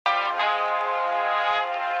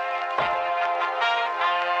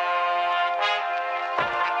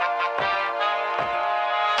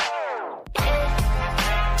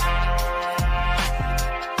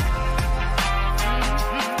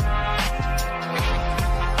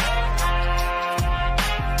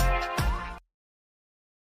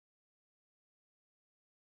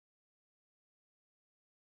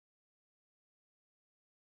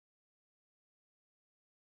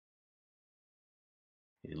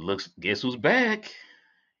Guess who's back?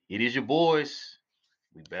 It is your boys.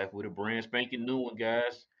 We back with a brand spanking new one,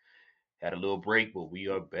 guys. Had a little break, but we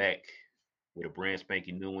are back with a brand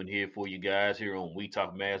spanking new one here for you guys here on We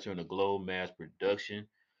Talk Mavs here on the Globe Mavs production.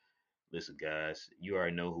 Listen, guys, you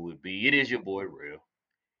already know who it be. It is your boy Real.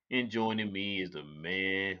 And joining me is the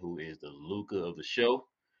man who is the Luka of the show.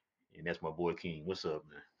 And that's my boy King. What's up,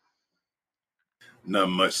 man? Not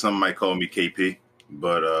much. Some might call me KP,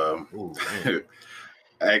 but Oh, man.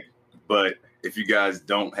 but if you guys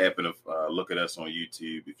don't happen to look at us on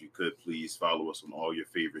YouTube, if you could please follow us on all your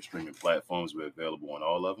favorite streaming platforms. We're available on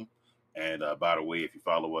all of them. And by the way, if you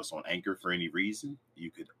follow us on Anchor for any reason,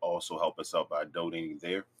 you could also help us out by donating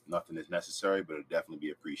there. Nothing is necessary, but it'd definitely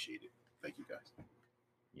be appreciated. Thank you, guys.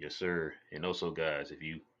 Yes, sir. And also, guys, if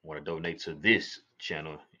you want to donate to this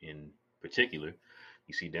channel in particular,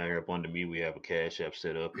 you see down here up under me, we have a Cash App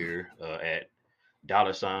set up here at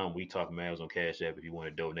 $ We Talk Mavs on Cash App if you want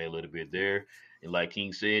to donate a little bit there. And like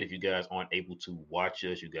King said, if you guys aren't able to watch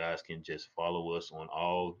us, you guys can just follow us on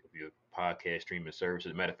all of your podcast streaming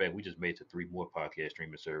services. Matter of fact, we just made it to 3 more podcast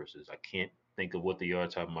streaming services. I can't think of what they are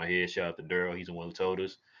top of my head. Shout out to Daryl. He's the one who told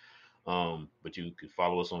us. But you can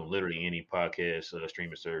follow us on literally any podcast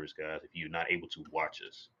streaming service, guys, if you're not able to watch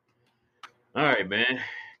us. All right, man.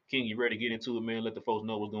 King, you ready to get into it, man? Let the folks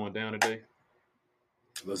know what's going down today.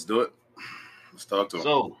 Let's do it. Let's talk to them.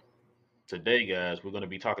 So, today, guys, we're going to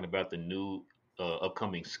be talking about the new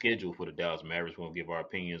upcoming schedule for the Dallas Mavericks. We're going to give our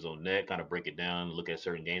opinions on that, kind of break it down, look at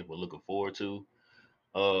certain games we're looking forward to.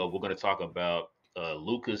 We're going to talk about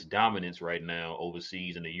Luka's dominance right now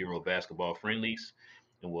overseas in the Euro basketball friendlies.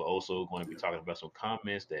 And we're also going to be talking about some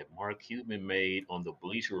comments that Mark Cuban made on the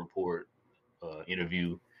Bleacher Report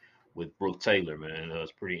interview with Brooke Taylor, man.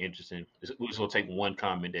 It's pretty interesting. We're just going to take one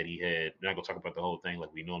comment that he had. We're not going to talk about the whole thing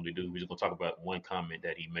like we normally do. We're just going to talk about one comment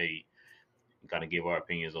that he made and kind of give our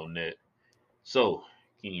opinions on that. So,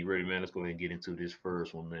 King, you ready, man? Let's go ahead and get into this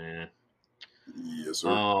first one, man. Yes,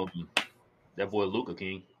 sir. That boy Luka,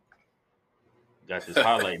 King, got this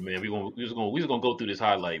highlight, man. We just gonna go through this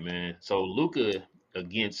highlight, man. So Luka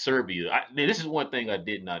against Serbia. This is one thing I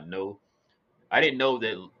did not know. I didn't know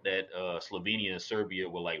that Slovenia and Serbia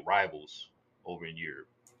were like rivals over in Europe.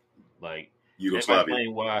 Like everybody Yugoslavia.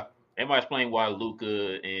 explain why. Everybody explain why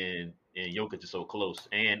Luka and Jokic are so close,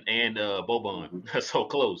 and Boban Mm-hmm. are so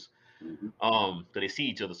close. Mm-hmm. Because they see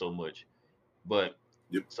each other so much. But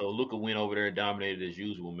Yep. so Luka went over there and dominated as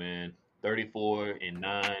usual, man.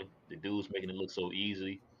 34-9. The dude's making it look so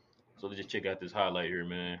easy. So let's just check out this highlight here,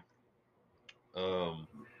 man. Um,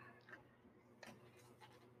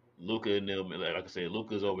 Luka and them, like I said,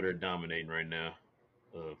 Luka's over there dominating right now.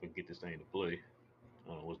 If we can get this thing to play, I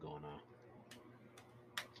don't know what's going on.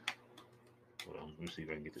 Hold on, let me see if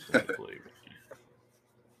I can get this thing to play.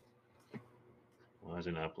 Why is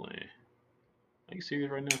it not playing? Are you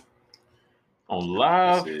serious right now? On They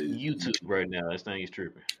live say YouTube right now, this thing is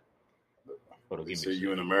tripping. Hold on, they give me a say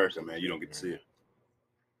you in second. America, man. You don't get to see it.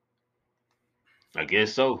 I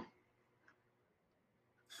guess so.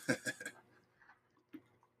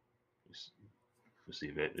 Let's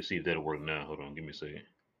see if that'll work now. Hold on, give me a second.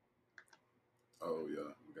 Oh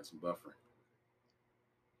yeah, we got some buffering.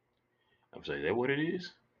 I'm saying, is that what it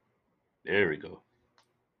is? There we go.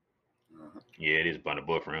 Uh-huh. Yeah, it is by the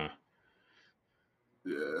buffer, huh?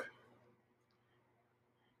 Yeah.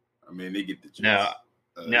 I mean, they get the Now,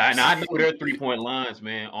 gist. now I know their 3 point lines,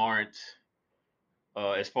 man, aren't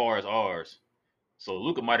as far as ours. So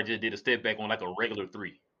Luca might have just did a step back on like a regular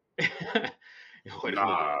three. What it look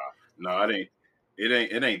Nah, like? no, it ain't.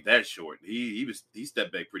 It ain't that short. He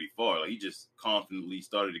stepped back pretty far. Like he just confidently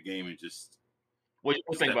started the game and just What you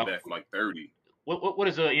think stepped about back for like 30. what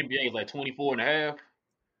is the NBA like 24 and a half?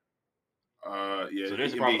 Yeah, So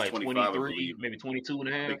there's probably NBA's like 25, I 23, believe. maybe 22 and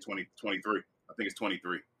a I half. think 23. I think it's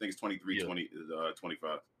 23. I think it's 23, Yeah.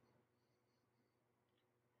 25.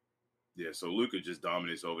 Yeah, so Luka just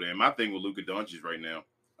dominates over there. And my thing with Luka Doncic right now,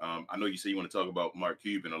 I know you say you want to talk about Mark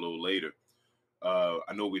Cuban a little later.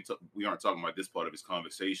 I know we aren't talking about this part of his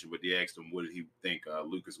conversation, but they asked him what did he think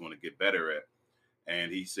Luka's going to get better at,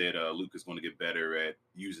 and he said Luka's going to get better at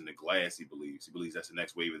using the glass. He believes that's the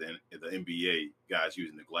next wave of the NBA guys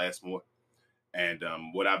using the glass more. And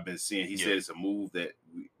what I've been seeing, he said it's a move that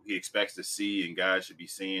he expects to see and guys should be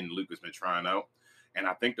seeing. Luka's been trying out, and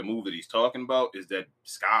I think the move that he's talking about is that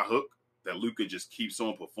sky hook that Luka just keeps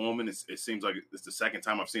on performing. It seems like it's the second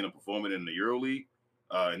time I've seen him perform it in the EuroLeague.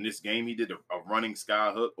 In this game, he did a running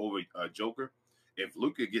sky hook over Joker. If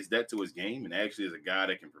Luka gets that to his game and actually is a guy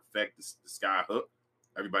that can perfect the sky hook,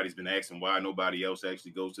 everybody's been asking why nobody else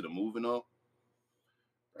actually goes to the move and all.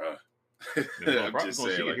 Man, we're I'm probably just gonna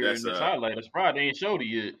saying, see it like here in that's this highlight. That's probably they ain't showed it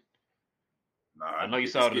yet. nah. I know you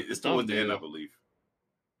saw the It's towards the end, I thumbnail. believe.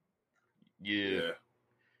 Yeah, Yeah,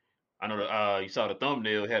 I know. You saw the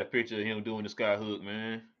thumbnail had a picture of him doing the sky hook.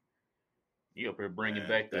 Man, he up here bringing man,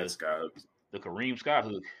 back that skyhook, the Kareem sky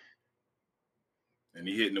hook. and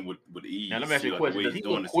he hitting him with Now let me ease ask you too. a Like the question: way Does he's he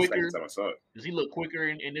doing look this, the second quicker? time I saw it. Does he look quicker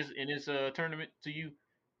in this tournament to you,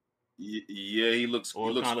 Yeah, he or it looks kind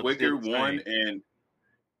of look still quicker. the One, same? and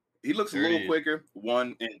he looks a There it little is. quicker.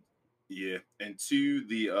 One, and yeah, and two,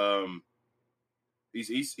 the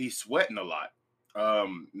he's sweating a lot.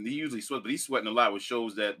 He usually sweats, but he's sweating a lot, which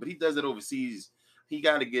shows that. But he does it overseas. He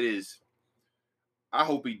got to get his. I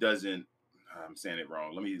hope he doesn't. I'm saying it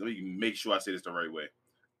wrong. Let me make sure I say this the right way.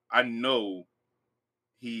 I know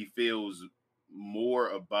he feels more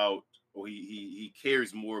about, or he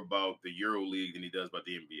cares more about the Euro League than he does about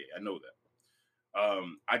the NBA. I know that.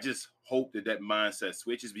 I just hope that mindset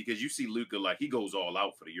switches because you see Luka like he goes all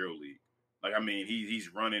out for the Euro League. Like I mean,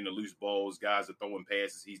 he's running the loose balls, guys are throwing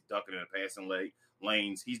passes, he's ducking in the passing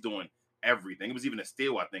lanes, he's doing everything. It was even a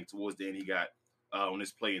steal, I think, towards the end he got on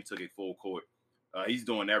this play and took it full court. He's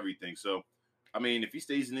doing everything. So, I mean, if he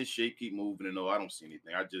stays in this shape, keep moving and I don't see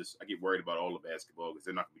anything. I get worried about all the basketball because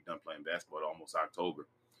they're not gonna be done playing basketball almost October.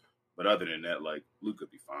 But other than that, like Luke could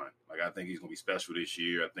be fine. Like I think he's gonna be special this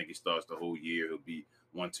year. I think he starts the whole year. He'll be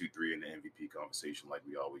 1, 2, 3 in the MVP conversation, like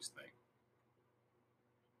we always think.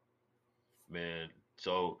 Man,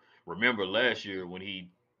 so remember last year when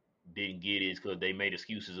he didn't get it because they made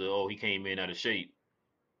excuses of, oh, he came in out of shape.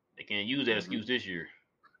 They can't use that Mm-hmm. excuse this year.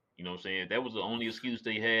 You know what I'm saying? That was the only excuse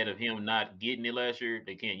they had of him not getting it last year.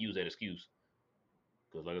 They can't use that excuse.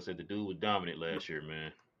 Because, like I said, the dude was dominant last year,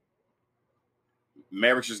 man.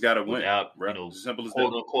 Mavericks just got to win, Without, bro. It's as simple as that.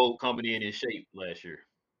 quote unquote, coming in shape last year.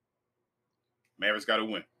 Mavericks got to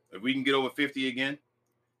win. If we can get over 50 again,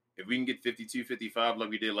 if we can get 52, 55 like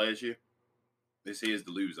we did last year, this is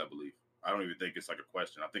the lose, I believe. I don't even think it's like a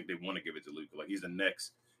question. I think they want to give it to Luka. Like he's the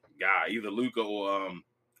next guy, either Luka or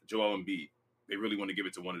Joel Embiid. They really want to give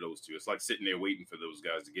it to one of those two. It's like sitting there waiting for those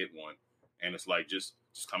guys to get one, and it's like just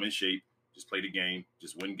come in shape, just play the game,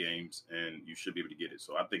 just win games, and you should be able to get it.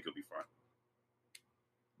 So I think it'll be fine.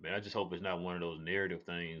 Man, I just hope it's not one of those narrative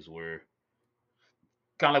things where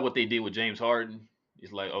kind of like what they did with James Harden.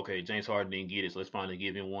 It's like, okay, James Harden didn't get it, so let's finally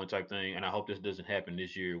give him one type thing. And I hope this doesn't happen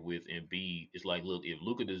this year with Embiid. It's like, look, if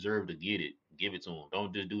Luka deserved to get it, give it to him.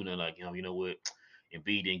 Don't just do nothing like, you know what?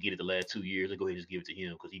 Embiid didn't get it the last 2 years. Let's go ahead and just give it to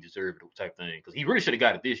him because he deserved it type thing. Because he really should have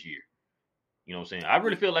got it this year. You know what I'm saying? I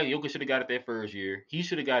really Yeah, feel like Jokic should have got it that first year. He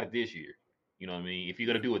should have got it this year. You know what I mean? If you're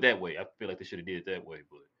gonna yeah. do it that way, I feel like they should have did it that way.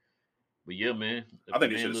 But yeah, man, I the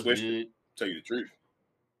think they should man have looks switched it. good. Tell you the truth,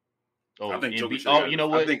 I Oh, think Joker Embiid. should have Oh, got you it. know I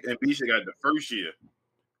what? think Embiid should have got it the first year,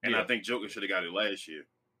 and I Yeah, think Joker should have got it last year.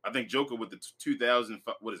 I think Joker with the 2000,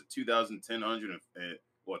 what is it, 2010, 100 and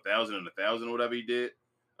or 1,000 and 1,000 or whatever he did.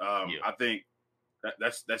 yeah. I think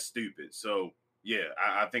that's stupid. So yeah,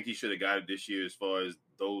 I think he should have got it this year as far as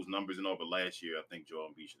those numbers and all. But last year, I think Joel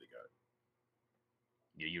Embiid should have got it.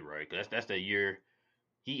 Yeah, you're right. That's that year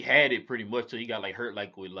he had it pretty much till he got like hurt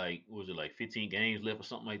like with like what was it like 15 games left or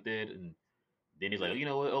something like that, and then he's like, Yeah, oh, you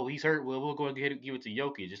know what? Oh, he's hurt. Well, we'll go ahead and give it to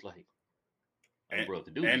Jokic. Just like, and bro, if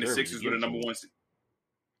the dude and the deserves it, just Sixers were give the it to number him. one.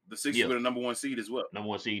 The Sixers Yeah, were the number one seed as well. number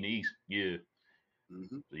one seed in the East. Yeah,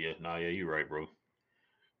 Mm-hmm. so yeah, nah, yeah, you're right, bro.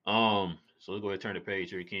 So let's go ahead and turn the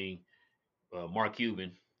page here, King. Mark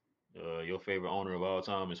Cuban, your favorite owner of all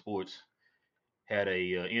time in sports, had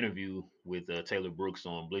a interview with Taylor Brooks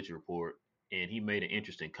on Bleacher Report, and he made an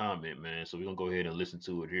interesting comment, man. So we're gonna go ahead and listen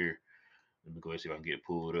to it here. Let me go ahead and see if I can get it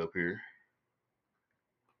pulled up here.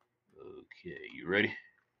 Okay, you ready?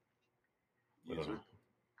 Wait, Yes, hold sir.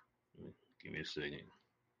 on. Give me a second.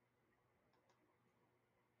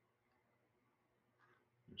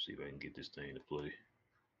 Let's see if I can get this thing to play.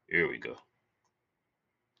 Here we go.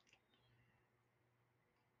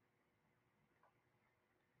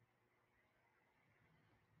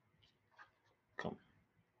 Come.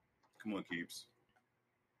 Come on, Keeps.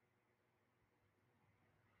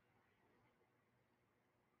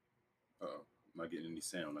 Uh-oh. Am I getting any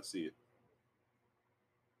sound? I see it.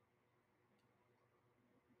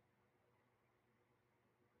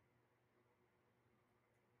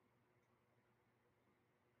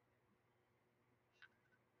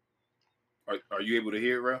 Are you able to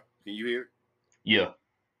hear it, Ralph? Can you hear it? Yeah.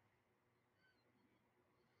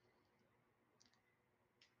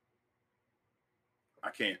 I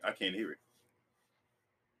can't hear it.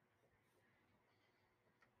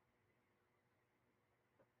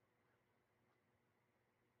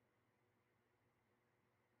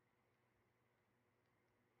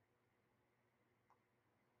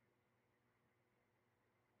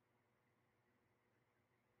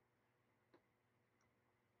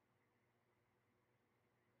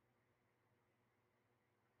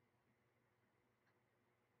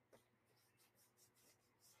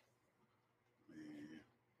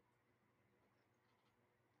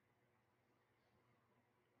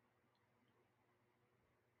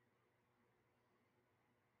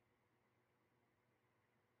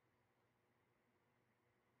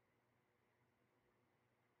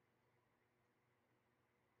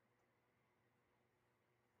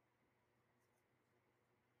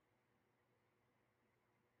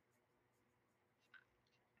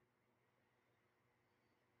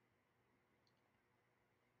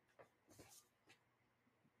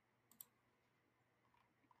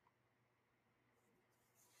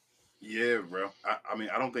 Yeah, bro. I mean,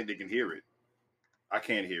 I don't think they can hear it. I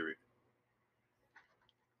can't hear it.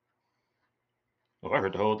 Oh, I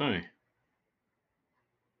heard the whole thing.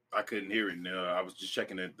 I couldn't hear it. No, I was just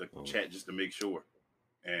checking the Oh, chat just to make sure,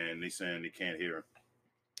 and they saying they can't hear it.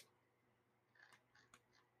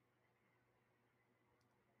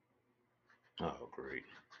 oh, great.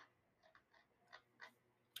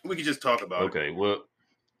 We could just talk about it. Okay, well,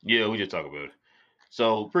 yeah, we just talk about it.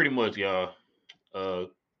 So pretty much, y'all. Uh,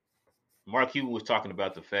 Mark Cuban was talking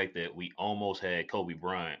about the fact that we almost had Kobe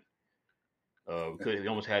Bryant. Because we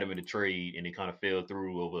almost had him in the trade, and it kind of fell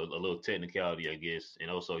through over a little technicality, I guess. And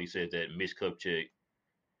also, he said that Mitch Kupchak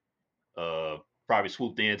uh, probably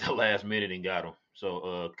swooped in at the last minute and got him.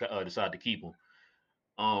 So decided to keep him.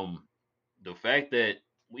 Um, the fact that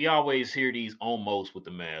we always hear these almost with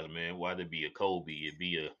the Mavs, man. Whether it be a Kobe, it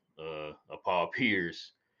be a Paul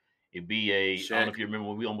Pierce, it be a I don't know Shaq, if you remember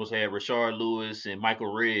when we almost had Rashard Lewis and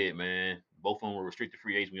Michael Redd, man. Both of them were restricted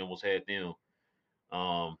free agents. We almost had them.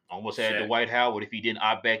 Almost had Shaq, Dwight Howard if he didn't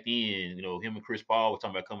opt back in. You know, him and Chris Paul were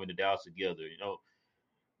talking about coming to Dallas together.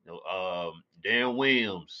 Darren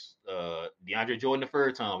Williams, DeAndre Jordan the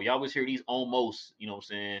third time. We always hear these almost. You know what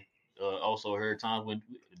I'm saying? Also heard times when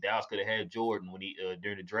Dallas could have had Jordan when he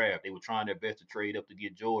during the draft. They were trying their best to trade up to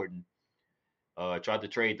get Jordan. Tried to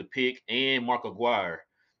trade the pick and Mark Aguirre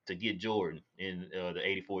to get Jordan in the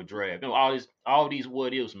 '84 draft. All these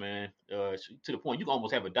what ifs, man. To the point you can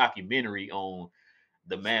almost have a documentary on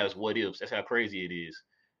the Mavs what ifs. That's how crazy it is.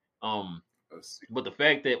 Um, let's see. but the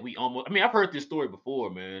fact that we almost, I mean, I've heard this story before,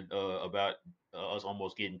 man, about us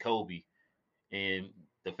almost getting Kobe, and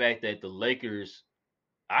the fact that the Lakers,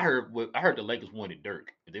 I heard the Lakers wanted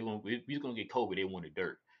Dirk. If they want, if we was gonna get Kobe, they wanted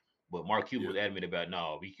Dirk. But Mark Cuban Yeah. was adamant about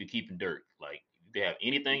no, we could keep Dirk. Like you can have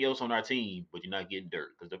anything else on our team, but you're not getting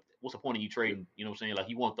Dirk because what's the point of you Yep. trading? You know what I'm saying? Like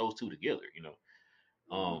you want those two together, you know.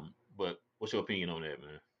 Mm-hmm. But what's your opinion on that,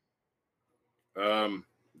 man?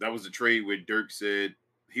 That was the trade where Dirk said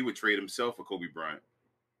he would trade himself for Kobe Bryant.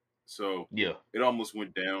 So Yeah, it almost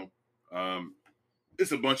went down. Um,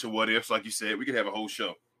 it's a bunch of what ifs, like you said. We could have a whole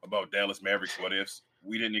show about Dallas Mavericks what ifs.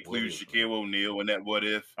 We didn't what include ifs, man? Shaquille O'Neal in that what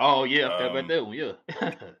if. Oh yeah, I forgot about Um, that one. Yeah,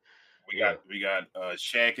 yeah. we got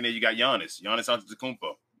Shaq, and then you got Giannis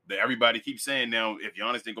Antetokounmpo. That everybody keeps saying now. If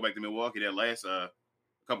Giannis didn't go back to Milwaukee that last a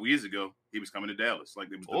couple years ago, he was coming to Dallas.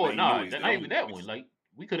 Like it was Or he knew nah, he's the not only even one. that one. Like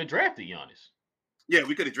we could have drafted Giannis. Yeah,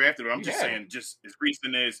 we could have drafted him. I'm We just had him. saying, just as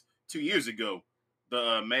recent as 2 years ago,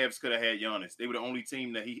 the Mavs could have had Giannis. They were the only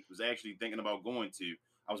team that he was actually thinking about going to.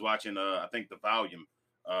 I was watching, I think, the Volume,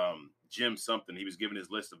 Jim something. He was giving his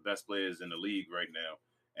list of best players in the league right now.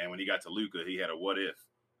 And when he got to Luka, he had a what if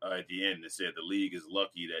at the end that said the league is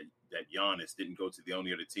lucky that Giannis didn't go to the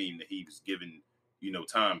only other team that he was given,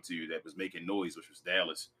 time to that was making noise, which was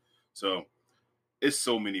Dallas. So it's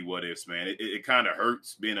so many what ifs, man. It kind of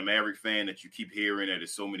hurts being a Maverick fan that you keep hearing that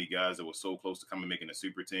there's so many guys that were so close to coming making a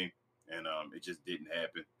super team, and it just didn't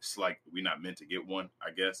happen. It's like we're not meant to get one,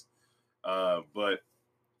 I guess. But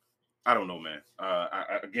I don't know, man.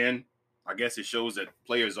 Again, I guess it shows that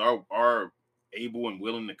players are able and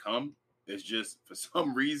willing to come. It's just for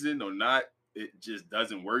some reason or not, it just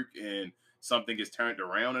doesn't work, and something gets turned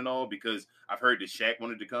around and all. Because I've heard that Shaq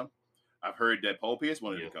wanted to come, I've heard that Paul Pierce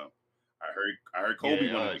wanted to Yeah, come, I heard Kobe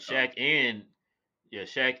yeah. wanted to come.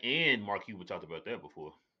 Shaq and Mark Cuban talked about that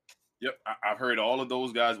before. Yep, I've heard all of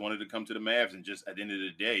those guys wanted to come to the Mavs, and just at the end of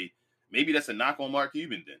the day, maybe that's a knock on Mark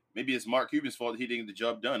Cuban. Then maybe it's Mark Cuban's fault that he didn't get the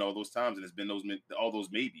job done all those times, and it's been all those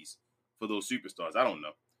maybes for those superstars. I don't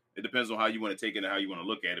know. It depends on how you want to take it and how you want to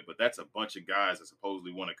look at it. But that's a bunch of guys that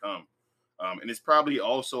supposedly want to come, and it's probably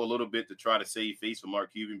also a little bit to try to save face for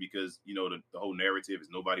Mark Cuban because the whole narrative is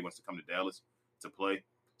nobody wants to come to Dallas to play.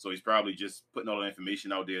 So he's probably just putting all the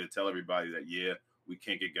information out there to tell everybody that we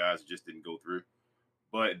can't get guys that just didn't go through.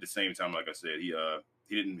 But at the same time, like I said, he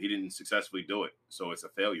didn't successfully do it, so it's a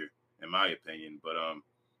failure in my opinion. But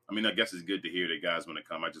I mean, I guess it's good to hear that guys want to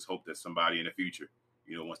come. I just hope that somebody in the future,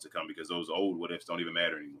 wants to come because those old what ifs don't even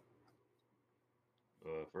matter anymore.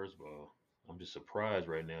 First of all, I'm just surprised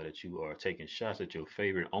right now that you are taking shots at your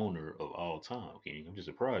favorite owner of all time, King. I'm just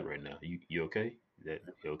surprised right now. You okay? That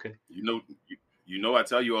you okay? You know, I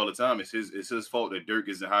tell you all the time, it's his fault that Dirk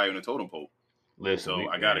isn't higher on the totem pole. Listen, So we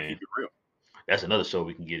I got to keep man, it real. that's another show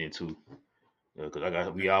we can get into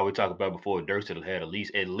because we always talk about before. Dirk should have had at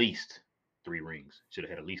least 3 rings. Should have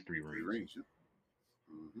had at least three Three rings. rings.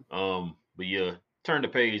 Yeah. Mm-hmm. But yeah, turn the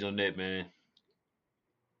page on that, man.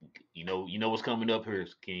 You know what's coming up here,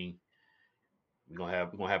 King. We're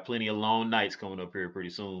gonna have plenty of long nights coming up here pretty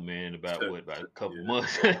soon, man. About a couple Yeah.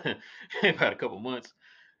 months, about a couple months.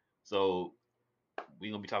 So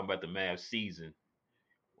we're gonna be talking about the Mavs season.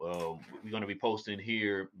 we're going to be posting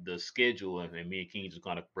here the schedule, and me and King just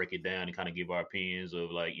kind of break it down and kind of give our opinions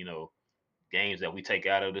of like games that we take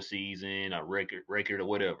out of the season, our record or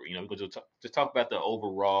whatever. We're going to just talk about the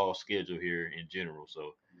overall schedule here in general.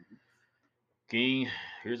 So, King,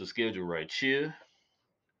 here's the schedule right here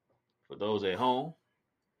for those at home.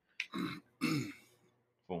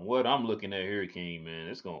 From what I'm looking at here, King, man,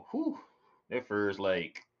 it's going. Whew, that first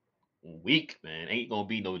like week, man, ain't gonna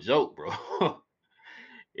be no joke, bro.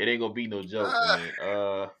 It ain't gonna be no joke, uh,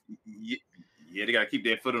 man. yeah, yeah, they got to keep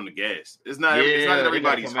their foot on the gas. It's not that Yeah, they gotta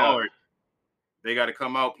everybody's come out. hard. They got to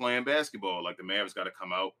come out playing basketball. Like the Mavs got to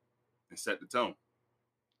come out and set the tone.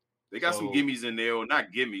 They got some So gimmies in there, or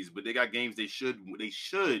not gimmies, but they got games they should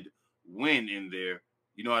win in there.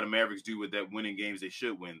 You know how the Mavericks do with that winning games they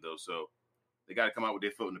should win though. So they got to come out with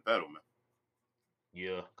their foot in the pedal, man.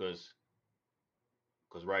 yeah, because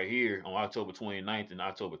right here on October 29th and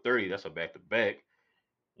October 30th, that's a back to back.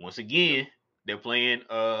 Once Yep. again, they're playing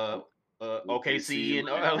OKC OKC and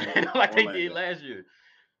and Atlanta like they did Orlando. last year.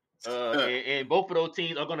 And both of those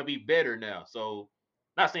teams are gonna be better now. So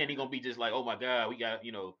not saying they're gonna be just like, oh my God, we got,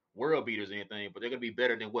 world beaters or anything, but they're gonna be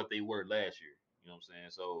better than what they were last year. You know what I'm saying?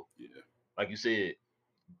 So Yeah. like you said,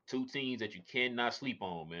 two teams that you cannot sleep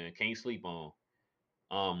on, man. Can't sleep on.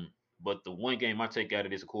 But the one game I take out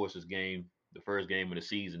of this, of course, is the first game of the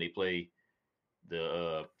season. They play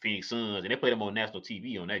the Phoenix Suns, and they play them on national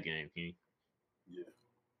TV on that game, King. Yeah.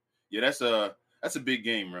 Yeah, that's a big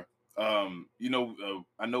game, bro.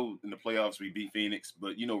 I know in the playoffs we beat Phoenix,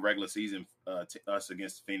 but regular season, us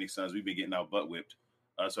against Phoenix Suns, we've been getting our butt whipped.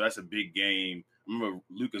 So that's a big game. I remember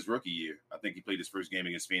Luka's rookie year. I think he played his first game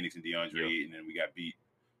against Phoenix and DeAndre Yeah. Ayton, and we got beat.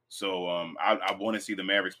 So I want to see the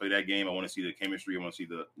Mavericks play that game. I want to see the chemistry. I want to see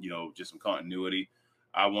the just some continuity.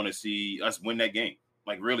 I want to see us win that game.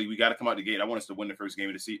 Like really, we got to come out the gate. I want us to win the first game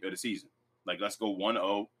of the season. Like let's go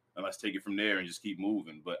 1-0 and let's take it from there and just keep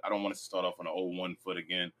moving. But I don't want us to start off on an 0-1 foot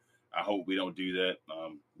again. I hope we don't do that.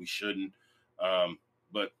 We shouldn't.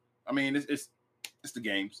 But I mean, it's the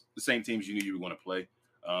games, the same teams you knew you were going to play.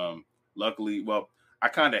 Luckily, well, I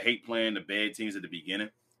kind of hate playing the bad teams at the beginning.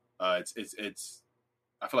 It's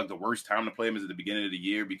I feel like the worst time to play them is at the beginning of the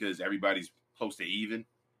year because everybody's close to even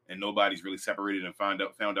and nobody's really separated and found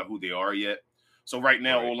out who they are yet. So right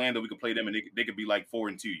now, Right. Orlando, we could play them and they could be like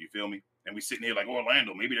 4-2. You feel me? And we sitting here like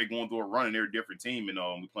Orlando, maybe they're going through a run and they're a different team and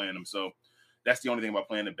we playing them. So that's the only thing about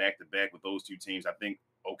playing them back to back with those two teams. I think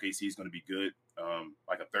OKC is going to be good,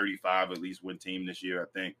 like a 35 at least win team this year.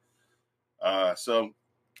 I think. So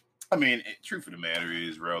I mean, truth of the matter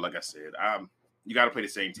is, bro. Like I said, you got to play the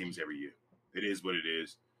same teams every year. It is what it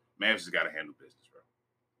is. Mavs has got to handle business, bro.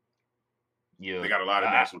 Yeah. They got a lot of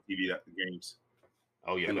national TV games.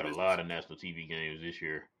 Oh yeah, I Handle got a business. lot of national TV games this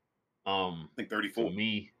year. I think For 34.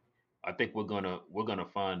 me, I think we're gonna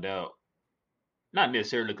find out. Not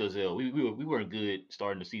necessarily because we weren't good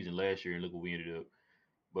starting the season last year, and look what we ended up.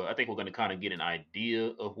 But I think we're gonna kind of get an idea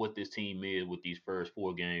of what this team is with these first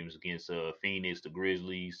four games against Phoenix, the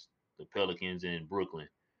Grizzlies, the Pelicans, and Brooklyn.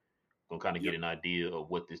 Gonna kind of get Yep. an idea of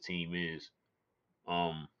what this team is.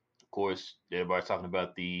 Of course, everybody's talking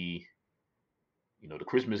about the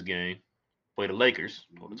Christmas game. Play the Lakers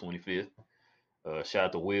on the Mm-hmm. 25th. Shout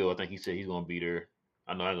out to Will. I think he said he's gonna be there.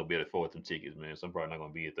 I know I ain't gonna be able to afford them tickets, man. So I'm probably not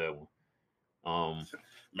gonna be at that one.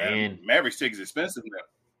 And Mavericks tickets expensive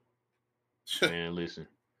now. man, listen,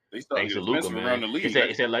 They start to thanks get to Luka, expensive around man. the It's league. that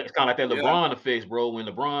it's that like it's kind of like that Yeah, LeBron effects, bro. When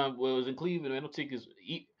LeBron was in Cleveland, man, no tickets.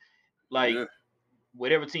 Like yeah.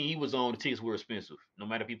 whatever team he was on, the tickets were expensive. No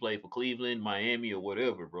matter if he played for Cleveland, Miami, or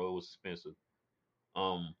whatever, bro, it was expensive.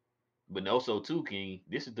 Um, but also too, King,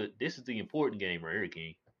 this is the important game right here,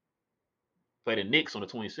 King. Play the Knicks on the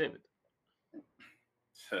 27th,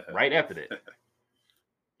 right after that,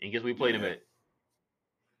 and guess we play them Yeah, at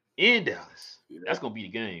in Dallas. yeah, That's gonna be the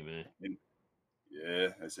game, man. yeah.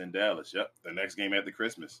 It's in Dallas. Yep, the next game after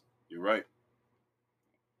Christmas. You're right.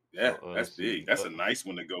 So Yeah, that's let's big. see. That's a nice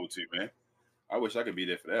one to go to, man. I wish I could be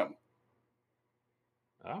there for that one.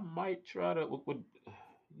 I might try to.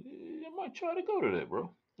 I might try to go to that,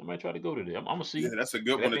 bro. I might try to go to that. I'm gonna Yeah, see. that's a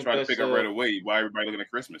good 'Cause I one to think try to that's pick up right away while everybody looking at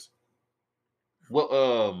Christmas. what.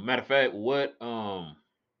 Matter of fact, what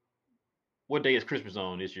day is Christmas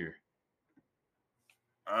on this year?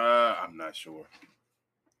 I'm not sure.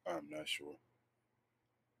 I'm not sure.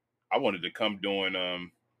 I wanted to come during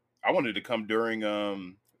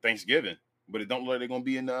Thanksgiving, but it don't look like they're gonna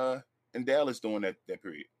be in Dallas during that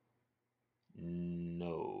period.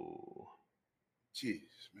 No. Jeez,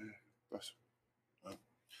 man. Well,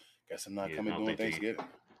 guess I'm not Yeah, I coming don't during think they. Thanksgiving.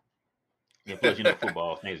 Yeah, plus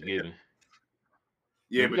football, Thanksgiving.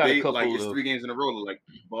 Yeah, Man, we but got a they like couple it's of 3 games in a row, like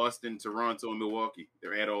Boston, Toronto, and Milwaukee.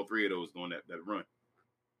 They're at all 3 of those during that run.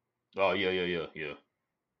 oh yeah.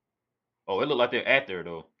 Oh, it looked like they're at there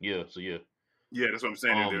though. Yeah, so yeah. Yeah, that's what I'm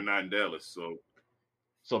saying. They're Um, not in Dallas, so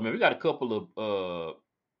so man, we got a couple of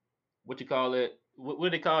what you call it? What do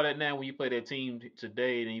they call that now when you play that team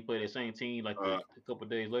today, then you play that same team like uh, a couple of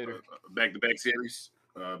days later? back-to-back series.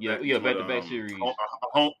 Yeah, You talking back to about back series. a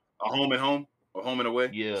home and home, or home and away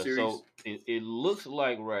Yeah, series? so it looks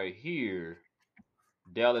like right here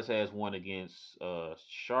Dallas has one against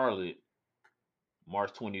Charlotte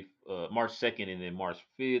March 2nd and then March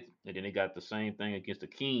 5th, and then they got the same thing against the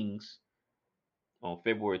Kings on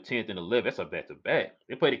February 10th and 11th. That's a back to back.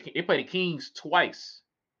 They play the Kings twice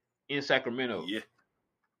in Sacramento, Yeah,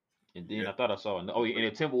 and then yeah. I thought I saw They oh yeah, play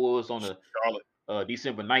and the Timberwolves on the Charlotte.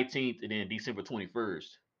 December 19th and then December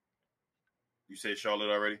 21st. You said Charlotte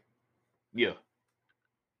already? Yeah,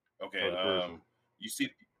 that Okay. was the first one.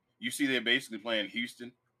 You see, they're basically playing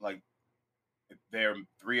Houston like they're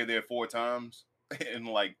 3 of their 4 times in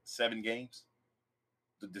like 7 games.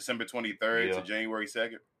 The December 23rd to Yeah, January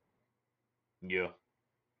 2nd. yeah.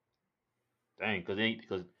 Dang,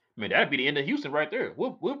 because man, that'd be the end of Houston right there.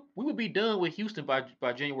 We would be done with Houston by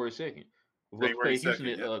January 2nd. We're supposed to January play Houston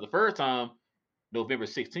 2nd. Yep. the first time November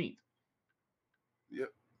 16th. Yep.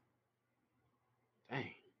 Dang,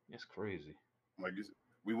 that's crazy, Like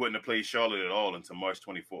we wouldn't have played Charlotte at all until March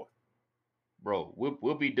 24th. bro.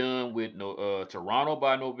 We'll be done with no Toronto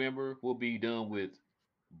by November. We'll be done with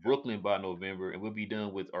Yep. Brooklyn by November, and we'll be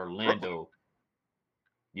done with Brooklyn. Orlando.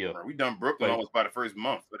 Yeah, Bro, we done Brooklyn play almost by the first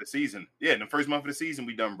month of the season. Yeah, in the first month of the season,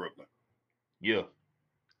 we done Brooklyn. yeah,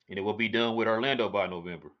 and then we'll be done with Orlando by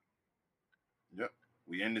November. Yep.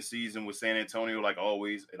 We end the season with San Antonio like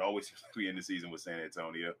always. It always seems like we end the season with San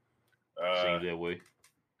Antonio. Seems that way.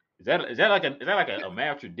 Is that like a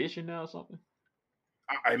Mavs tradition now or something?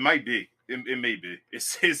 It might be. It may be. It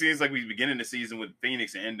seems like we beginning the season with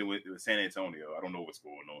Phoenix and ending with San Antonio. I don't know what's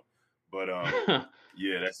going on, but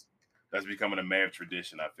yeah, that's becoming a Mav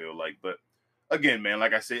tradition. I feel like, but again, man,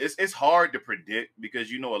 like I said, it's hard to predict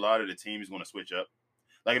because a lot of the teams going to switch up.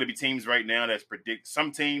 Like it'll be teams right now that's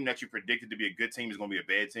some team that you predicted to be a good team is going to be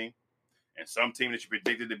a bad team, and some team that you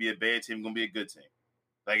predicted to be a bad team is going to be a good team.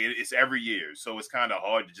 Like it's every year, so it's kind of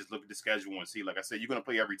hard to just look at the schedule and see. Like I said, you're going to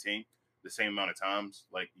play every team the same amount of times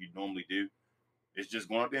like you normally do. It's just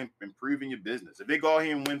going out there and improving your business. If they go out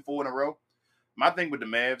here and win 4 in a row, my thing with the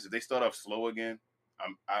Mavs, if they start off slow again,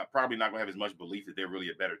 I'm probably not going to have as much belief that they're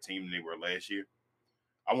really a better team than they were last year.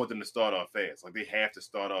 I want them to start off fast. Like they have to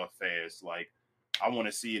start off fast. Like I want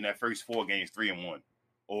to see in that first 4 games 3-1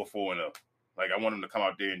 or 4-0. Like I want them to come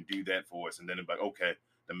out there and do that for us, and then it's like, okay,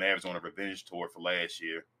 the Mavs on a revenge tour for last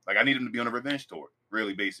year. Like I need them to be on a revenge tour,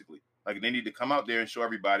 really, basically. Like they need to come out there and show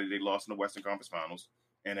everybody they lost in the Western Conference Finals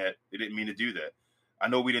and that they didn't mean to do that. I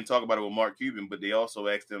know we didn't talk about it with Mark Cuban, but they also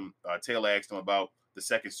asked him, Taylor asked him about the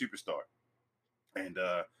second superstar. And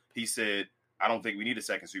he said, I don't think we need a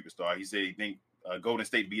second superstar. He said he think Golden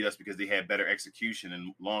State beat us because they had better execution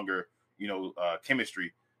and longer,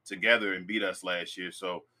 chemistry together and beat us last year.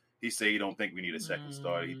 So he said he don't think we need a second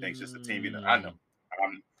star. He thinks just a team. I know.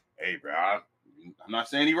 Hey, bro, I'm not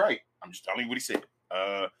saying he's right. I'm just telling you what he said.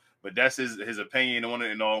 But that's his opinion on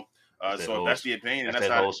it and all. So if that's the opinion, and That's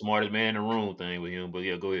that whole smartest man in the room thing with him. But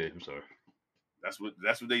yeah, go ahead. I'm sorry. that's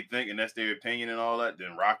what they think, and that's their opinion and all that.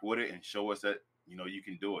 Then rock with it and show us that you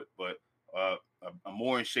can do it. But a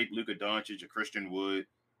more in shape Luka Doncic, a Christian Wood,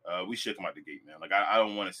 we should come out the gate, man. Like I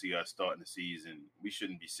don't want to see us starting the season. We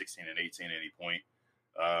shouldn't be 16 and 18 at any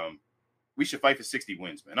point. We should fight for 60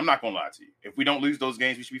 wins, man. I'm not gonna lie to you. If we don't lose those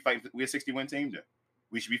games, we should be fighting. We're a 60-win team. Then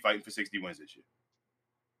we should be fighting for 60 wins this year.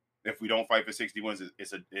 If we don't fight for 60 wins,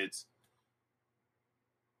 it's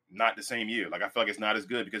not the same year. Like I feel like it's not as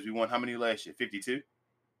good because we won how many last year? 52.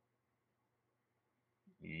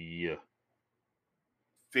 Yeah.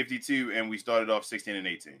 52, and we started off 16 and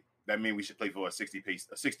 18. That means we should play for a 60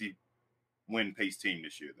 win pace team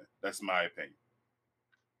this year. Then that's my opinion.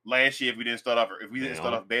 Last year, if we didn't start off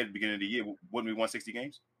bad at the beginning of the year, wouldn't we won 60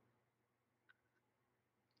 games?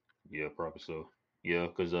 Yeah, probably so. Yeah,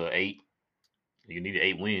 because 8, you needed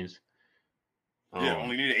 8 wins. Yeah,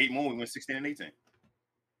 only needed 8 more. We went 16 and 18.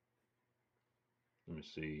 Let me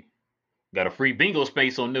see. Got a free bingo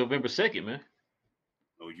space on November 2nd, man.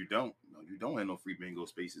 No, you don't. No, you don't have no free bingo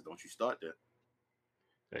spaces. Don't you start that.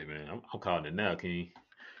 Hey, man, I'm calling it now, King.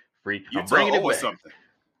 Free. I'm Utah bringing it owe us back. something.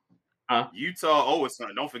 Huh? Utah owe us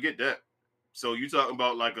something. Don't forget that. So you talking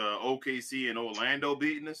about like OKC and Orlando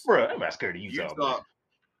beating us? Bro, I'm not scared of Utah, man.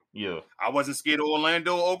 Yeah. I wasn't scared of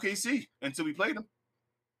Orlando or OKC until we played them.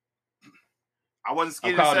 I wasn't I'm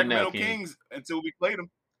scared of the calling it now, Sacramento King. Kings until we played them.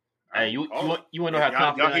 All Hey, right, you call it. want to know how Y'all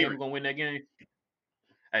confident I hear am it. we're gonna win that game?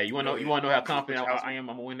 Hey, Go you ahead. want to know how What confident your house? I am?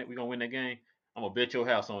 I'm gonna win that. We're gonna win that game. I'm gonna bet your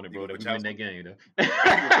house on it, You bro. gonna That put we your win house that on?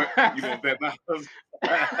 game, though. You gonna bet my house?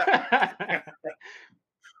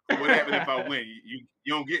 What happened if I win? You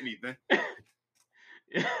don't get anything.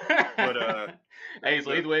 But Hey, so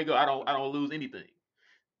the, either way it go, I don't lose anything.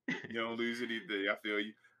 you don't lose anything. I feel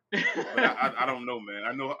you. But I don't know, man.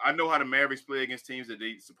 I know how the Mavericks play against teams that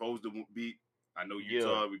they supposed to beat. I know Yeah,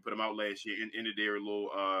 Utah. We put them out last year in their little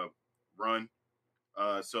run.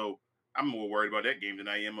 So I'm more worried about that game than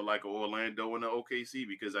I am like Orlando and the OKC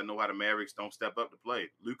because I know how the Mavericks don't step up to play.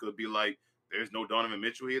 Luka would be like, "There's no Donovan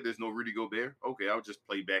Mitchell here. There's no Rudy Gobert. Okay, I'll just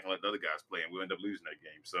play back and let the other guys play, and we'll end up losing that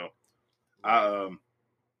game." So right.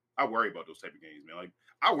 I worry about those type of games, man. Like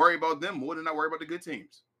I worry about them more than I worry about the good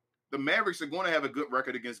teams. The Mavericks are going to have a good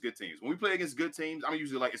record against good teams. When we play against good teams, I'm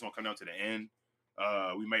usually like it's going to come down to the end.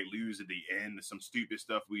 We might lose at the end, some stupid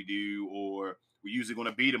stuff we do, or we're usually going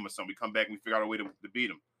to beat them or something. We come back and we figure out a way to beat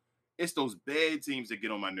them. It's those bad teams that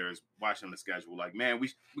get on my nerves watching the schedule. Like, man, we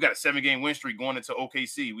got a 7-game win streak going into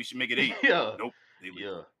OKC. We should make it 8. Yeah, Nope, they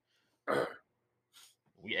lose. yeah.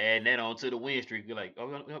 We add that on to the win streak. We're like,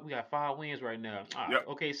 oh, we got 5 wins right now. Yep,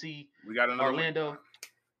 OKC, we got another win. Orlando,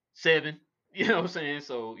 7. You know what I'm saying?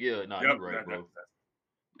 So yeah, Yep, you're right, bro.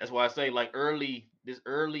 That's why I say like this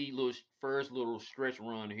early little first little stretch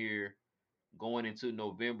run here going into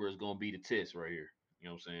November is gonna be the test right here. You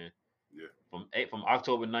know what I'm saying? yeah. From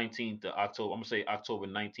October 19th to October, I'm gonna say October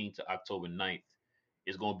 19th to October 9th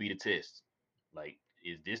is gonna be the test. Like,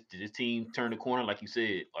 did this team turn the corner? Like you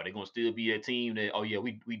said, are they gonna still be a team that, oh yeah,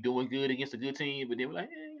 we doing good against a good team, but then we're like,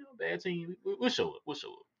 bad team, we'll show it, we'll show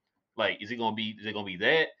it. Like, is it gonna be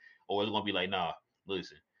that, or is it gonna be like, nah,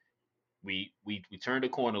 listen, we turned the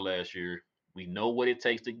corner last year. We know what it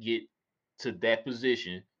takes to get to that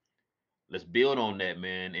position. Let's build on that,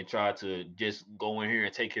 man, and try to just go in here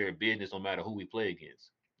and take care of business no matter who we play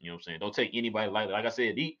against. You know what I'm saying? Don't take anybody like I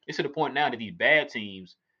said. It's to the point now that these bad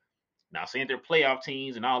teams, now saying they're playoff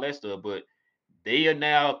teams and all that stuff, but they are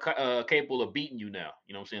now capable of beating you now.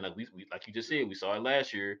 You know what I'm saying? Like we like you just said, we saw it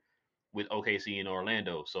last year with OKC and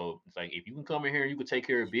Orlando. So it's like if you can come in here and you can take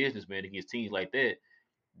care of business, man, against teams like that,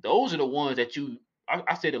 those are the ones that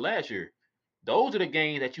I said it last year. Those are the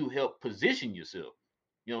games that you help position yourself.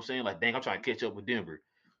 You know what I'm saying? Like, dang, I'm trying to catch up with Denver.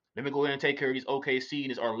 Let me go ahead and take care of these OKC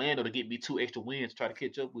and this Orlando to get me 2 extra wins to try to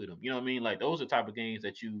catch up with them. You know what I mean? Like, those are the type of games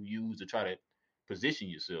that you use to try to position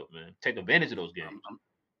yourself, man. Take advantage of those I'm, games. I'm,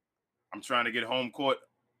 I'm trying to get home court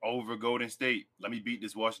over Golden State. Let me beat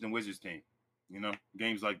this Washington Wizards team. You know,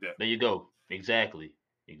 games like that. There you go. Exactly.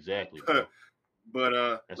 Exactly, bro.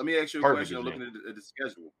 But That's let a me ask you a perfect question. Looking example. at the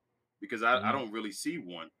schedule, because I Mm-hmm. don't really see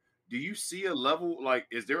one. Do you see a level like?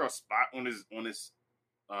 Is there a spot on this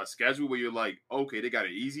schedule where you're like, okay, they got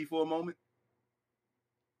it easy for a moment?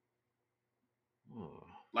 Oh,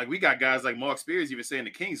 Like we got guys like Mark Spears even saying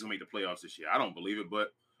the Kings will make the playoffs this year. I don't believe it,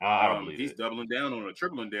 but I don't believe he's that. doubling down on it,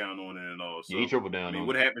 tripling down on it, and all. Yeah, he So tripled I down mean, on it.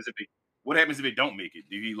 what happens if they don't make it?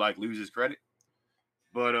 Do he like lose his credit?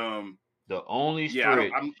 But The only yeah,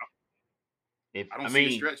 stretch, if I don't I see a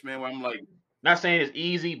mean, stretch, man. Where I'm like, not saying it's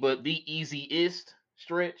easy, but the easiest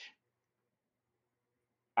stretch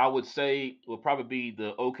I would say will probably be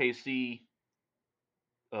the OKC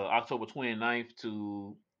October 29th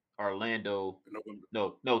to Orlando.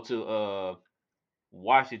 November, No, to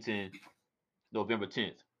Washington November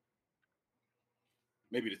 10th.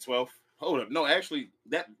 maybe the 12th. Hold up, no, actually,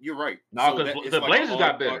 that you're right. No, So because that it's the like a Blazers hard.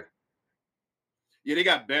 got better. Yeah, they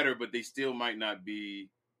got better, but they still might not be.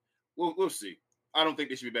 We'll see. I don't think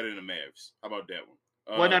they should be better than the Mavs. How about that one?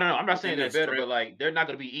 Well, no. I'm not Within saying they're that better, stretch. but like they're not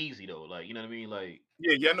gonna be easy though. Like, you know what I mean? Like,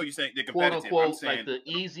 Yeah, I know you're saying they're quote competitive. I'm unquote, like saying the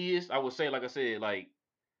easiest. I would say, like I said, like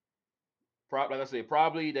I said,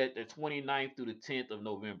 probably that the 29th through the 10th of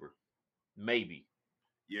November, maybe.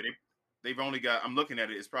 yeah, they've only got. I'm looking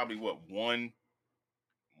at it. It's probably what one,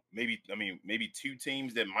 maybe. I mean, maybe two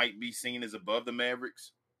teams that might be seen as above the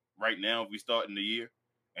Mavericks right now if we start in the year,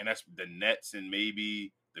 and that's the Nets and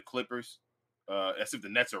maybe the Clippers. That's if the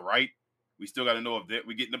Nets are right. We still got to know if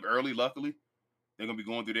we're getting them early. Luckily, they're gonna be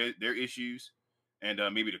going through their issues, and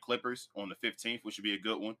maybe the Clippers on the 15th, which should be a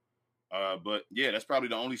good one. But yeah, that's probably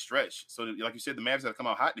the only stretch. So, like you said, the Mavs have to come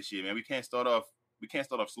out hot this year, man. We can't start off. We can't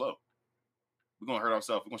start off slow. We're gonna hurt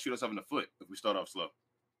ourselves. We're gonna shoot ourselves in the foot if we start off slow.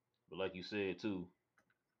 But like you said too,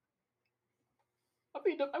 I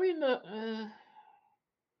mean,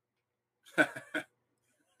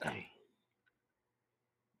 dang,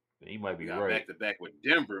 he might We be got back right. to back with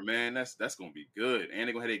Denver, man. That's gonna be good. And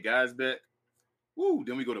they're gonna have their guys back. Woo!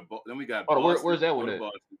 Then we go to then we got Oh, Boston. where's that Go one to at?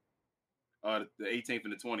 Boston. The 18th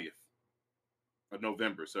and the 20th of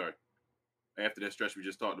November. Sorry, after that stretch we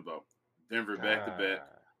just talked about. Denver back to back. God,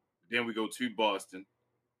 Then we go to Boston.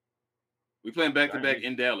 We playing back to back dang.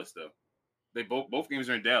 in Dallas though. They both games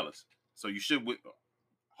are in Dallas, so you should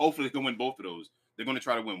hopefully they can win both of those. They're going to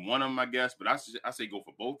try to win one of them, I guess, but I say go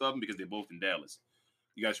for both of them because they're both in Dallas.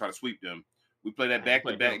 You guys try to sweep them. We play that Dang, we back to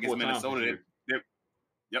played back them against 4 times this Minnesota. year.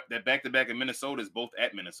 Yep, that back to back in Minnesota is both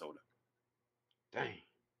at Minnesota. Dang.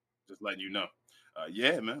 Just letting you know.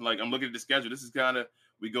 Yeah, man. Like I'm looking at the schedule. This is kind of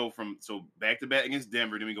we go from so back to back against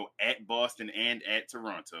Denver, then we go at Boston and at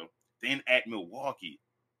Toronto, then at Milwaukee.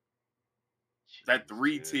 That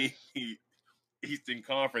three-team Jesus. Eastern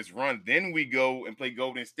Conference run. Then we go and play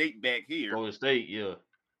Golden State back here Golden State, yeah.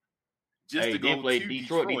 just Hey, to then go play to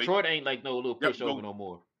Detroit. Detroit. Detroit ain't like no little Yep, pushover no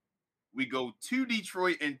more. we go to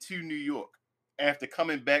Detroit and to New York after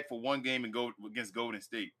coming back for one game and go against Golden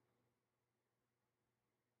State.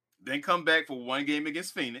 Then come back for one game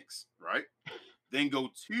against Phoenix, right? Then go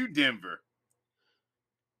to Denver.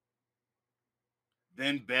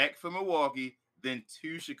 Then back for Milwaukee. Then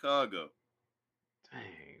to Chicago.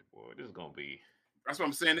 Dang, boy, this is gonna be. That's what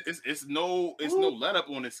I'm saying. It's no let up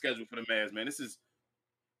on this schedule for the Mavs, man.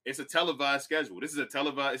 It's a televised schedule. It's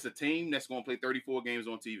a team that's going to play 34 games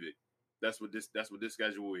on TV. That's what this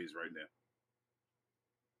schedule is right now.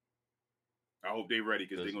 I hope they're ready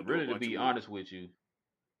because they're going to do Really, a to bunch of be work. honest with you,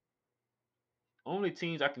 only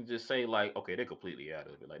teams I can just say like, okay, they're completely out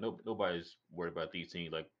of it. Like nobody's worried about these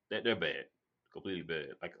teams. Like they're bad, completely bad.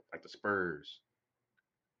 Like the Spurs.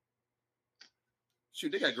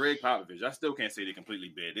 Shoot, they got Greg Popovich. I still can't say they're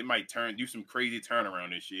completely bad. They might do some crazy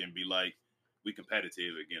turnaround this year and be like, we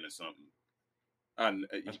competitive again or something.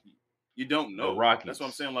 You don't The know. That's what I'm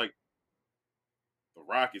Rockets. saying. Like the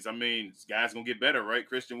Rockets, I mean, guys going to get better, right?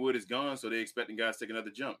 Christian Wood is gone, so they're expecting guys to take another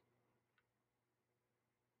jump.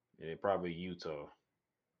 Yeah, probably Utah.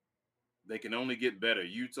 They can only get better.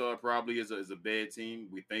 Utah probably is a bad team.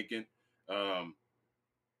 We thinking.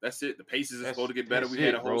 That's it. The Pacers are supposed to get better. That's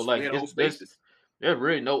it, bro. We Like had a whole there's Spaces. there's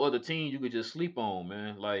really no other team you could just sleep on,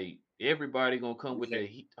 man. Like everybody gonna come We with had that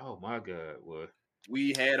heat. Oh my god, what?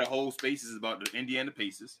 we had a whole Spaces about the Indiana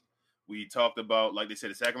Pacers. We talked about, like they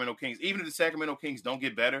said, the Sacramento Kings. Even if the Sacramento Kings don't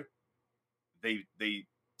get better, they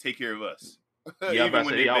take care of us. Yeah, I about Even to when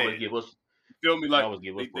say they they always bad, give us you feel me? they Like always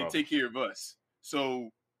give us they take problems. care of us. So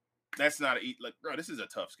that's not like, bro. This is a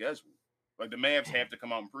tough schedule. Like the Mavs have to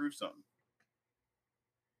come out and prove something.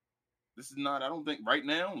 This is not. I don't think right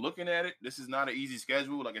now, looking at it, this is not an easy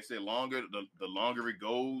schedule. Like I said, the longer it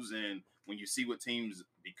goes, and when you see what teams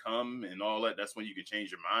become and all that, that's when you can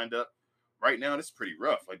change your mind up. Right now, this is pretty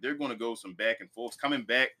rough. Like they're going to go some back and forth. Coming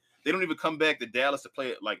back, they don't even come back to Dallas to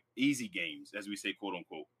play like easy games, as we say, quote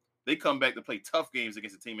unquote. They come back to play tough games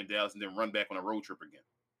against a team in Dallas and then run back on a road trip again.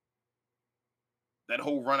 That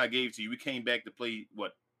whole run I gave to you, we came back to play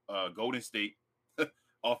Golden State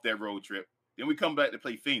off that road trip. Then we come back to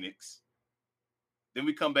play Phoenix. Then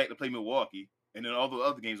we come back to play Milwaukee, and then all the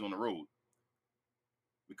other games on the road.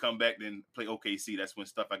 We come back, then play OKC. That's when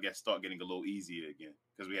stuff, I guess, start getting a little easier again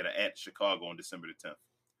because we had an at Chicago on December the 10th.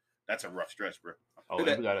 That's a rough stretch, bro. Oh, and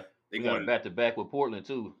They we got a going. back to back with Portland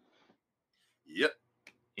too. Yep.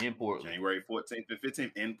 In Portland. January 14th and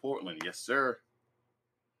 15th in Portland. Yes, sir.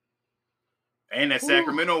 And that Whew.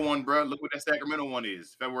 Sacramento one, bro. Look what that Sacramento one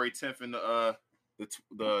is. February 10th and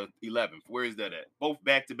the 11th. Where is that at? Both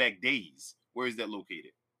back to back days. Where is that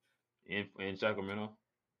located? In Sacramento.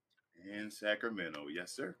 In Sacramento.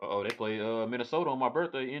 Yes, sir. Oh, they play Minnesota on my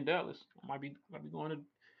birthday in Dallas. I might be going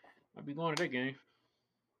to that game.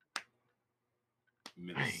 Dang,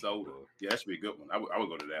 Minnesota. boy. Yeah, that should be a good one. I would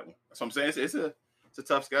go to that one. That's what I'm saying. It's a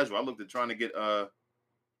tough schedule. I looked at trying to get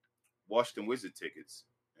Washington Wizard tickets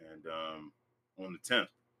and on the 10th.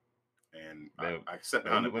 And Man, I sat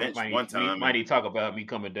behind the bench one we time might and need to talk about me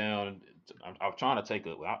coming down. I'm trying to take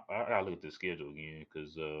a. I gotta look at the schedule again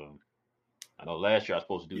because I know last year I was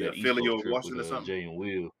supposed to do yeah, that East Philly Coast or trip with Washington or something. Jay and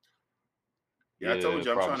Will. Yeah, I Yeah, told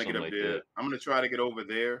you I'm probably trying to get something up like there. that. I'm gonna try to get over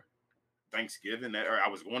there Thanksgiving. Or I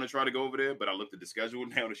was going to try to go over there, but I looked at the schedule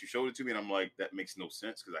now that you showed it to me, and I'm like, that makes no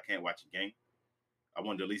sense because I can't watch a game. I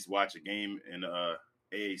wanted to at least watch a game in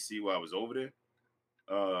AAC while I was over there.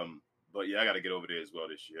 But yeah, I got to get over there as well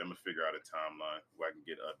this year. I'm gonna figure out a timeline where I can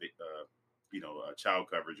get a big, child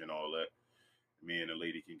coverage and all that. Me and the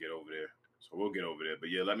lady can get over there, so we'll get over there. But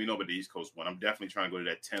yeah, let me know about the East Coast one. I'm definitely trying to go to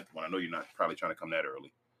that 10th one. I know you're not probably trying to come that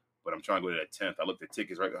early, but I'm trying to go to that 10th. I looked at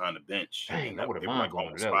tickets right behind the bench, and Dang, I wouldn't they were mind like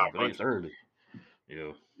going to almost that one, but it's 500. early.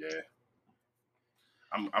 Yeah. Yeah,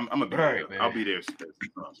 I'm gonna But be all there. right, I'll man. be there.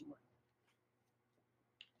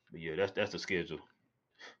 But yeah, that's the schedule.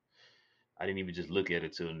 I didn't even just look at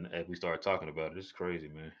it till as we started talking about it. It's crazy,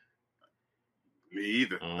 man. Me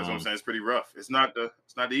either. That's what I'm Um, saying. It's pretty rough. It's not the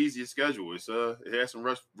easiest schedule. It has some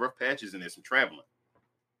rough patches in there, some traveling.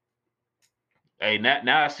 hey,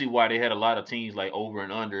 now I see why they had a lot of teams like over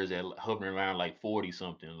and unders at hovering around like 40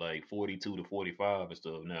 something, like 42 to 45 and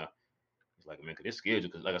stuff. Now it's like, man, 'cause this schedule,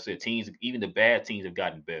 because like I said, teams, even the bad teams have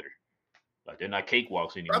gotten better. Like they're not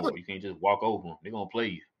cakewalks I thought anymore. You can't just walk over them. They're gonna play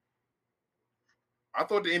you. I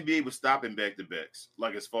thought the NBA was stopping back to backs,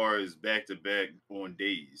 like as far as back to back on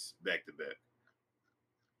days, back to back.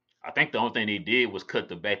 I think the only thing they did was cut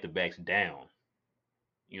the back to backs down.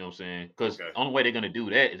 You know what I'm saying? Because Okay. the only way they're gonna do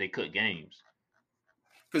that is they cut games.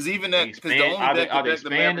 Because even They that, because the expand only back to either back the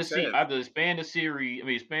expand the Mavericks have. either expand the series. I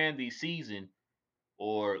mean, expand the season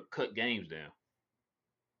or cut games down.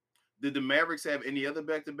 Did the Mavericks have any other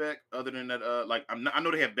back to back other than that? Like I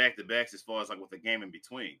know they have back to backs as far as like with a game in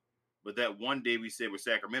between, but that one day we said with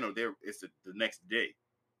Sacramento, there it's the next day.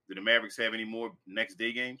 Did the Mavericks have any more next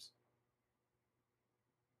day games?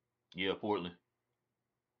 Yeah, Portland.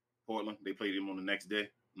 Portland, they played them on the next day.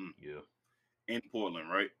 Yeah, In Portland,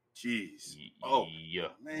 right? Jeez. Oh yeah,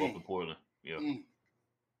 both man. in Portland. Yeah,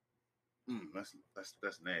 Mm, that's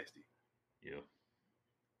nasty. yeah.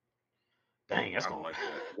 Dang, that's I don't going. like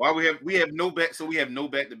that. Why we have no back? So we have no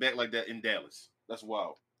back to back like that in Dallas. That's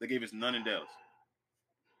wild. They gave us none in Dallas.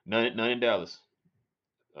 None in Dallas.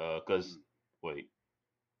 Cause Mm. wait,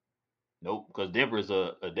 nope. Because Denver's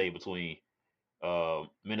a day between.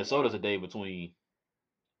 Minnesota's Wow. a day between.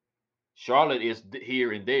 Charlotte is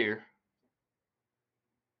here and there.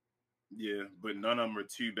 Yeah, but none of them are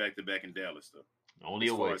two back to back in Dallas though. Only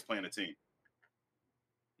As far away. as playing a team.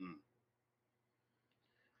 Mm,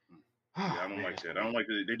 mm. Yeah, I Oh don't man, like that's that. gonna I don't be. like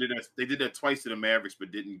that. They did that twice to the Mavericks,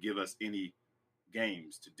 but didn't give us any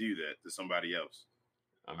games to do that to somebody else.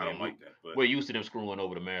 I I mean, don't like that. But we're used to them screwing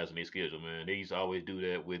over the Mavs in their schedule, man. They used to always do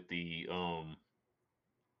that with the.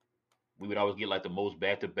 We would always get like the most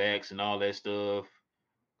back to backs and all that stuff.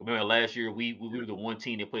 Remember last year we yeah, were the one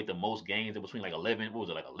team that played the most games in between like 11. What was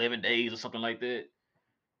it, like 11 days or something like that?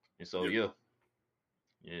 And so yeah.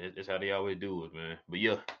 yeah, that's how they always do it, man. But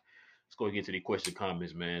yeah, let's go and get to the question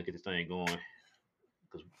comments, man. Get this thing going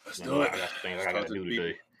because Let's I know do it. I got some things I Let's got talk to to the do people.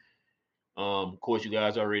 today. Of course, you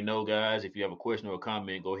guys already know, guys. If you have a question or a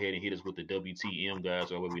comment, go ahead and hit us with the WTM, guys.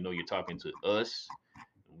 That way we know you're talking to us.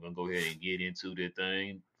 I'm gonna go ahead and get into the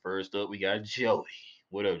thing. First up, we got Jody.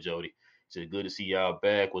 What up, Jody? Said good to see y'all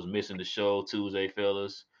back. Was missing the show Tuesday,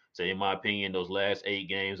 fellas. Say, in my opinion, those last 8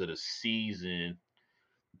 games of the season,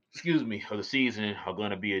 of the season, are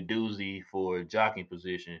gonna be a doozy for jockeying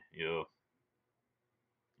position. Yeah,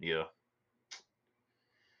 yeah.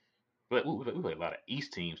 But we played a lot of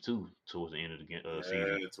East teams too towards the end of the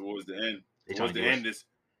season. Yeah, towards the end. They trying Towards to the give us. end,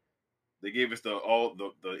 they gave us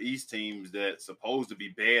the East teams that supposed to be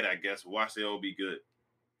bad. I guess watch they all be good,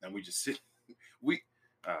 and we just sit. We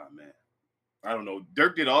man, I don't know.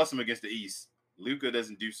 Dirk did awesome against the East. Luka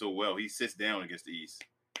doesn't do so well. He sits down against the East.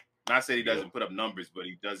 Not say he Yeah, doesn't put up numbers, but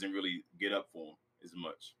he doesn't really get up for him as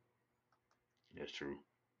much that's true.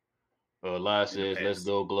 Lai in the says, "Let's past.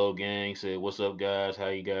 go, Glow Gang." Said, "What's up, guys? How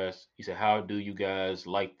you guys?" He said, "How do you guys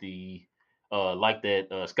like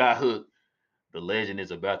that Sky Hook? The legend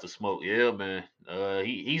is about to smoke." Yeah, man.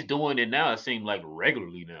 He's doing it now. It seems like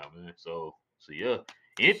regularly now, man. So yeah.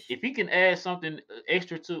 If he can add something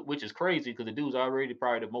extra to, which is crazy because the dude's already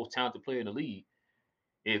probably the most talented player in the league.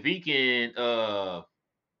 If he can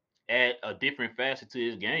add a different facet to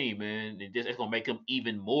his game, man, it's gonna make him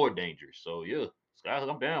even more dangerous. So yeah, Sky Hook,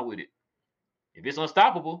 I'm down with it. If it's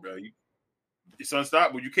unstoppable. Bro, it's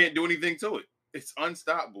unstoppable. You can't do anything to it. It's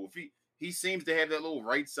unstoppable. If he seems to have that little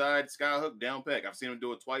right side skyhook down pack. I've seen him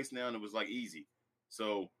do it twice now, and it was like easy.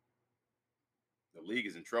 So the league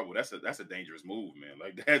is in trouble. That's a dangerous move, man.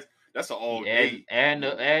 Like that's an He all adding day adding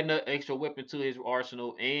a, move. adding an extra weapon to his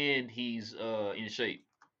arsenal, and he's in shape.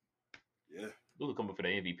 Yeah. Luka coming for the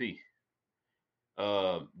MVP.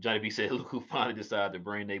 Johnny B said Luka finally decided to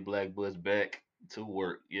bring they black bus back to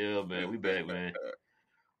work. Yeah, man, we back, man.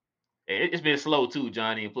 Hey, it's been slow too,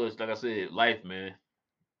 Johnny, and plus, like I said, life, man.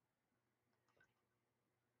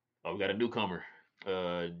 Oh, we got a newcomer.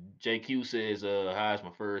 Uh, JQ says, "Hi, it's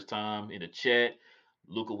my first time in the chat."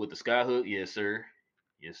 Luka with the skyhook, yes, sir,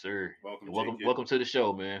 yes, sir. Welcome, And welcome, JQ. welcome to the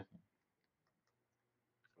show, man.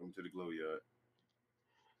 Welcome to the glow yard.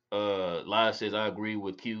 Live says I agree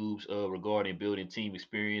with Cubes regarding building team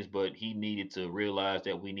experience, but he needed to realize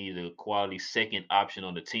that we needed a quality second option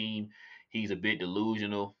on the team. He's a bit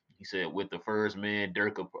delusional. He said with the first man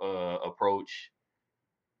Dirk approach,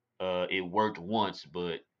 it worked once,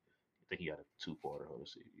 but I think he got a two-parter.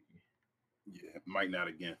 Let's see. Yeah, might not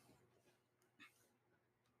again.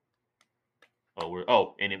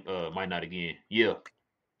 And it might not again. Yeah.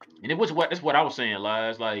 And it was that's what I was saying,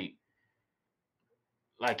 lies. Like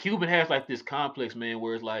Cuban has like this complex, man,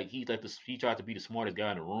 where it's like he tries to be the smartest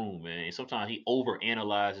guy in the room, man. And sometimes he over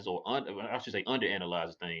analyzes I should say under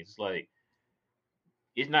analyzes things. It's like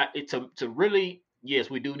it's not it to really yes,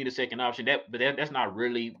 we do need a second option. That's not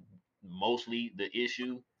really mostly the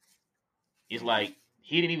issue. It's Mm-hmm. like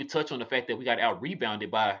he didn't even touch on the fact that we got out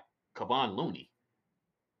rebounded by Kevon Looney.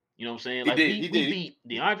 You know what I'm saying? He Like did. we He we did. beat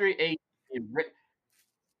DeAndre A.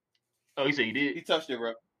 Oh, he said he did. He touched it,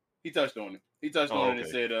 bro. He touched on it. He touched on Oh, it and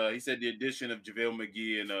okay. said he said the addition of JaVale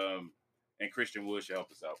McGee and Christian Wood should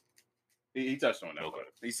help us out. He touched on that Okay. part.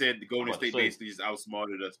 He said the I'm Golden about to State say. basically just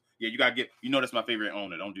outsmarted us. Yeah, you gotta that's my favorite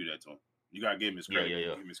owner. Don't do that to him. You gotta give him his Yeah, credit. yeah,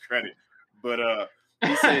 Give him his credit. But he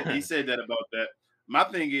yeah. said that about that. My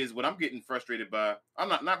thing is what I'm getting frustrated by. I'm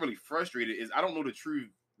not really frustrated. Is I don't know the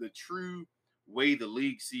true way the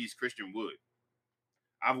league sees Christian Wood.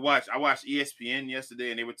 I watched ESPN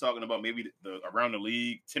yesterday, and they were talking about maybe the around the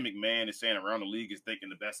league. Tim McMahon is saying around the league is thinking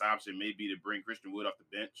the best option may be to bring Christian Wood off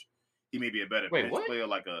the bench. He may be a better Wait, bench what? player,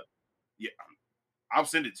 like a yeah. I'll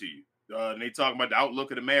send it to you. And they talking about the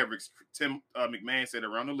outlook of the Mavericks. Tim McMahon said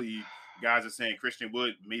around the league, guys are saying Christian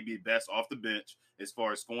Wood may be best off the bench as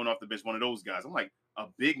far as scoring off the bench. One of those guys. I'm like a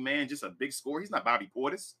big man, just a big scorer. He's not Bobby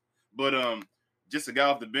Portis, but just a guy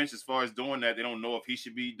off the bench. As far as doing that, they don't know if he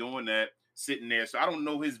should be doing that sitting there. So I don't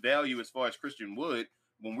know his value as far as Christian Wood.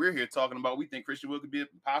 When we're here talking about, we think Christian Wood could be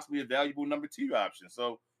possibly a valuable number 2 option.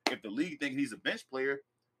 So if the league thinks he's a bench player,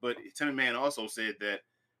 but Tim McMahon also said that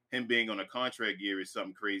him being on a contract year is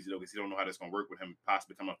something crazy though, because he don't know how that's going to work with him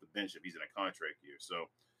possibly coming off the bench if he's in a contract year. So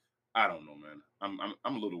I don't know, man.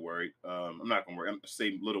 I'm a little worried. I'm not going to worry. I'm say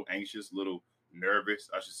a little anxious, a little nervous,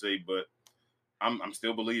 I should say, but I'm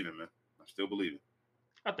still believing, man. I'm still believing.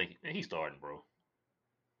 I think he's starting, bro.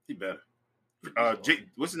 He better. He's starting.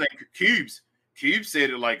 What's his name? Cubes. Cubes said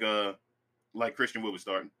it like Christian Wood was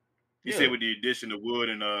starting. He said Yeah. with the addition of Wood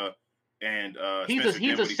and He's Spencer a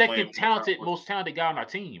Dinwiddie playing second with more talented, confidence. most talented guy on our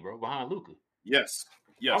team, bro, behind Luka. Yes,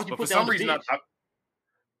 Why yes, would you but for put that on some the reason,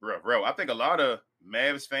 bench? bro, I think a lot of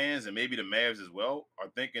Mavs fans and maybe the Mavs as well are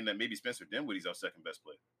thinking that maybe Spencer Dinwiddie's our second best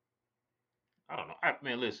player. I don't know.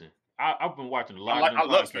 Man, listen. I've been watching a I lot of like, them I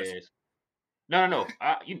love Spencer. podcasts. No.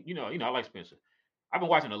 I like Spencer. I've been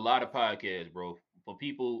watching a lot of podcasts, bro, from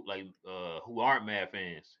people like who aren't Mad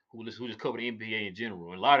fans, who just cover the NBA in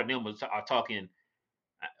general. And a lot of them are talking.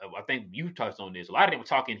 I think you touched on this. A lot of them are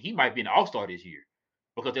talking. He might be an All Star this year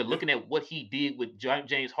because they're Yeah, looking at what he did with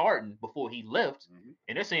James Harden before he left, mm-hmm.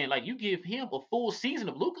 and they're saying like, you give him a full season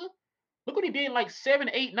of Luka. Look what he did in like 7,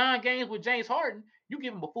 8, 9 games with James Harden. You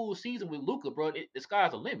give him a full season with Luka, bro. The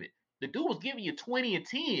sky's the limit. The dude was giving you 20 and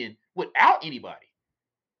 10 without anybody.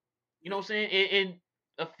 You know Yeah, what I'm saying?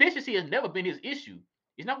 And efficiency has never been his issue.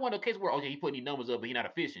 It's not one of the cases where, okay, he putting these numbers up, but he's not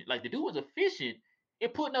efficient. Like the dude was efficient in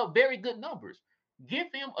putting up very good numbers. Give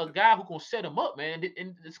him a yeah. guy who can set him up, man,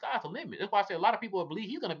 and the sky's the limit. That's why I said a lot of people believe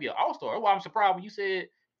he's gonna be an all-star. That's why I'm surprised when you said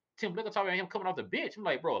Tim Licker talking about him coming off the bench. I'm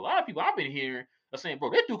like, bro, a lot of people I've been hearing are saying,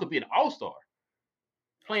 bro, that dude could be an all-star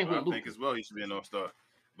That's playing what with I think Luca. as well. He should be an All Star,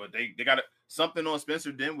 but they got something on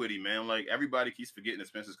Spencer Dinwiddie, man. Like everybody keeps forgetting that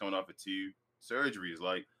Spencer's coming off of 2 surgeries.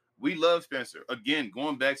 Like we love Spencer. Again,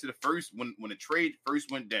 going back to the first when the trade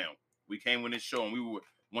first went down, we came on this show and we were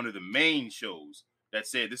one of the main shows that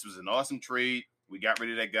said this was an awesome trade. We got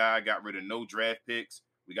rid of that guy, got rid of no draft picks.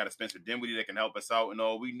 We got a Spencer Dinwiddie that can help us out and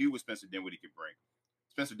all. We knew what Spencer Dinwiddie could bring.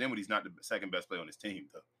 Spencer Dinwiddie's not the second best player on his team,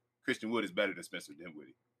 though. Christian Wood is better than Spencer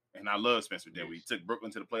Dinwiddie. And I love Spencer Dinwiddie. He Yes. took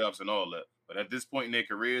Brooklyn to the playoffs and all that. But at this point in their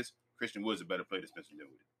careers, Christian Wood's a better player than Spencer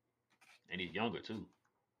Dinwiddie. And he's younger too.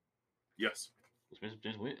 Yes. Spencer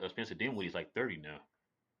Dinwiddie's like 30 now.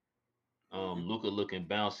 Mm-hmm. Luca looking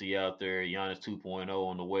bouncy out there. Giannis 2.0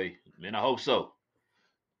 on the way. Man, I hope so.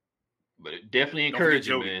 But it Yeah. definitely Don't forget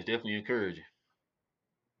encouraging, Jody. man. It's definitely encouraging.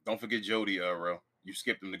 Don't forget Jody, Ro. You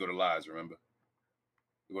skipped him to go to Lies, remember?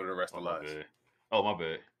 To go to the rest Oh of my Lies. bad. Oh my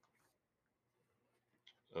bad.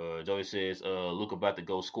 Joey says, Luke about to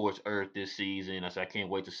go scorch earth this season. I said, I can't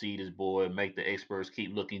wait to see this boy make the experts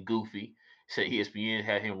keep looking goofy. Said ESPN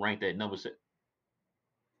had him ranked at number six.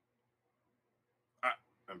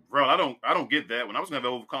 Bro, I don't get that one. I was gonna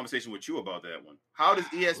have a conversation with you about that one. How does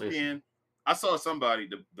Listen, ESPN? I saw somebody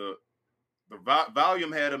the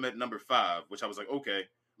volume had him at number 5, which I was like, okay,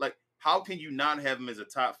 like how can you not have him as a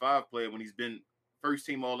top 5 player when he's been first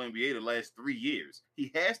team All NBA the last 3 years?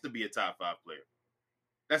 He has to be a top 5 player.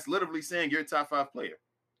 That's literally saying you're a top 5 player.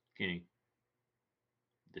 Kenny,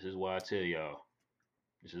 this is why I tell y'all.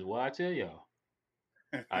 This is why I tell y'all.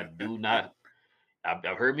 I do not.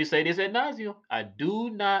 I've heard me say this ad nauseum. I do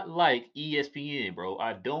not like ESPN, bro.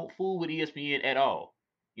 I don't fool with ESPN at all.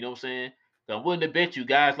 You know what I'm saying? So I'm willing to bet you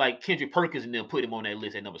guys like Kendrick Perkins and them put him on that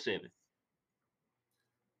list at number 7.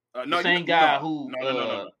 The No, you same guy no, who no, no, no,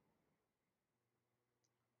 no, no,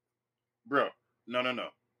 bro. No, no, no.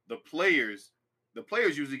 The players, the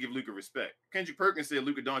players usually give Luka respect. Kendrick Perkins said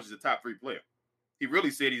Luka Doncic is a top 3 player. He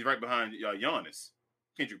really said he's right behind Giannis.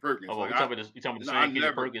 Kendrick Perkins, oh, well, like we talking about this, you talking about the no, I same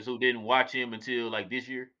Kendrick never. Perkins who didn't watch him until like this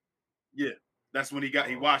year? Yeah, that's when he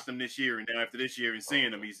Oh, watched him this year, and then after this year and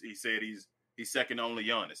seeing him, okay. he said he's second to only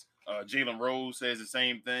Giannis. Jalen Rose says the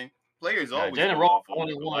same thing. Players Now always Jalen go Rose off the on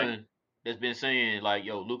only Luka. Like, one that's been saying like,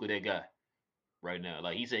 "Yo, Luka, that guy right now."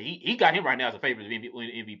 Like he said, he got him right now as a favorite to win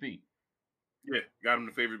MVP. yeah, got him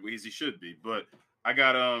the favorite as he should be. But I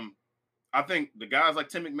got I think the guys like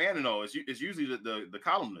Tim McMahon and all, it's usually the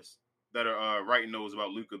columnists that are writing those about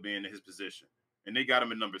Luka being in his position, and they got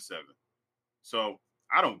him at number 7. So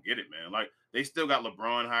I don't get it, man. Like they still got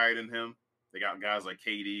LeBron higher than him. They got guys like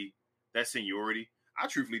KD. That seniority. I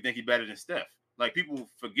truthfully think he's better than Steph. Like people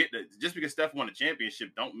forget that just because Steph won a championship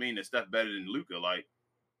don't mean that Steph better than Luka. Like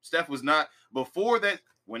Steph was not before that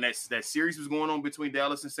when that series was going on between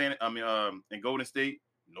Dallas and and Golden State.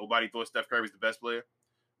 Nobody thought Steph Curry was the best player.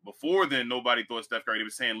 Before then, nobody thought Steph Curry. They were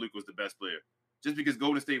saying Luka was the best player. Just because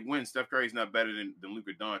Golden State wins, Steph Curry's not better than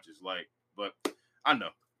Luka Doncic. Like, but I know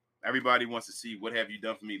everybody wants to see what have you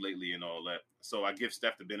done for me lately and all that. So I give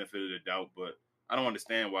Steph the benefit of the doubt, but I don't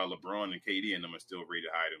understand why LeBron and KD and them are still rated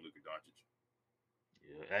higher than Luka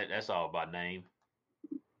Doncic. Yeah, that's all about name.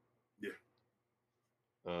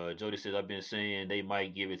 Yeah, Jody says I've been saying they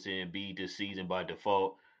might give it to Embiid this season by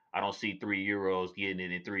default. I don't see 3 Euros getting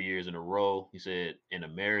it in 3 years in a row. He said an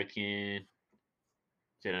American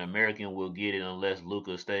will get it unless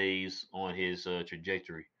Luca stays on his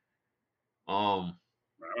trajectory. Um,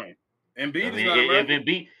 all right. I Embiid is mean, not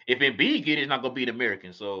American. if Embiid get it, it's not gonna be an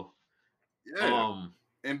American. So, Yeah, um,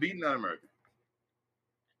 Embiid not American.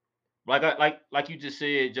 like you just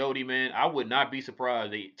said, Jody, man, I would not be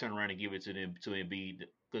surprised they turn around and give it to them to Embiid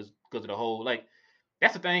because of the whole like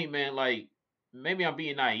that's the thing, man. Like maybe I'm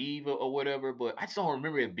being naive or whatever, but I just don't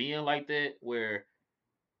remember it being like that where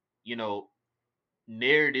you know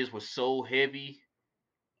narratives were so heavy.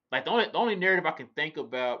 Like the only narrative I can think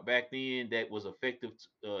about back then that was effective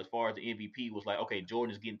as far as the MVP was like, okay,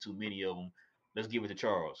 Jordan's getting too many of them. Let's give it to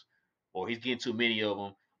Charles, or he's getting too many of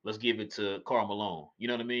them. Let's give it to Karl Malone. You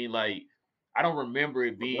know what I mean? Like I don't remember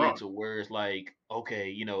it being LeBron. to where it's like,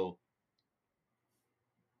 okay,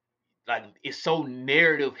 like it's so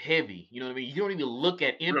narrative heavy. You know what I mean? You don't even look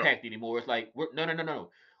at Bro, impact anymore. It's like no, no, no, no.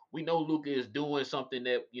 We know Luka is doing something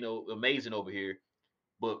that amazing over here,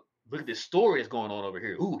 but look at this story that's going on over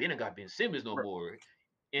here. Ooh, they don't got Ben Simmons no bro, more,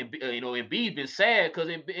 and Embiid been sad because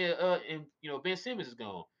Ben Simmons is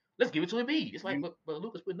gone. Let's give it to Embiid. It's like, you but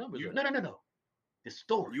Luka's put numbers up. you No, no, no, no. The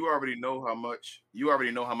story. you already know how much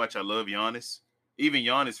I love Giannis. Even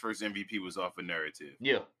Giannis' first MVP was off a narrative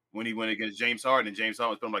Yeah, when he went against James Harden, and James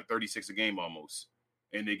Harden was putting like 36 a game almost,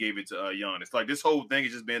 and they gave it to Giannis. Like this whole thing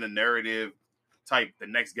has just been a narrative type. The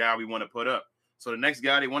next guy we want to put up. So the next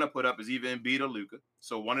guy they want to put up is either Embiid or Luka.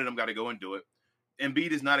 So one of them got to go and do it.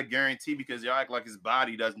 Embiid is not a guarantee because y'all act like his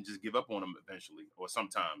body doesn't just give up on him eventually or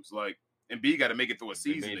sometimes. Like Embiid got to make it through a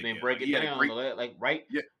season been again. Like breaking he had a down great, like right.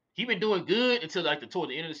 yeah, He been doing good until like toward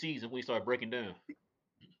the end of the season when he started breaking down.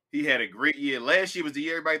 he had a great year. Last year was the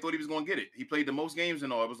year everybody thought he was going to get it. He played the most games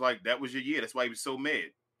and all. It was like that was your year. That's why he was so mad.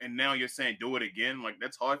 And now you're saying do it again. Like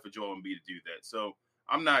that's hard for Joel Embiid to do that. So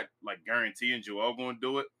I'm not like guaranteeing Joel going to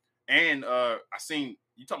do it. And I seen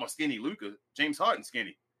you talking about skinny Luka, James Harden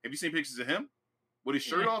skinny. Have you seen pictures of him with his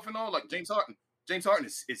shirt Yeah, off and all? Like James Harden. James Harden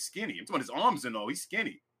is skinny. I'm talking about his arms and all. He's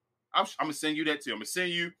skinny. I'm gonna send you that too. I'm gonna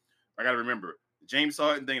send you. I gotta remember the James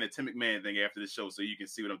Harden thing and the Tim McMahon thing after the show, so you can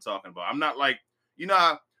see what I'm talking about. I'm not like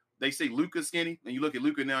how they say Luka's skinny, and you look at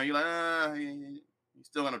Luka now, and you're like, he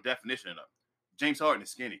still got no definition enough. James Harden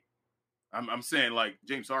is skinny. I'm saying like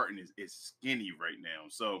James Harden is skinny right now,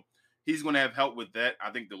 so he's going to have help with that. I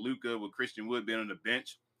think the Luka with Christian Wood being on the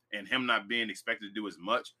bench and him not being expected to do as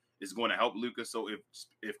much is going to help Luka. So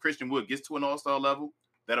if Christian Wood gets to an All-Star level,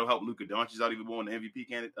 that'll help Luka Doncic out even more in the MVP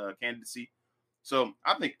candidacy. So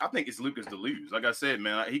I think it's Luka's to lose. Like I said,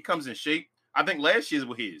 man, he comes in shape. I think last year's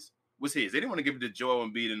was his. They didn't want to give it to Joel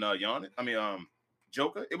Embiid and Giannis.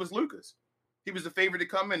 Joker. It was Luka's. He was the favorite to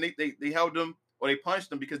come in. They held him or they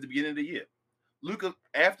punched him because the beginning of the year. Luka,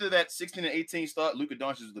 after that 16 and 18 start, Luka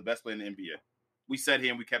Doncic was the best player in the NBA. We sat here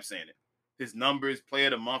and we kept saying it. His numbers, player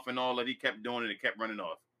of the month, and all that, he kept doing it and kept running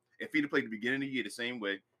off. If he'd have played the beginning of the year the same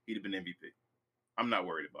way, he'd have been MVP. I'm not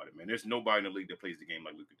worried about it, man. There's nobody in the league that plays the game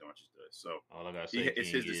like Luka Doncic does. So All I gotta say, it's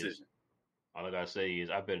King, his is decision. all I gotta say is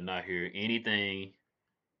I better not hear anything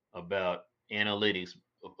about analytics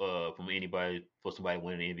from anybody for somebody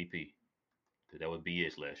winning the MVP, because that was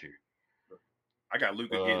BS last year. I got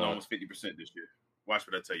Luka getting Uh, almost 50% this year. Watch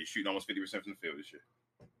what I tell you. Shooting almost 50% from the field this year.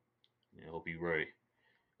 I hope you're right.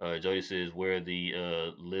 Jody says where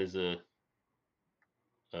the Liza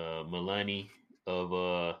Milani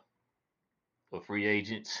of free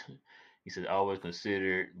agents. He said always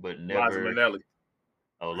considered but Liza never. Minnelli.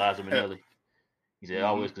 Oh, Liza Minnelli. He said Mm-hmm.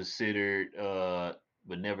 always considered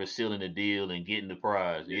but never sealing the deal and getting the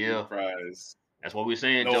prize. Getting the Yeah, prize. that's what we're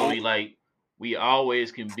saying, No, Jody. Like we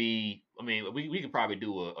always can be. I mean, we could probably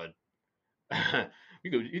do a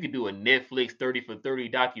you could do a Netflix 30 for 30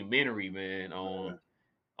 documentary, man, on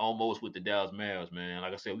almost with the Dallas Mavs, man.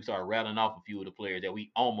 Like I said, we started rattling off a few of the players that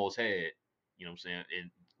we almost had. You know what I'm saying?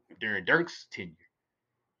 And during Dirk's tenure,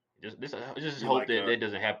 just be hope like that that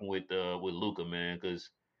doesn't happen with Luka, man, because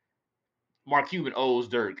Mark Cuban owes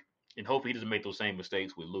Dirk, and hopefully he doesn't make those same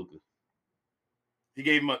mistakes with Luka. he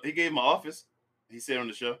gave him an office. He said on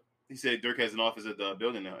the show. He said Dirk has an office at the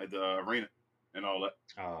building now, at the arena, and all that.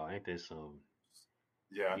 Oh, ain't that some?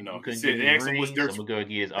 Yeah, I You know. He couldn't give said me they asked him what's rings. I'm Dirk's. gonna go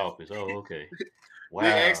get his office. Oh, okay.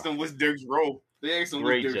 They asked Wow. him what's Dirk's role. They asked him what's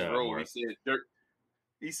Great Dirk's job, role. He Mark. said Dirk.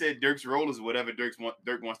 He said Dirk's role is whatever Dirk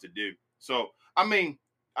wants to do. So I mean,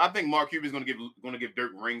 I think Mark Cuban's going to give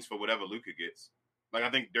Dirk rings for whatever Luka gets. Like I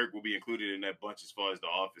think Dirk will be included in that bunch as far as the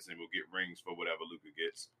office, and will get rings for whatever Luka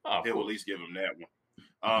gets. Oh, of He'll at course. least give him that one.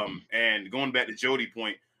 And going back to Jody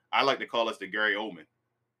point, I like to call us the Gary Oldman.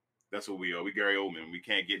 That's what we are. We Gary Oldman. We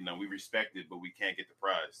can't get none. We respect it, but we can't get the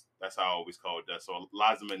prize. That's how I always call it. So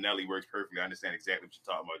Liza Minnelli works perfectly. I understand exactly what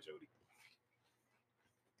you're talking about, Jody.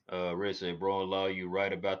 Red said, bro, Law, you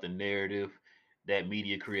right about the narrative that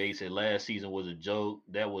media creates. And last season was a joke.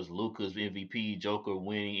 That was Luca's MVP. Joker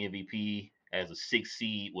winning MVP as a 6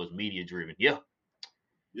 seed was media driven. Yeah.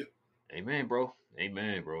 Yep. Amen, bro.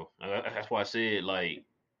 Amen, bro. That's why I said, like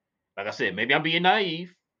I said, maybe I'm being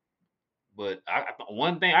naive, but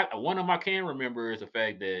one of them I can remember is the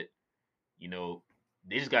fact that, you know,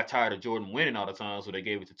 they just got tired of Jordan winning all the time, so they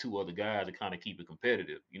gave it to two other guys to kind of keep it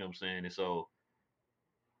competitive. You know what I'm saying? And so,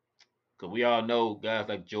 because we all know guys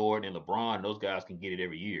like Jordan and LeBron, those guys can get it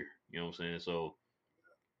every year. You know what I'm saying? So,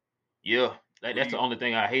 yeah, Who do that's the you? only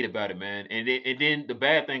thing I hate about it, man. And then the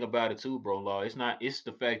bad thing about it too, bro, Law, it's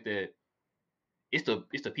the fact that it's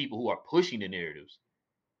the people who are pushing the narratives.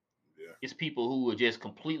 Yeah. It's people who are just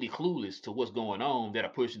completely clueless to what's going on that are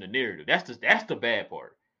pushing the narrative. That's the bad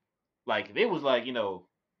part. Like if it was like, can't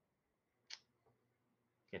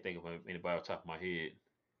think of anybody off the top of my head.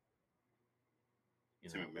 You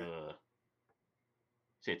Tim know, McMahon.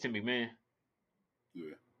 said Tim McMahon.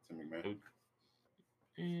 Yeah. Tim McMahon.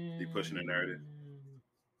 Uh, He pushing the narrative.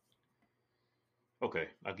 Okay,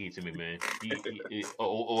 I'll give it to me, man.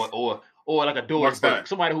 Or like a Doris Mark Stein. Burke,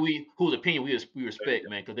 somebody whose opinion we There you respect, go.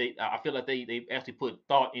 man, because I feel like they actually put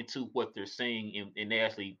thought into what they're saying, and they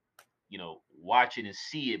actually watch it and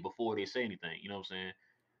see it before they say anything. You know what I'm saying?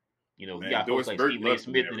 You Man, got folks Doris like Burke Stephen A. loves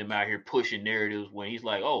the Smith and narrative. them out here pushing narratives when he's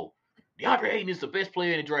like, "Oh, DeAndre Ayton is the best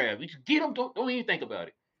player in the draft. You just get him. Don't even think about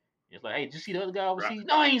it." It's like, "Hey, did you see the other guy Right. overseas?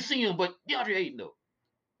 No, I ain't see him, but DeAndre Ayton though."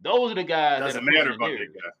 Those are the guys that are Doesn't pushing matter the about that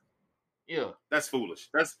narratives. guy. Yeah, That's foolish.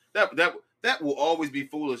 That will always be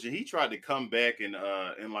foolish. And he tried to come back and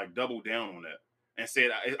like double down on that and said,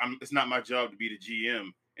 it's not my job to be the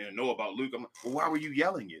GM and know about Luke. I'm like, well, why were you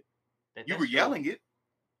yelling it? You were that's your yelling it.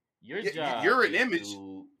 your job You're an is image,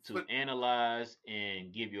 to but analyze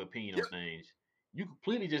and give your opinion yep, on things. You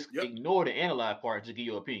completely just yep, ignore the analyze part to give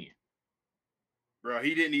your opinion. bro.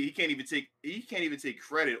 He didn't. He can't even take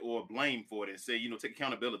credit or blame for it and say, take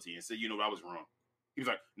accountability and say, I was wrong. He was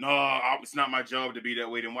like, no, it's not my job to be that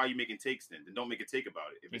way. Then why are you making takes then? Then don't make a take about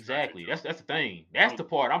it if it's not your Exactly. job. That's the thing. That's Don't the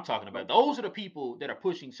part I'm talking about. don't. Those are the people that are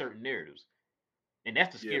pushing certain narratives, and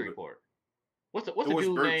that's the Yeah, scary but part. What's the Doris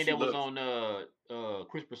dude Burke, name she that was loves on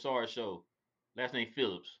Chris Broussard's show? Last name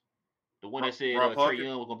Phillips. The one that said Rob Trey Parker.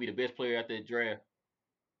 Young was gonna be the best player at the draft.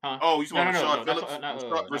 Huh? Oh, you No, talking no, about no, Rashard no. That's Phillips?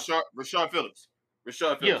 not not. Rashard Phillips.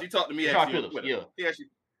 Rashard Phillips. Yeah, He talked to me Rashard actually on Phillips. Twitter. Yeah.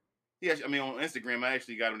 He actually, I mean, on Instagram, I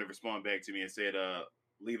actually got him to respond back to me and said,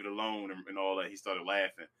 leave it alone and all that. He started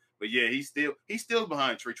laughing. But yeah, he's still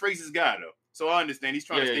behind Trey. Trey's his guy though. So I understand he's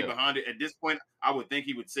trying Yeah, to yeah, stay yeah. behind it. At this point, I would think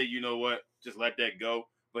he would say, you know what, just let that go.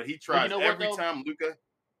 But he But you tries know what every though? time, Luka.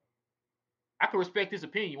 I can respect his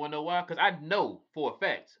opinion. You wanna know why? Because I know for a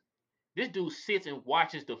fact this dude sits and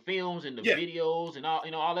watches the films and the Yeah, videos and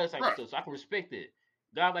all that type of right. stuff. So I can respect it.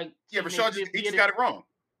 Guy like Yeah, Stephen A. Rashard Smith, he just got it wrong.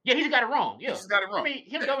 Yeah, he just got it wrong. He Yeah. just got it I wrong. mean,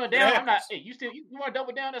 him Yeah, doubling it down, I'm not, happens. hey, you want to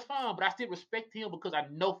double down, that's fine, but I still respect him because I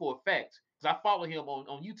know for a fact, because I follow him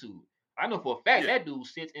on YouTube. I know for a fact Yeah, that dude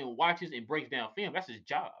sits and watches and breaks down film. That's his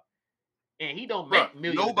job. And he don't bro. make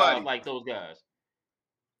millions of dollars Nobody. like those guys.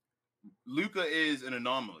 Luka is an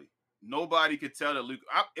anomaly. Nobody could tell that Luka.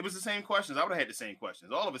 It was the same questions. I would have had the same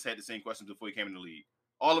questions. All of us had the same questions before he came in the league.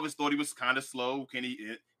 All of us thought he was kind of slow. Can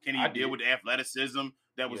he I deal did. with the athleticism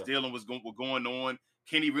that was Yeah. dealing was going on?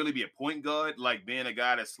 Can he really be a point guard, like being a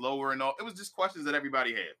guy that's slower and all? It was just questions that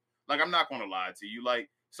everybody had. Like, I'm not going to lie to you. Like,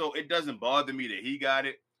 so it doesn't bother me that he got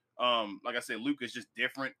it. Like I said, Luka's just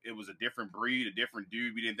different. It was a different breed, a different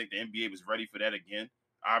dude. We didn't think the NBA was ready for that again.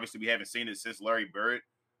 Obviously, we haven't seen it since Larry Bird.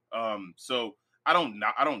 So I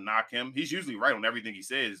don't knock him. He's usually right on everything he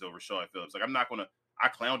says over Shaw Phillips. Like, I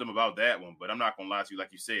clowned him about that one, but I'm not gonna lie to you.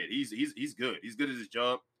 Like you said, he's good. He's good at his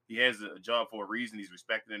job. He has a job for a reason. He's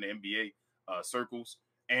respected in the NBA circles,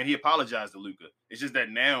 and he apologized to Luka. It's just that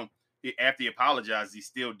now, after he apologizes, he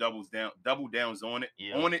still double downs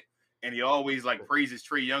Yeah. and he always like praises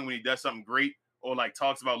Trae Young when he does something great, or like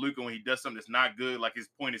talks about Luka when he does something that's not good. Like, his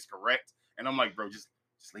point is correct, and I'm like, bro, just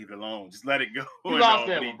leave it alone. Just let it go. You And lost all,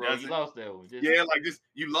 but that he one, bro. You doesn't. lost that one. Just Yeah, like, just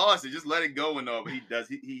you lost it. Just let it go and all. But he does.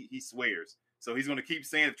 He swears. So he's gonna keep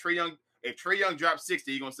saying if Trae Young drops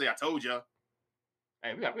 60, he's gonna say, "I told y'all."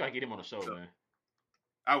 hey, we gotta get him on the show, So man.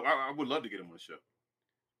 I would love to get him on the show.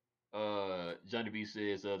 Johnny B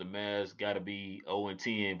says the Mavs gotta be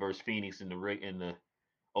 0-10 versus Phoenix in the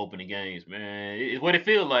opening games, man. It's what it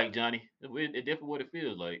feels like, Johnny. It definitely what it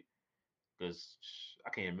feels like. Because I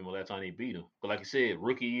can't remember last time they beat them. But like you said,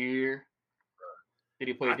 rookie year, did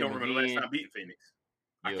he play I them don't remember the last again? time beating Phoenix.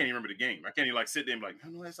 I Yeah, can't even remember the game. I can't even like sit there and be like, I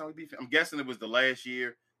don't know last time we beat Phoenix. I'm guessing it was the last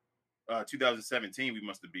year, 2017. We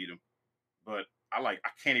must have beat them. But I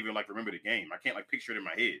can't even like remember the game. I can't like picture it in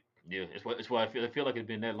my head. yeah. It's what I feel like it's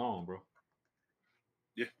been that long, bro.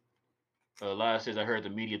 Yeah, Elias says I heard the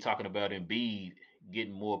media talking about Embiid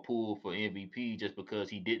getting more pull for MVP just because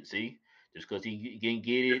he didn't see, just because he didn't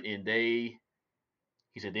get yeah, it, and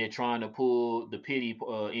he said they're trying to pull the pity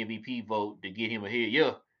MVP vote to get him ahead.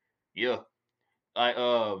 Yeah, yeah. I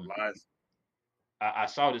lies. I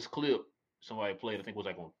saw this clip somebody played. I think it was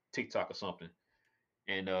like on TikTok or something,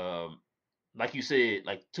 and like you said,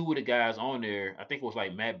 like two of the guys on there, I think it was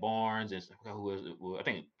like Matt Barnes and who was it? Well, I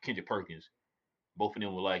think Kendrick Perkins. Both of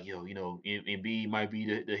them were like, yo, Embiid might be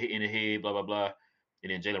the hit in the head, blah blah blah.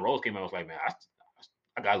 And then Jalen Rose came out and was like, man,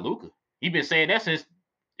 I got Luka. He been saying that since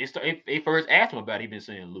they first asked him about it. He been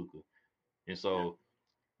saying Luka, and Yeah, so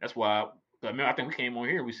that's why. I mean, I think we came on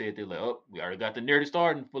here and we said they're like, oh, we already got the narrative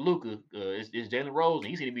starting for Luka. It's Jalen Rose, and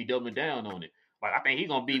he seems to be doubling down on it. Like I think he's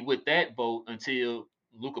gonna yeah, be with that vote until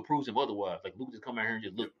Luka proves him otherwise. Like Luka just come out here and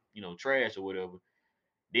just yeah. look, trash or whatever.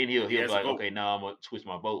 Then Yeah, he he'll be has a like, vote. okay, now I'm gonna switch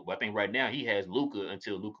my vote. But I think right now he has Luka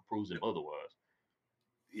until Luka proves him otherwise.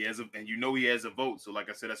 And he has a vote. So like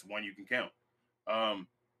I said, that's one you can count. Um,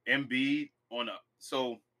 Embiid on a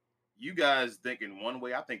so you guys think in one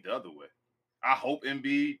way, I think the other way. I hope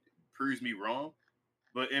Embiid proves me wrong,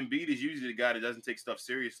 but Embiid is usually the guy that doesn't take stuff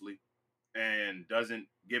seriously and doesn't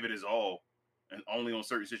give it his all, and only on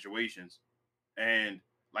certain situations. And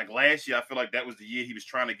like last year, I feel like that was the year he was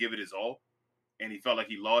trying to give it his all, and he felt like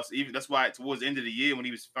he lost. Even that's why towards the end of the year, when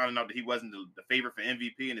he was finding out that he wasn't the favorite for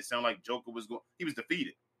MVP, and it sounded like Joker was going, he was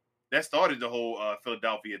defeated. That started the whole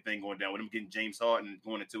Philadelphia thing going down with him getting James Harden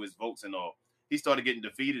going into his votes and all. He started getting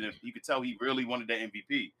defeated, and you could tell he really wanted that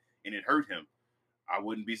MVP, and it hurt him. I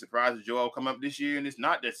wouldn't be surprised if Joel come up this year and it's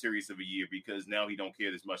not that serious of a year because now he don't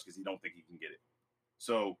care as much because he don't think he can get it.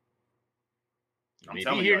 So I I'm mean, if he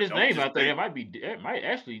telling hear y'all, his don't name just out there, think that might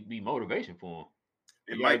actually be motivation for him.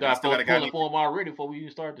 it He already might be. He got still got folks a guy pulling named for him already before we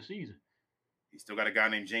even start the season.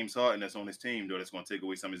 James Harden that's on his team though. That's going to take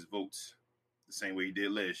away some of his votes the same way he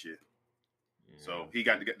did last year. So Yeah. he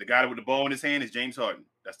got the guy with the ball in his hand is James Harden.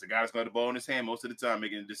 That's the guy that's got the ball in his hand most of the time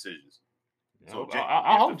making the decisions. I So hope, I if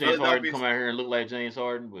the hope James Harden Philadelphia come out here and look like James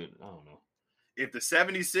Harden, but I don't know. if the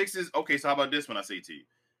 76ers, okay, so how about this one I say to you?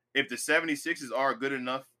 If the 76ers are good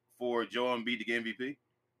enough for Joel Embiid to get MVP,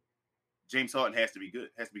 James Harden has to be good,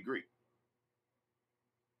 has to be great.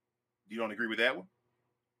 You don't agree with that one?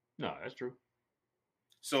 No, that's true.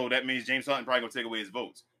 So that means James Harden probably gonna take away his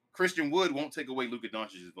votes. Christian Wood won't take away Luka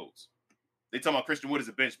Doncic's votes. They talking about Christian Wood as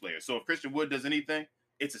a bench player. So if Christian Wood does anything,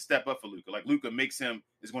 it's a step up for Luka. Like Luka makes him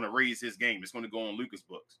is going to raise his game. It's going to go on Luka's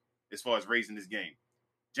books as far as raising his game.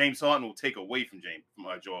 James Harden will take away from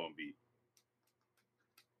Joel Embiid.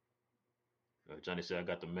 Johnny said I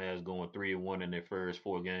got the Mavs going 3-1 in their first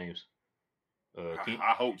 4 games. I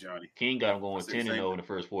hope Johnny. King got him I going say the 10 and same 0 in thing. the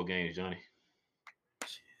first 4 games. Johnny.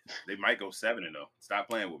 They might go 7-0. Stop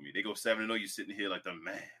playing with me. They go 7-0. You sitting here like the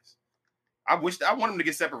Mavs. I want them to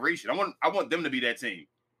get separation. I want them to be that team.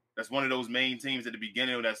 That's one of those main teams at the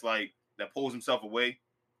beginning that's like that pulls himself away,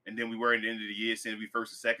 and then we worry at the end of the year saying we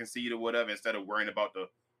first or second seed or whatever instead of worrying about the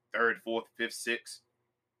third, fourth, fifth, sixth.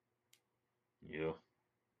 Yeah.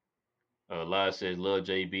 Elias says love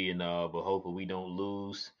JB and all, but hopefully we don't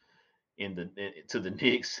lose to the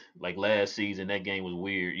Knicks like last season. That game was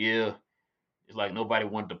weird. Yeah, it's like nobody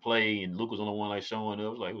wanted to play, and Luke was the only one like showing up. It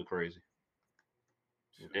was like it was crazy.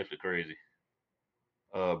 It was definitely crazy.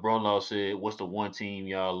 Brunlaw said, "What's the one team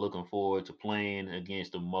y'all looking forward to playing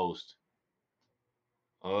against the most?"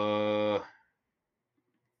 Oh,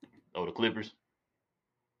 the Clippers.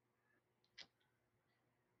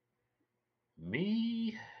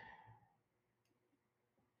 Me,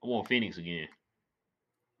 I want Phoenix again.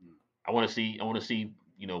 I want to see. I want to see.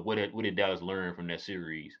 What did Dallas learn from that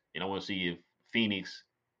series, and I want to see if Phoenix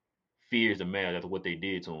fears the Mavs after what they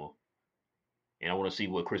did to him, and I want to see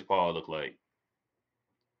what Chris Paul looked like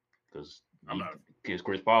because I'm not. Chris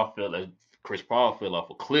Paul fell off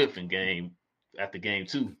a cliff in game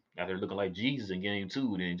 2 after looking like Jesus in game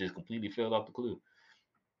 2, then just completely fell off the cliff.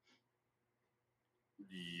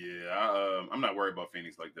 Yeah, I'm not worried about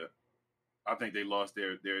Phoenix like that. I think they lost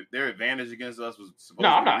their advantage against us was No, supposed to be the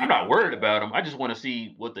I'm not rebound. worried about them. I just want to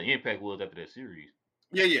see what the impact was after that series.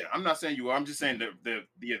 Yeah. I'm not saying you are. I'm just saying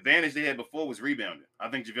the advantage they had before was rebounding. I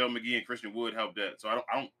think JaVale McGee and Christian Wood helped that. So I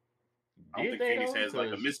don't Did think they Phoenix though? has like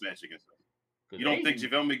a mismatch against them. You Because don't think Aiden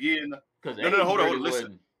JaVale McGee and because no, Aiden hold really on,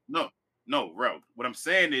 listen. wasn't. No, Ralph. What I'm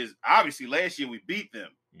saying is obviously last year we beat them.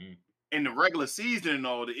 Mm. In the regular season and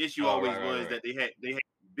all, the issue Oh, always right, was right. that they had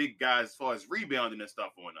big guys as far as rebounding and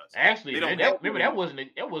stuff on us. Actually, They man, don't have that remember anymore.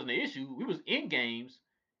 that wasn't the issue. We was in games,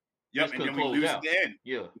 we Yep, just and couldn't then we close lose at out. the end.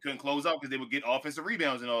 Yeah. We couldn't close out because they would get offensive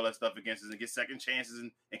rebounds and all that stuff against us and get second chances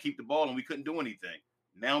and keep the ball, and we couldn't do anything.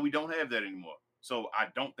 Now we don't have that anymore. So I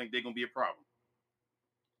don't think they're gonna be a problem.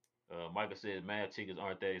 Michael says Mad tickets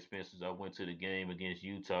aren't that expensive. I went to the game against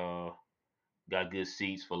Utah, got good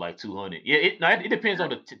seats for like 200. Yeah, it depends on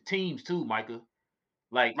the teams too, Micah.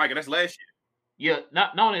 Like, Micah, that's last year. yeah,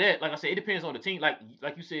 not only that, like I said, it depends on the team. Like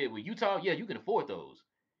you said with Utah, yeah, you can afford those.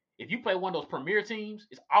 If you play one of those premier teams,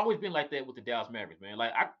 it's always been like that with the Dallas Mavericks, man.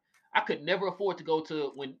 Like I could never afford to go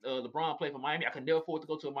to when LeBron played for Miami. I could never afford to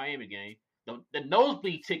go to a Miami game. The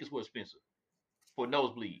nosebleed tickets were expensive for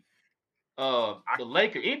nosebleed. I The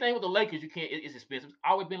Lakers, anything with the Lakers, you can't. It's expensive. It's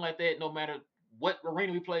always been like that. No matter what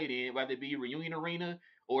arena we played in, whether it be Reunion Arena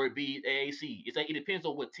or it be AAC. It's like it depends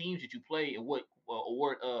on what teams that you play and what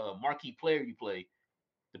marquee player you play.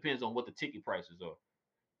 Depends on what the ticket prices are.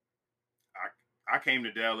 I came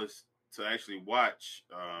to Dallas to actually watch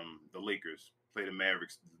the Lakers play the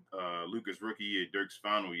Mavericks. Luka's rookie year, Dirk's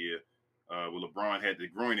final year, where LeBron had the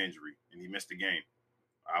groin injury and he missed the game.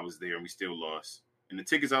 I was there and we still lost. And the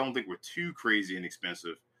tickets I don't think were too crazy and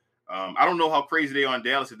expensive. I don't know how crazy they are in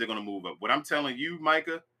Dallas if they're going to move up. What I'm telling you,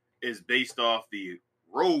 Micah, is based off the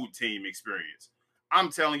road team experience. I'm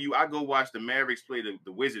telling you, I go watch the Mavericks play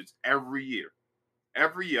the Wizards every year.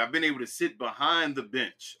 Every year, I've been able to sit behind the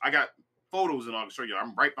bench. I got photos and I'll show you.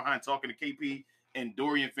 I'm right behind talking to KP and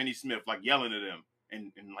Dorian Finney-Smith, like yelling at them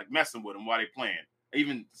and like messing with them while they playing.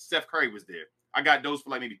 Even Steph Curry was there. I got those for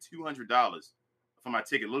like maybe $200 for my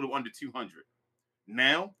ticket, a little under 200.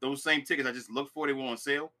 Now, those same tickets I just looked for, they were on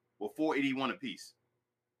sale, were $481 a piece.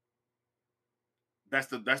 That's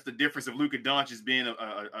the difference of Luka Doncic being a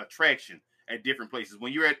attraction at different places.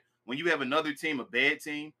 When you have another team, a bad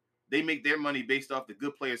team, they make their money based off the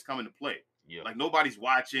good players coming to play. Yeah. Like nobody's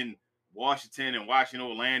watching Washington and watching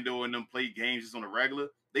Orlando and them play games just on a regular.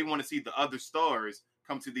 They want to see the other stars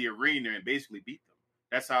come to the arena and basically beat them.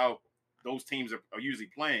 That's how those teams are usually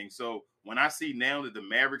playing. So when I see now that the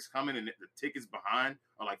Mavericks coming and the tickets behind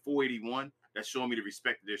are like 481, that's showing me the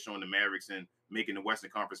respect that they're showing the Mavericks and making the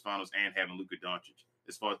Western Conference Finals and having Luka Doncic.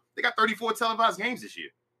 As far as they got 34 televised games this year,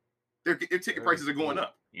 their ticket prices are going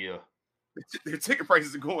up. Yeah, Their ticket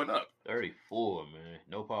prices are going up. 34, man.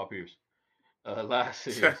 No Paul Pierce. Lyle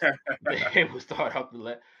says they will start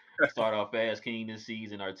off fast King this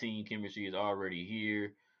season. Our team chemistry is already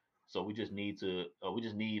here, so we just need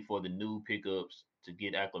for the new pickups to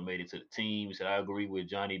get acclimated to the team. He said I agree with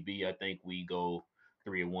Johnny B. I think we go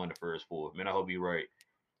 3-1 the first four. Man, I hope you're right.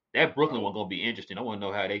 That Brooklyn one gonna be interesting. I want to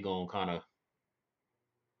know how they gonna how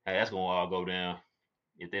that's gonna all go down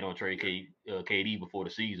if they don't trade KD before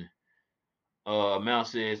the season. Mount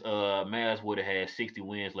says Mavs would have had 60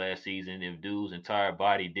 wins last season if dude's entire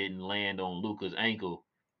body didn't land on Luka's ankle.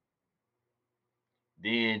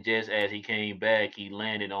 Then just as he came back, he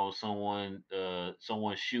landed on someone's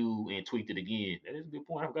shoe and tweaked it again. That is a good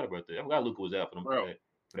point. I forgot about that. I forgot Luka was out bro. for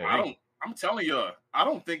that I don't. ankle. I'm telling y'all, I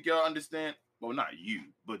don't think y'all understand. Well, not you,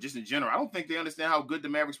 but just in general, I don't think they understand how good the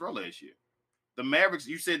Mavericks were last year. The Mavericks,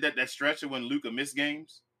 you said that stretcher when Luka missed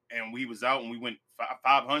games and we was out and we went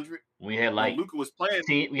 500. We had When like Luka was playing,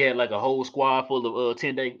 10. We had like a whole squad full of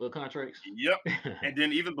 10-day contracts. yep. And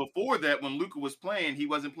then even before that, when Luka was playing, he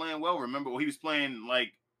wasn't playing well. Remember, well, he was playing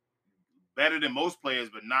like better than most players,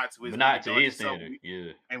 but not to his But Luka not to Doncic his self. standard.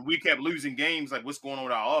 Yeah. And we kept losing games. Like, what's going on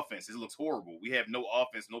with our offense? It looks horrible. We have no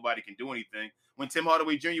offense. Nobody can do anything. When Tim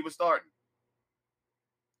Hardaway Jr. was starting,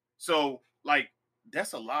 so like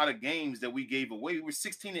that's a lot of games that we gave away. We were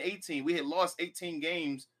 16 and 18. We had lost 18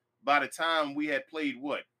 games by the time we had played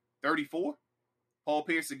what 34. Paul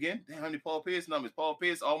Pierce again. Damn, how many Paul Pierce numbers? Paul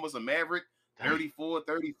Pierce almost a Maverick. 34,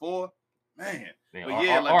 34. Man. Man, But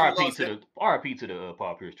yeah, like we RIP lost to that. the RIP to the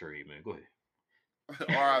Paul Pierce trade, man. Go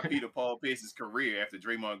ahead. RIP to Paul Pierce's career after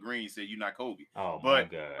Draymond Green said you're not Kobe. Oh my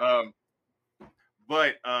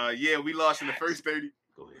But God. yeah, we lost in the first 30.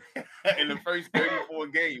 Go ahead. In the first 34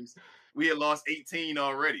 games, we had lost 18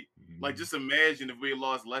 already. Mm-hmm. Like, just imagine if we had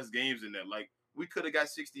lost less games than that. Like, we could have got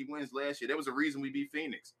 60 wins last year. There was a reason we beat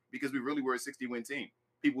Phoenix because we really were a 60-win team.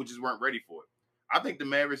 People just weren't ready for it. I think the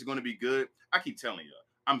Mavericks are going to be good. I keep telling you,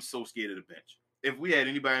 I'm so scared of the bench. If we had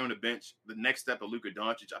anybody on the bench, the next step of Luka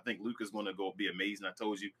Doncic, I think Luka's going to go be amazing. I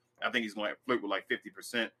told you. I think he's going to flirt with like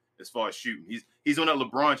 50% as far as shooting. He's on that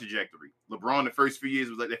LeBron trajectory. LeBron, the first few years,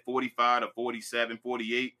 was like that 45 to 47,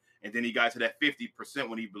 48. And then he got to that 50%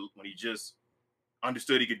 when he just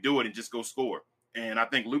understood he could do it and just go score. And I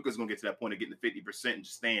think Luka's going to get to that point of getting the 50% and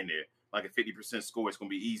just staying there. Like a 50% score, it's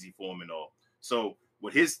going to be easy for him and all. So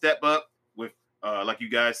with his step up, with like you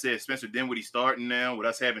guys said, Spencer Dinwiddie starting now, with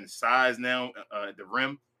us having size now at the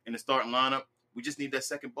rim in the starting lineup, we just need that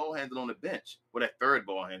second ball handle on the bench, or that third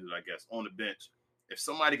ball handle, I guess, on the bench. If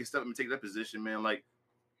somebody can step up and take that position, man, like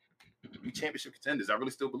we championship contenders. I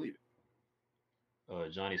really still believe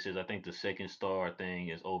it. Johnny says, I think the second star thing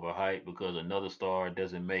is overhyped because another star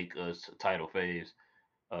doesn't make us title faves.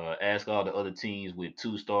 Ask all the other teams with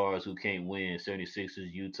 2 stars who can't win: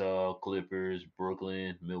 76ers, Utah, Clippers,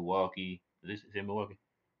 Brooklyn, Milwaukee. Is it Milwaukee?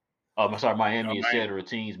 Oh, I'm sorry, Miami, Miami. etc.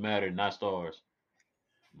 Teams matter, not stars.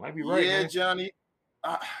 Might be right, Yeah, man. Johnny.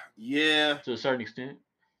 Yeah, To a certain extent.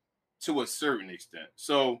 to a certain extent.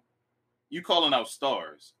 So you calling out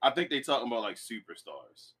stars? I think they talking about like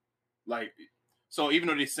superstars. Like, so even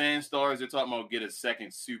though they're saying stars, they're talking about get a second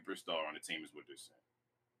superstar on the team is what they're saying.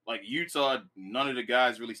 Like Utah, none of the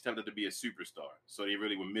guys really stepped up to be a superstar, so they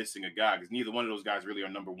really were missing a guy because neither one of those guys really are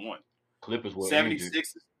number one. Clippers were 76ers. injured.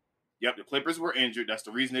 Yep, the Clippers were injured. That's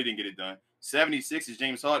the reason they didn't get it done. 76ers,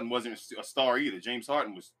 James Harden wasn't a star either. James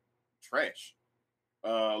Harden was trash.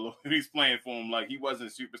 He's playing for him like he wasn't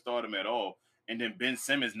a superstar to him at all. And then Ben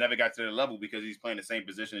Simmons never got to the level because he's playing the same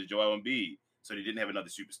position as Joel Embiid, so they didn't have another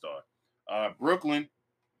superstar. Brooklyn,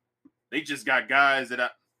 they just got guys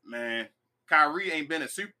that Kyrie ain't been a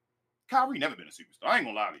super. Kyrie never been a superstar. I ain't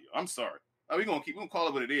gonna lie to you. I'm sorry. We're gonna call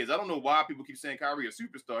it what it is. I don't know why people keep saying Kyrie a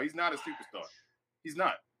superstar. He's not a superstar. He's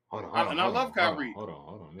not. Hold on. I love Kyrie. Hold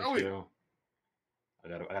on.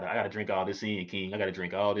 I gotta drink all this in, King. I gotta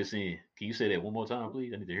drink all this in. Can you say that one more time,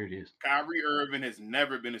 please? I need to hear this. Kyrie Irving has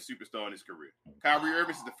never been a superstar in his career. Kyrie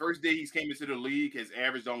Irving, since the first day he's came into the league, has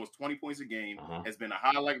averaged almost 20 points a game, has been a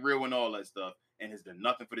highlight reel and all that stuff, and has done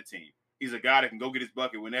nothing for the team. He's a guy that can go get his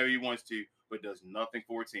bucket whenever he wants to, but does nothing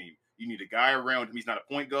for a team. You need a guy around him. He's not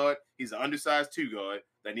a point guard. He's an undersized 2 guard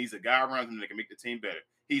that needs a guy around him that can make the team better.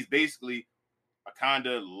 He's basically a kind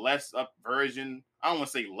of less up version. I don't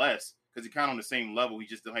want to say less, because he's kind of on the same level. He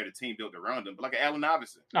just don't have the team built around him. But like an Allen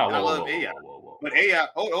Iverson. Oh, I love AI. But AI,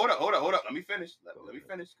 hold up. Let me finish. Let me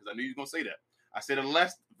finish, because I knew you were going to say that. I said a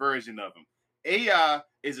less version of him. AI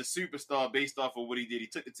is a superstar based off of what he did. He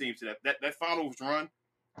took the team to that finals run.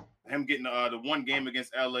 Him getting the one game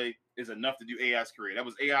against LA is enough to do AI's career. That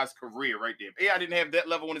was AI's career right there. If AI didn't have that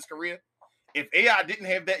level in his career, if AI didn't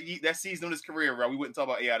have that season in his career, right, we wouldn't talk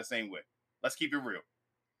about AI the same way. Let's keep it real.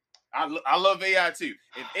 I love AI too.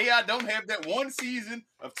 If AI don't have that one season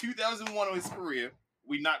of 2001 in his career,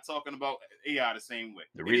 we're not talking about AI the same way.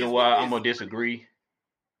 The reason why I'm gonna disagree: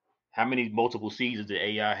 how many multiple seasons did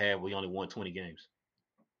AI have? We only won 20 games.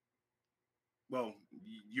 Well,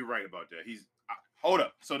 you're right about that. Hold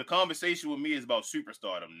up. So the conversation with me is about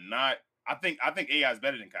superstardom. Not. I think AI is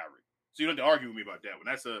better than Kyrie. So you don't have to argue with me about that one.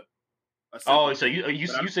 That's a so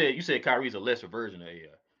you said Kyrie's a lesser version of AI.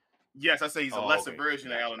 Yes, I say he's a lesser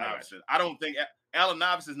version of Allen Iverson. I don't think Allen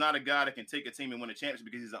Iverson is not a guy that can take a team and win a championship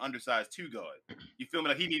because he's an undersized two guard. You feel me?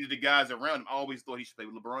 Like he needed the guys around him. I always thought he should play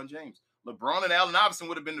with LeBron James. LeBron and Allen Iverson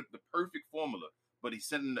would have been the perfect formula, but he's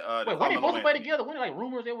sending the Wait, when they Carmelo both play Anthony. together? When like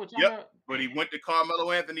rumors they were talking Yep, about? but he went to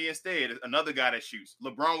Carmelo Anthony instead, another guy that shoots.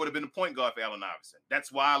 LeBron would have been the point guard for Allen Iverson.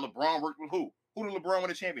 That's why LeBron worked with who? Who did LeBron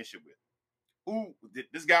win a championship with? Who?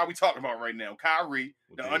 This guy we talking about right now, Kyrie,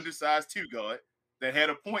 the undersized two guard that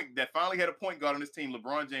finally had a point guard on his team,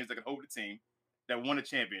 LeBron James, that could hold the team, that won a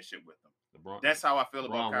championship with them. That's how I feel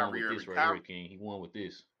about Kyrie Irving. Right here, he won with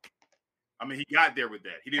this. I mean, he got there with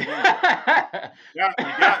that. He didn't win with that. He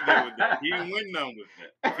got there with that. He didn't win none with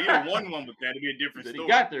that. If he had won one with that, it'd be a different story. He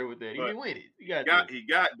got there with that. He didn't win it. He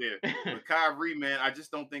got there. But Kyrie, man, I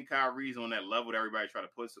just don't think Kyrie's on that level that everybody try to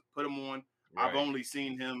put him on. Right. I've only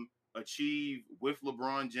seen him achieve with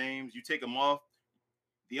LeBron James. You take him off.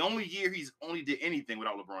 The only year he's only did anything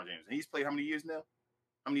without LeBron James. And he's played how many years now?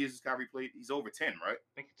 How many years has Kyrie played? He's over 10, right?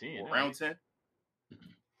 I think 10. Around 10.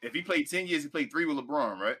 If he played 10 years, he played 3 with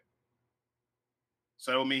LeBron, right?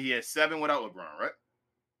 So I mean he had 7 without LeBron, right?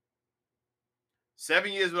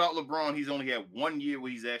 7 years without LeBron, he's only had 1 year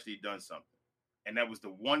where he's actually done something. And that was the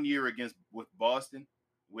 1 year with Boston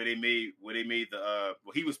where they made the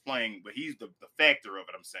he was playing, but he's the factor of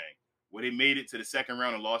it, I'm saying. Where they made it to the second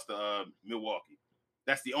round and lost to Milwaukee.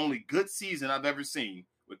 That's the only good season I've ever seen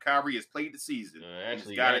where Kyrie has played the season.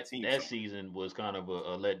 Actually, that season was kind of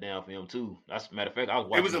a letdown for him too. That's matter of fact, I was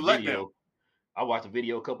watching a video. I watched a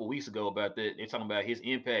video a couple weeks ago about that. They're talking about his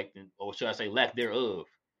impact, or should I say lack thereof.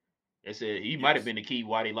 They said he might have been the key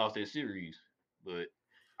why they lost that series. But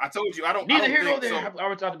I told you, I don't. Neither here nor there. So. I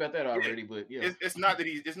already talked about that already, but yeah, it's not that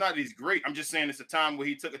he's great. I'm just saying it's a time where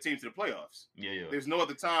he took a team to the playoffs. Yeah. There's no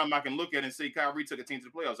other time I can look at and say Kyrie took a team to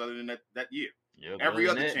the playoffs other than that year. Yeah, every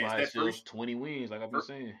other chance. That first 20 wins, like I've been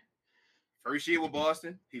saying. First year with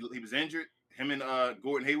Boston, he was injured. Him and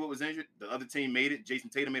Gordon Hayward was injured. The other team made it. Jason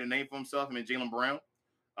Tatum made a name for himself. Him and Jaylen Brown.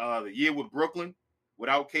 The year with Brooklyn,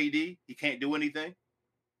 without KD, he can't do anything.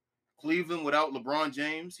 Cleveland without LeBron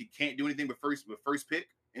James, he can't do anything but first pick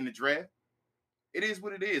in the draft. It is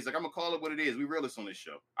what it is. Like I'm gonna call it what it is. We realists on this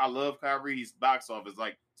show. I love Kyrie. He's box office,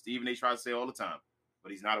 like Stephen A. tries to say all the time,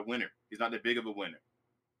 but he's not a winner. He's not that big of a winner.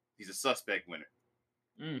 He's a suspect winner.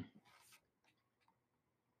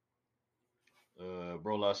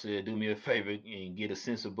 Bro, said, do me a favor and get a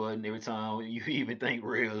censor button every time you even think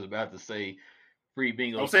Real is about to say free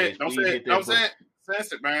bingo. Don't say it.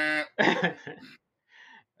 Censor, man.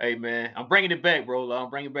 Hey, man, I'm bringing it back, bro. I'm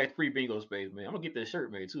bringing back free bingo space, man. I'm going to get that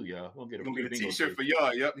shirt made, too, y'all. I'm going to get a t-shirt for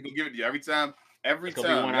y'all. Yep, he's going to give it to you every time. It's going to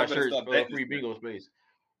be one of our shirts, free bingo space.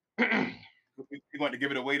 You're going to give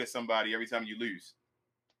it away to somebody every time you lose.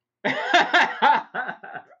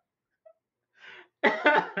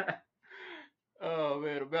 Oh,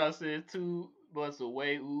 man, about said 2 months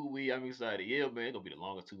away. Ooh, I'm excited. Yeah, man, it's going to be the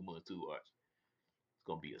longest 2 months, too, Arch. It's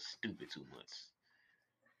going to be a stupid 2 months.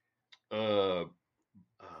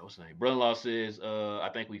 What's his name? Brother-in-law says, I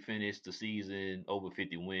think we finished the season over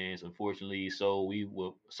 50 wins. Unfortunately, so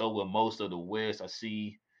will most of the West. I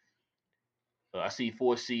see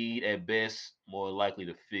 4th seed at best, more likely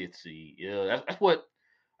the 5th seed. Yeah, that's what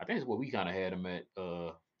I think is what we kind of had them at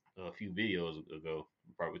a few videos ago.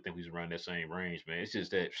 Probably think we was around that same range, man. It's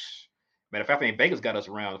just that matter of fact, I think Vegas got us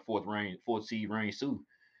around the 4th seed range too.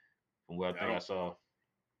 From what I saw.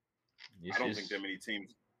 I don't think that many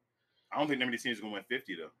teams are going to win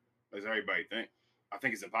 50 though, as everybody think. I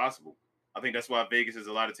think it's impossible. I think that's why Vegas is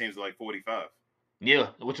a lot of teams are like 45. Yeah,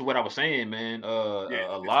 which is what I was saying, man.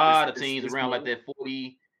 A lot of teams around like that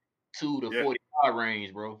 42 to 45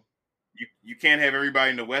 range, bro. You can't have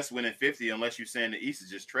everybody in the West winning 50 unless you're saying the East is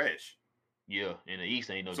just trash. Yeah, and the East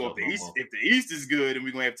ain't no. So if the East is good and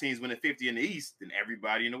we're gonna have teams winning 50 in the East, then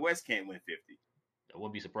everybody in the West can't win 50. I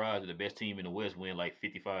wouldn't be surprised if the best team in the West win like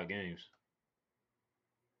 55 games.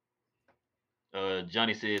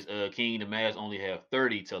 Johnny says, King, the Mavs only have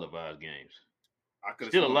 30 televised games. I could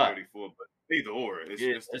have still a lot. 34, but either or,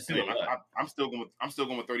 it's the same. I'm still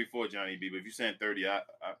going with 34, Johnny B. But if you're saying 30, I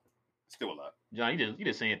still a lot. John, you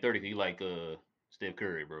just saying 30 because you like Steph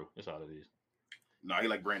Curry, bro. That's all it is. No, he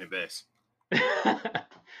like Brandon Bass.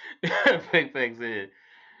 Big Pack said,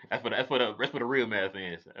 that's for the real Mavs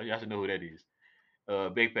fans. Y'all should know who that is.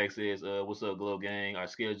 Big Pack says, what's up, Glow Gang? Our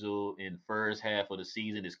schedule in first half of the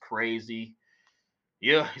season is crazy.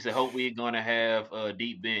 Yeah, he said, hope we're going to have a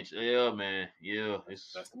deep bench. Yeah, man. Yeah.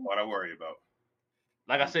 That's the part I worry about.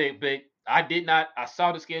 Like I said, Big, I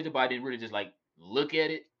saw the schedule, but I didn't really just like look at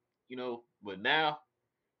it, but now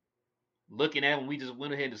looking at it when we just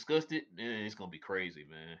went ahead and discussed it, man, it's going to be crazy,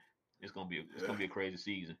 man. It's going to be a crazy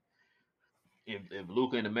season. if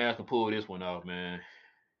Luka and the Mavs can pull this one off, man,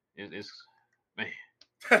 it's man,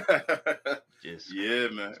 just Yeah,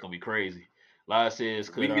 man. it's gonna be crazy. Live says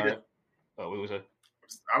If we could can get our that, what was that?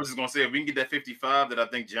 I was just gonna say if we can get that 55 that I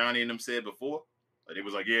think Johnny and them said before, like it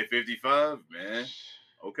was like, yeah, 55, man.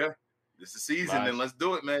 Okay. This is the season, then Live, let's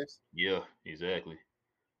do it, man. yeah, exactly.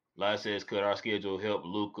 Live says could our schedule help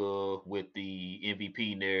Luka with the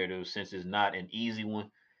MVP narrative since it's not an easy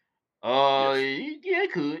one? Yes. Yeah,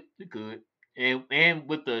 it could. It could. And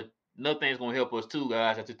with the another thing's gonna help us too,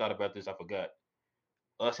 guys. I just thought about this, I forgot.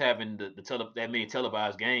 Us having that many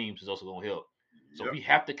televised games is also gonna help. So Yep. we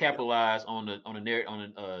have to Yep. capitalize on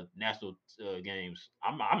the national games.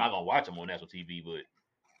 I'm not gonna watch them on national TV, but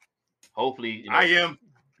hopefully, I am.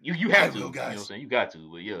 you I have to. will, You know what I'm guys. saying? You got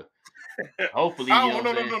to, but yeah. Hopefully, I you know don't what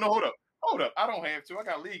I'm no no saying? no no hold up. Hold up. I don't have to. I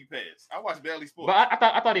got league pass. I watch Barely But Sports.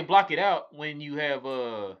 I thought they block it out when you have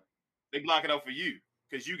They block it out for you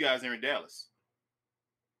because you guys are in Dallas.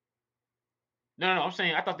 no, I'm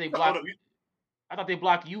saying Hold up. I thought they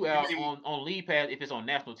block you You out mean on League Pass if it's on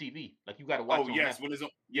national TV. Like you got to watch oh it on yes, national. when it's on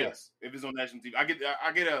Yeah. yes, if it's on national TV. I get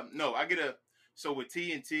a so with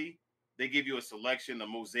TNT, they give you a selection, a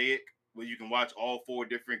mosaic where you can watch all four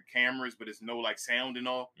different cameras, but it's no like sound and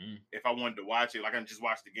all. Mm. If I wanted to watch it, like I can just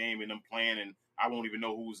watch the game and them playing and I won't even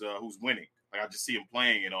know who's winning. Like I just see them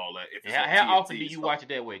playing and all that. If And it's on how often do TNT, you so watch it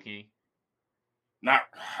that way, King? not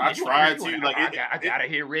I Yeah, you want to hear? tried You want? to I, like I gotta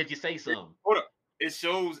hear Reggie say something. hold up. It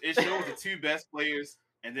shows the two best players,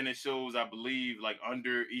 and then it shows, I believe, like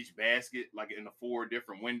under each basket, like in the four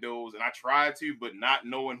different windows. And I tried to, but not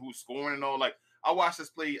knowing who's scoring and all. Like I watched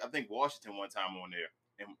this play, I think Washington one time on there,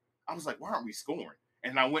 and I was like, why aren't we scoring?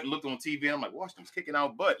 And I went and looked on TV, and I'm like, Washington's kicking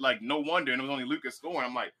out butt. Like no wonder, and it was only Luka scoring.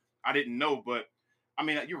 I'm like, I didn't know, but I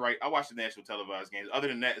mean, you're right. I watched the national televised games. Other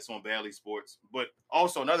than that, it's on Bally Sports. But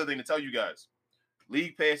also another thing to tell you guys.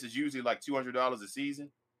 League pass is usually like $200 a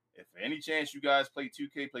season. If any chance you guys play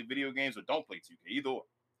 2K, play video games, or don't play 2K, either or.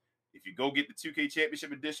 If you go get the 2K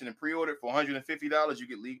Championship Edition and pre-order it for $150, you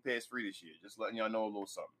get League Pass free this year. Just letting y'all know a little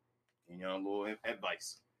something. And y'all a little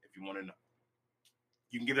advice if you want to know.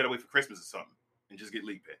 You can give that away for Christmas or something and just get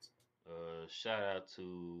League Pass. Shout out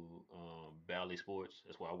to Bally Sports.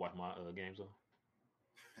 That's why I watch my games on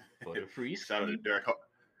for the free Shout out to ski. Derek.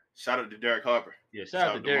 Shout out to Derek Harper. Yeah, shout out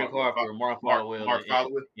Shout to out to Derek Harper, Mark Folwell, Mark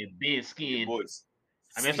Followill, and Ben and your Skin. boys.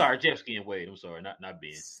 I mean, Skin. sorry, Jeff Skin Wade. I'm sorry, not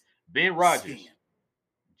Ben. Ben Skin. Rogers,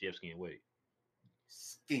 Jeff Skin Wade.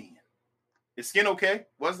 Skin. Is Skin okay?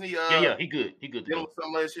 Wasn't he Yeah, he good. He good to dealing go. with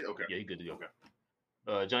something last year? Okay. Yeah, he good to go.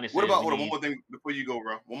 Okay. Johnny What says about we hold on, one need. more thing before you go,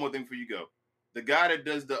 bro? One more thing before you go. The guy that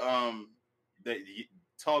does the that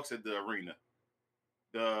talks at the arena,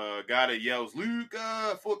 the guy that yells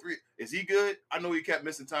Luka 4-3, is he good? I know he kept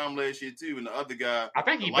missing time last year too, and the other guy, I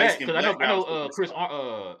think the he light back skinned because black I guy, know was taking his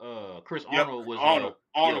spot. Chris Yep, Arnold was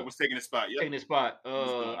Arnold was taking his spot. Yep, taking his spot. he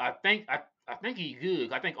was gone. I think he's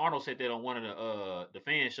good. I think Arnold said that on one of the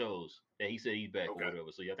fan shows that he said he's back or Okay,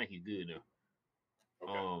 whatever. So yeah, I think he's good now.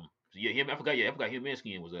 okay, So yeah, I forgot him and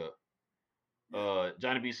Skin was up. yeah.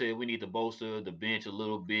 Johnny B said we need to bolster the bench a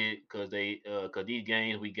little bit because these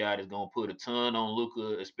games we got is gonna put a ton on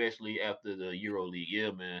Luka, especially after the Euro League.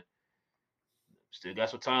 Yeah, man, still got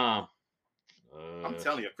some time. I'm Uh,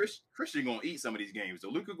 telling you, Christian gonna eat some of these games. So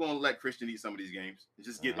Luka gonna let Christian eat some of these games and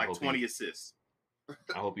just get I like hope he 20 assists.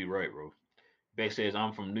 I hope you're right, bro. Beck says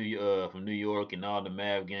I'm from New York, and all the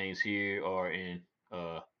Mav games here are in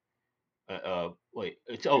wait.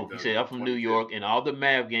 He said I'm from New 2022. York, and all the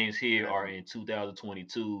Mav games here are Man, in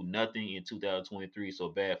 2022. Nothing in 2023. So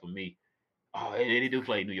bad for me. Oh, they do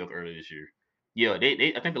play New York earlier this year. Yeah,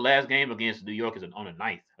 they I think the last game against New York is on the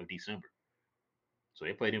 9th of December. So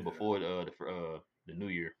they played him yeah. before the New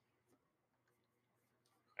Year.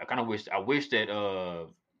 I wish that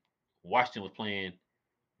Washington was playing.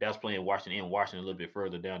 That was playing Washington a little bit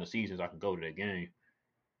further down the season, so I can go to that game.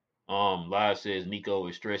 Live says Nico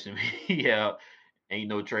is stressing me out. Ain't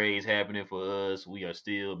no trades happening for us. We are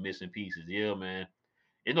still missing pieces. Yeah, man.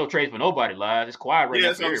 There's no trades for nobody, Live. It's quiet right Yeah,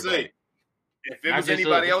 now that's for what I'm saying. everybody. If it Not was just us,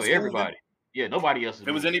 anybody it's for else moving, everybody. Yeah, nobody else is if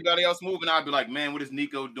it was moving. anybody else moving, I'd be like, man, what is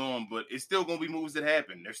Nico doing? But it's still gonna be moves that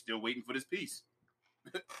happen. They're still waiting for this piece.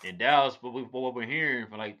 In Dallas, what we're hearing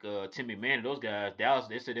from like Timmy Man and those guys, Dallas,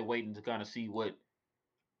 they said they're waiting to kind of see what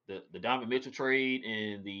the Donovan Mitchell trade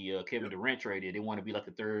and the Kevin Yep, Durant trade is. They want to be like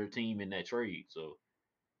the third team in that trade.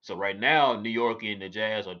 So right now, New York and the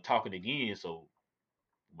Jazz are talking again. So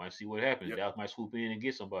we might see what happens. yep. Dallas might swoop in and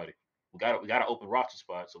get somebody. We got an open roster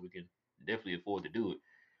spot, so we can definitely afford to do it.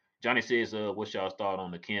 Johnny says, "What's y'all's thought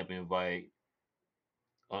on the camp invite?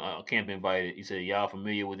 Camp invited." He said, "Y'all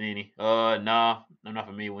familiar with any?" Nah, I'm not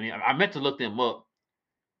familiar with any. I meant to look them up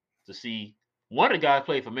to see. One of the guys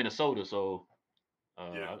played for Minnesota, so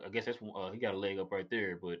Yeah, I guess that's he got a leg up right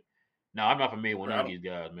there. But no, I'm not familiar with bro. none of these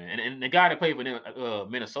guys, man. And the guy that played for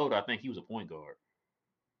Minnesota, I think he was a point guard.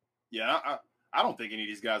 I don't think any of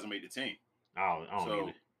these guys will make the team. I don't either.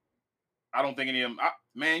 So I don't think any of them.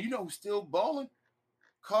 Man, you know who's still balling?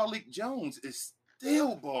 Carlik Jones is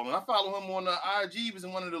still balling. I follow him on the IG. He was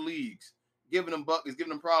in one of the leagues, giving them buckets,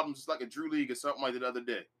 giving them problems, just like a Drew League or something like that the other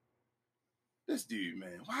day. This dude,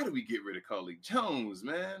 man, why do we get rid of Carlik Jones,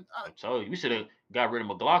 man? I'm telling you, we should have got rid of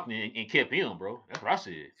McLaughlin and kept him, bro. That's what I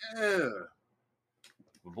said. Yeah.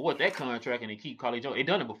 Avoid that contract and then keep Carly Jones. They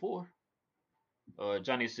done it before.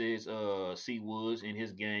 Johnny says C Woods in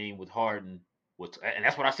his game with Harden and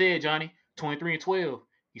that's what I said, Johnny. 23 and 12.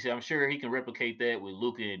 He said, I'm sure he can replicate that with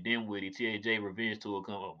Luka and Dinwiddie. TAJ revenge tour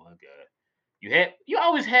come. Oh my god. You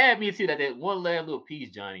always had me to that one last little piece,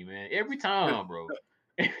 Johnny, man. Every time, bro.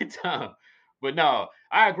 Every time. But no,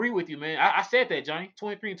 I agree with you, man. I said that, Johnny.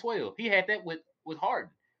 23 and 12. He had that with Harden.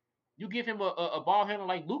 You give him a ball handler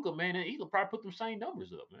like Luka, man, and he could probably put them same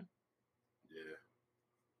numbers up, man. Yeah.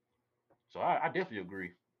 So I definitely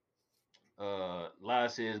agree. Lai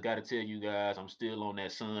says, got to tell you guys, I'm still on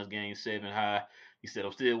that Suns game 7 high. He said,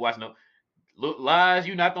 I'm still watching. Look, Lies,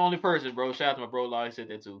 you're not the only person, bro. Shout out to my bro, Lies. He said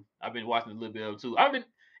that too. I've been watching a little bit of it too.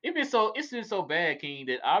 It's been so bad, King,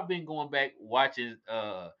 that I've been going back watching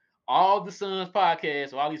all the Suns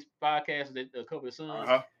podcasts, or all these podcasts that cover the Suns,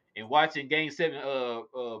 Uh-huh. and watching Game 7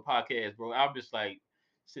 podcasts, bro. I'm just like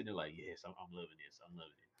sitting there like, yes, I'm loving this. I'm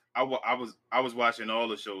loving it. I was watching all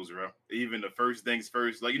the shows, bro. Even the first things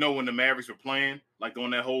first, like you know when the Mavericks were playing, like on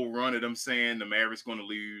that whole run of them saying the Mavericks going to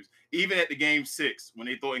lose. Even at the game 6, when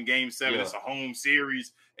they thought in game 7 Yeah. it's a home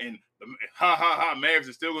series, and the Mavs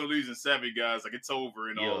are still going to lose in 7, guys. Like it's over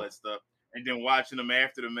and all Yeah. that stuff. And then watching them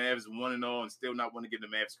after the Mavs won and all, and still not want to give the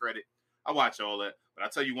Mavs credit. I watch all that, but I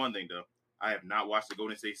tell you one thing though, I have not watched the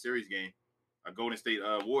Golden State series game, a Golden State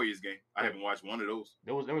Warriors game. I haven't watched one of those.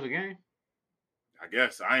 There was a game. I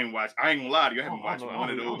guess I ain't gonna lie to you. I haven't I don't watched know. one of I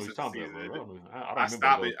don't know those what you're since the talking about, season. bro. I don't I remember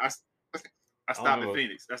stopped those. it. I I don't stopped at remember.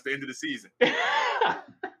 Phoenix. That's the end of the season. I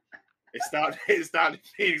It stopped. It stopped at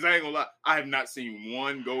Phoenix. I ain't gonna lie. I have not seen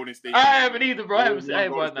one Golden State. haven't either, bro. I One haven't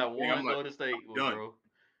Golden watched State not game. I'm one like, Golden State I'm one, done. bro.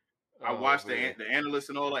 I Oh watched man. the analysts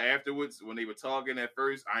and all that afterwards when they were talking at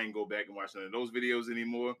first. I ain't go back and watch none of those videos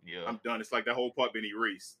anymore. Yeah. I'm done. It's like that whole part been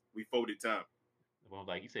erased. We folded time. Well,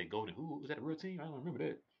 like you said, Golden. Who was that? A real team? I don't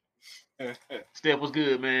remember that. Steph was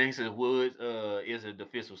good, man. He said Woods is a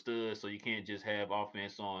defensive stud, so you can't just have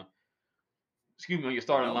offense on. Excuse me, on your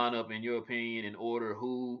starting No. lineup. In your opinion, in order,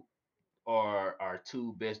 who are our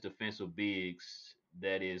two best defensive bigs?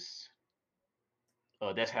 That's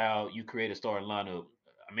how you create a starting lineup.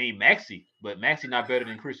 I mean, Maxi, but Maxi not better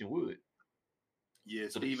than Christian Wood. Yeah,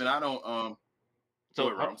 So, Steven, so, I don't. Go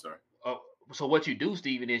ahead, Rob. I'm sorry. uh, so what you do,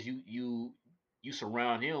 Steven, is you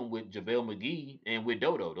surround him with JaVale McGee and with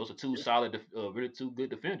Dodo. Those are two Yeah. solid, really two good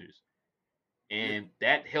defenders, Yeah. and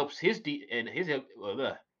that helps can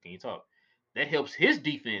you talk? That helps his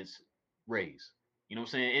defense raise. You know what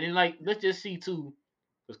I'm saying? And then like let's just see too,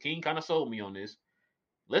 because King kind of sold me on this.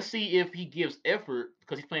 Let's see if he gives effort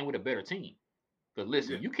because he's playing with a better team. Because Yeah.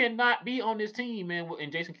 listen, you cannot be on this team, man,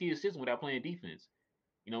 in Jason Kidd's system without playing defense.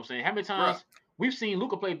 You know what I'm saying? How many Bro, times we've seen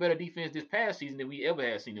Luka play better defense this past season than we ever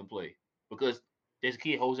had seen him play because this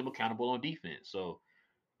kid holds him accountable on defense. So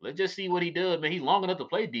let's just see what he does, man. He's long enough to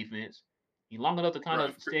play defense. He's long enough to kind bro,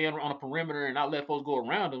 of stay on a perimeter and not let folks go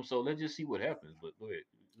around him. So let's just see what happens. But go ahead.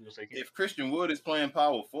 You gonna say, Ken? if Christian Wood is playing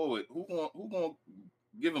power forward, who gonna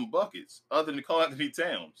give him buckets other than Karl Anthony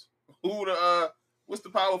Towns? What's the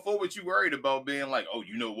power forward you worried about being like, oh,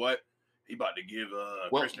 you know what? He about to give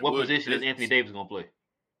Christian What Wood the position is Anthony business. Davis gonna play?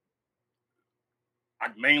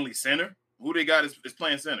 Mainly center. Who they got is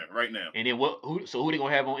playing center right now? And then who they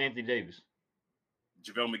gonna have on Anthony Davis?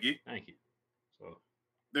 JaVale McGee. Thank you. So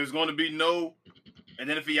There's going to be no, and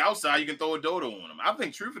then if he outside, you can throw a dodo on him. I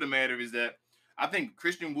think truth of the matter is that I think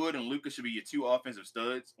Christian Wood and Luka should be your two offensive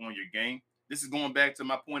studs on your game. This is going back to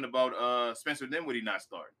my point about Spencer Dinwiddie not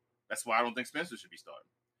starting. That's why I don't think Spencer should be starting.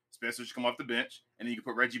 Spencer should come off the bench, and then you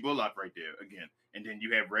can put Reggie Bullock right there again. And then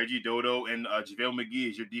you have Reggie, Dodo, and JaVale McGee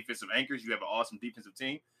as your defensive anchors. You have an awesome defensive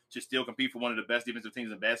team. Should still compete for one of the best defensive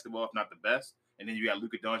teams in basketball, if not the best. And then you got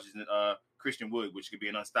Luka Doncic and Christian Wood, which could be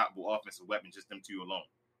an unstoppable offensive weapon, just them two alone.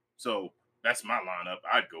 So that's my lineup.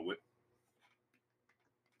 I'd go with.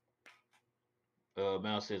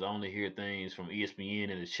 Mal says I only hear things from ESPN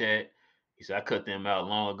in the chat. He said I cut them out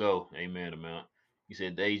long ago. Amen, Amount. He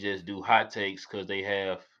said they just do hot takes because they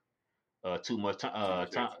have Too much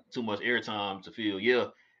too much airtime to fill. Yeah,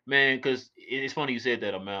 man. Because it's funny you said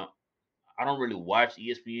that, Amount. I don't really watch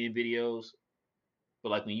ESPN videos. But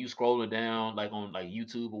like when you scrolling down, like on like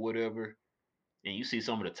YouTube or whatever, and you see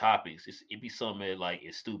some of the topics, it be something that like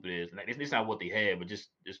is stupid as like it's not what they had, but just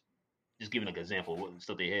giving like an example of what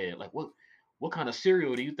stuff they had. Like what kind of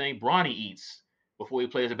cereal do you think Bronny eats before he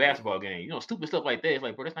plays a Yeah. basketball game? You know, stupid stuff like that. It's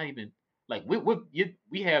like, bro, that's not even like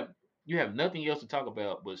we have you have nothing else to talk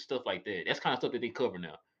about but stuff like that. That's kind of stuff that they cover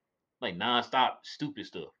now, like nonstop stupid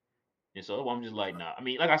stuff. And so I'm just like, nah. I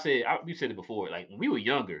mean, like I said, we said it before. Like when we were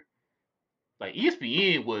younger, like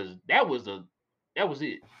ESPN that was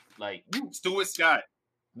it. Like you, Stuart Scott.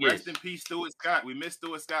 Rest yes, in peace, Stuart Scott. We missed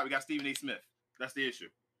Stuart Scott. We got Stephen A. Smith. That's the issue.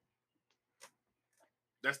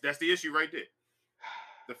 That's the issue right there.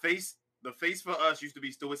 The face for us used to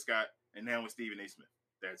be Stuart Scott, and now it's Stephen A. Smith.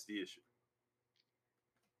 That's the issue.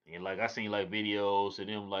 and like I seen like videos of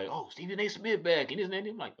them like, oh, Stephen A. Smith back and this and that.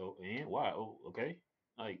 I'm like, oh, and why? Oh, okay.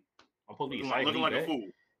 Like I'm supposed to be excited Looking he like a back. fool.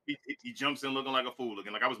 He jumps in looking like a fool,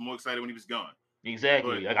 looking like I was more excited when he was gone. But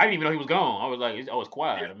Exactly. Like I didn't even know he was gone. I was like, I was yeah,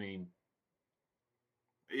 quiet. I mean,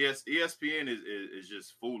 yes, ESPN is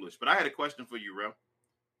just foolish. But I had a question for you, Rel,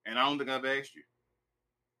 and I don't think I've asked you.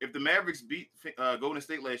 If the Mavericks beat Golden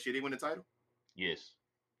State last year, they win the title. yes.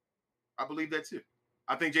 I believe that too.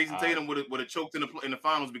 I think Jason I Tatum would have choked in the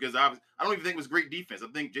finals because I don't even think it was great defense.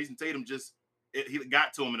 I think Jason Tatum he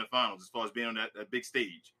got to him in the finals as far as being on that big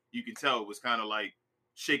stage. You can tell it was kind of like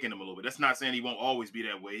shaking him a little bit. That's not saying he won't always be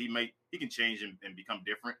that way. He can change and become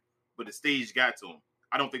different, but the stage got to him.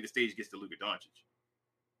 I don't think the stage gets to Luka Doncic.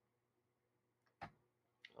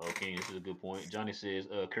 Okay, this is a good point. Johnny says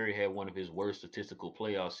Curry had one of his worst statistical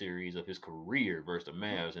playoff series of his career versus the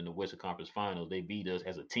Mavs in the Western Conference Finals. They beat us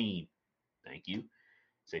as a team. Thank you.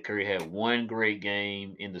 Said Curry had one great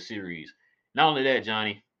game in the series. Not only that,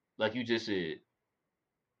 Johnny, like you just said,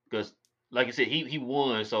 because like I said, he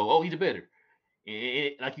won, so he's a better.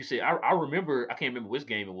 Like you said, I remember I can't remember which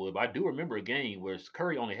game it was, but I do remember a game where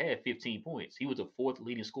Curry only had 15 points. He was the fourth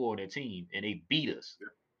leading scorer on their team, and they beat us. Yep,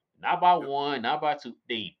 Not by yep, one, not by two.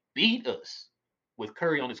 They beat us with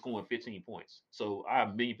Curry only scoring 15 points. So I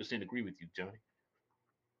 1,000,000% agree with you, Johnny.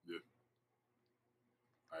 yep.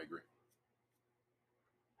 I agree.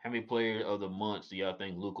 How many player of the months do y'all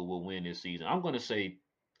think Luka will win this season? I'm gonna say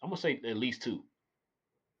at least two.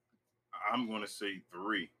 I'm going to say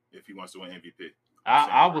 3 if he wants to win MVP. I'm saying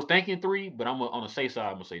I 3. was thinking three, but on the safe side,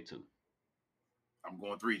 I'm gonna say two. I'm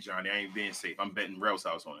going 3, Johnny. I ain't being safe. I'm betting Rel's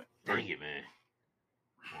house on it. 3. Dang it, man!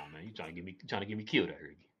 Come on, man, you trying to get me killed out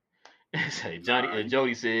here. Say Johnny Nah,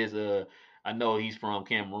 Jody says, I know he's from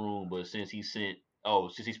Cameroon, but since he spent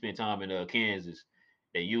time in Kansas,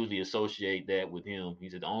 they usually associate that with him. He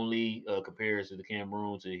said the only comparison to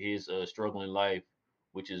Cameroon to his struggling life,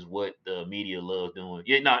 which is what the media loves doing.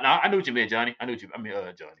 Yeah, no, I knew what you meant, Johnny. Johnny.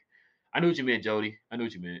 I knew what you meant, Jody. I knew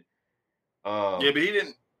what you meant. yeah, but he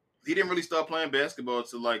didn't really start playing basketball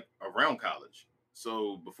until like around college.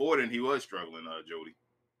 So before then, he was struggling, Jody.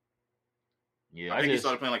 Yeah, I think he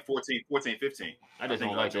started playing like 14, 15. I I just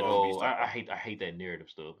think don't like that Joel Embiid whole. started I playing. hate that narrative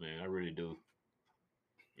stuff, man. I really do.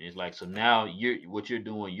 And it's like so now what you're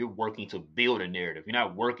doing. You're working to build a narrative. You're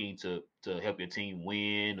not working to help your team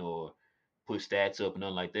win or put stats up and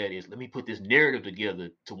nothing like that. Is let me put this narrative together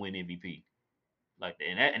to win MVP. Like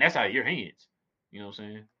and that's out of your hands. You know what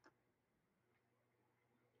I'm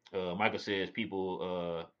saying? Michael says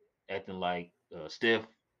people acting like Steph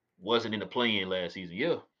wasn't in the play-in last season.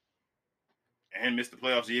 Yeah, And missed the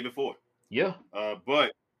playoffs the year before. yeah.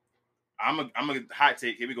 But I'm a hot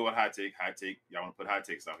take. Here we go with hot take. Hot take. Y'all want to put hot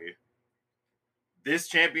takes out here. This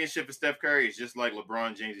championship for Steph Curry is just like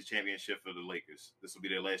LeBron James' championship for the Lakers. This will be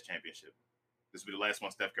their last championship. This will be the last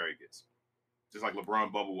one Steph Curry gets. Just like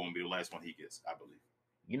LeBron bubble won't be the last one he gets, I believe.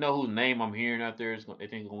 You know whose name I'm hearing out there they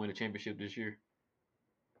think is gonna win the championship this year?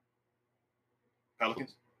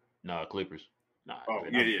 Pelicans? Nah, Clippers. Nah, Oh,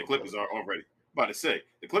 not yeah. no Clippers are Pelicans. already. About to say.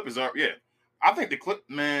 The Clippers are, yeah. I think the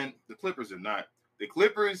Clippers are not. The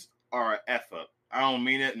Clippers are a F up. I don't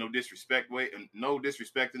mean it, no disrespect way, and no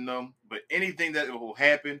disrespecting them, but anything that will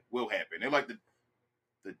happen will happen. They're like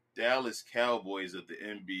the Dallas Cowboys of the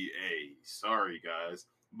NBA. Sorry, guys.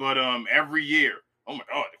 But every year, oh my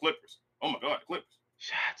God, the Clippers. Oh my God, the Clippers.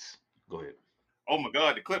 Shots. Go ahead. Oh my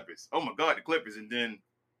God, the Clippers. Oh my God, the Clippers. And then,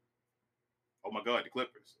 oh my God, the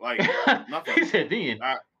Clippers. Like, He nothing. said then.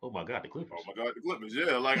 I, Oh my God, the Oh Clippers. my God, the Clippers!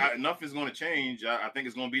 Yeah, like nothing's going to change. I think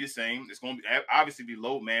it's going to be the same. It's going to be obviously be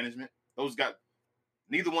load management. Those guys,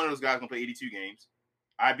 neither one of those guys going to play 82 games.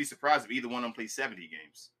 I'd be surprised if either one of them plays 70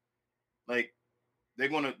 games. Like they're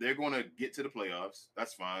gonna get to the playoffs.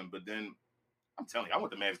 That's fine. But then I'm telling you, I want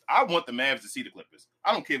the Mavs. I want the Mavs to see the Clippers.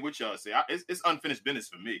 I don't care what y'all say. It's unfinished business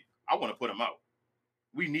for me. I want to put them out.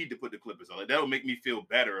 We need to put the Clippers out. Like, that will make me feel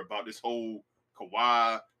better about this whole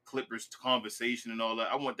Kawhi Clippers conversation and all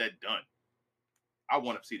that. I want that done. I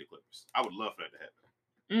want to see the Clippers. I would love for that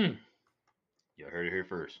to happen. You heard it here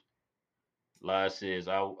first. Lies says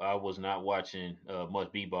I was not watching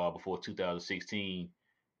much b-ball before 2016.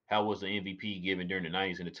 How was the MVP given during the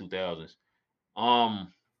 90s and the 2000s?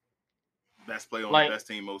 Best player on the Like, best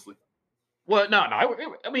team mostly. well, no.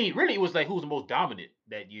 I mean, really, it was like who was the most dominant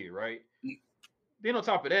that year, right? Then on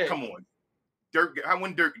top of that, Come on, Dirk.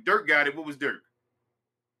 When Dirk got it, what was Dirk?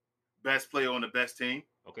 Best player on the best team.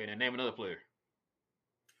 okay, then name another player.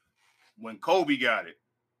 When Kobe got it,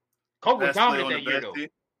 Kobe was best player dominant on the that year, best though. team.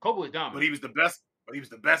 Kobe was dominant. But he was the best. But he was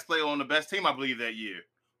the best player on the best team, I believe, that year.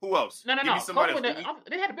 Who else? No. Give me somebody Kobe, else.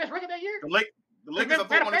 they had the best record that year. The Lakers, I Matter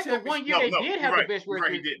thought, of won the fact, the one championship. year they No, did you're have right. the best You're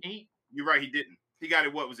record. right, he didn't. You're right, he didn't. He got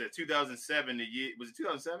it. What was that? 2007. The year was it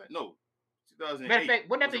 2007? No, 2008. Matter of fact,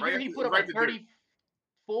 wasn't that Was the it right year he after? It put was up right like after Dirk.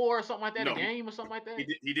 34 or something like that a No, game or something like that?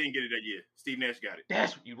 he didn't get it that year. Steve Nash got it.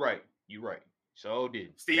 That's you right. You right. So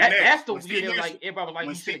did Steve Nash. That's the When year Steve that Nash, like everybody was like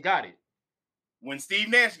when he should have Steve got it. when Steve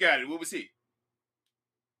Nash got it, what was he?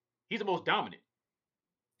 He's the most dominant.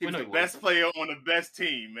 He Well, was no, the he best wasn't. player on the best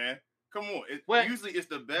team, man. Come on. Well, Usually it's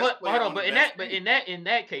the best but player hold on, on the but best team. in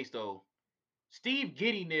that case though, Steve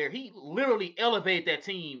getting there, he literally elevated that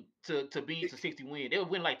team to being to 60 wins. They would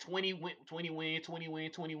win like 20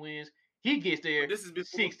 wins. He gets But there this is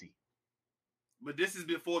before 60. But this is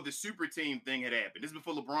before the super team thing had happened. This is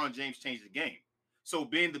before LeBron James changed the game. So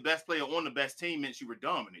being the best player on the best team meant you were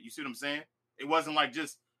dominant. You see what I'm saying? It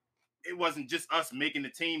wasn't just us making the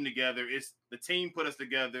team together. It's the team put us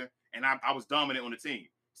together, and I was dominant on the team.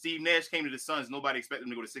 Steve Nash came to the Suns. Nobody expected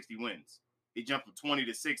him to go to 60 wins. He jumped from 20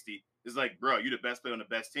 to 60. It's like, bro, you're the best player on the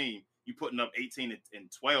best team. You putting up 18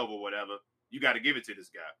 and 12 or whatever. You got to give it to this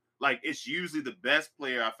guy. Like, it's usually the best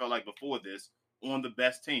player, I felt like, before this on the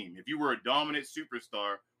best team. If you were a dominant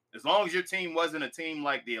superstar, as long as your team wasn't a team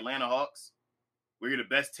like the Atlanta Hawks, where you're the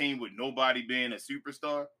best team with nobody being a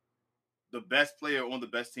superstar, the best player on the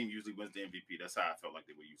best team usually wins the MVP. That's how I felt like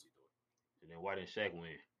they would usually do it. And then why didn't Shaq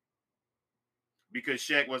win? Because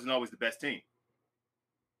Shaq wasn't always the best team.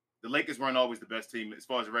 The Lakers weren't always the best team as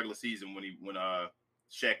far as the regular season when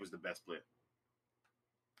Shaq was the best player.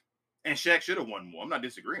 And Shaq should have won more. I'm not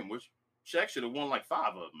disagreeing with you. Shaq should have won like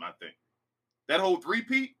 5 of them, I think. That whole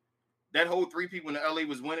three-peat when the LA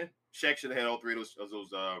was winning, Shaq should have had all 3 of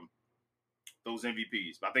those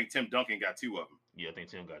MVPs. But I think Tim Duncan got 2 of them. Yeah, I think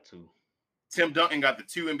Tim got 2. Tim Duncan got the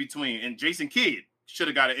 2 in between, and Jason Kidd should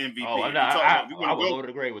have got an MVP. Oh, I would go to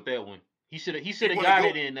the grave with that one. He should have got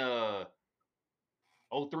it in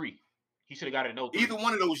 03. He should have got it in 03. Either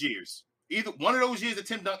one of those years that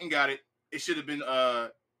Tim Duncan got it, it should have been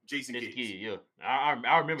Jason Kidd. Yeah.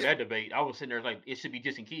 I remember that debate. I was sitting there like it should be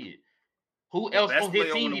Jason Kidd. Who else on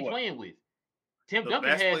his team he playing with? Tim Duncan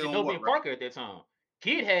had Ginobili Parker at that time.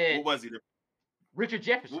 Kidd had what was he? Richard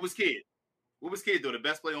Jefferson. What was Kidd? What was Kidd though? The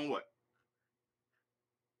best player on what?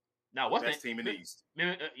 Now what's best team in the East?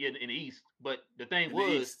 Yeah, in the East. But the thing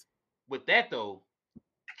was with that though,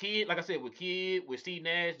 Kidd, like I said, with Kidd, with Steve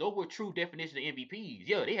Nash, those were true definition of MVPs.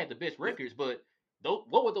 Yeah, they had the best records, but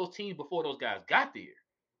what were those teams before those guys got there?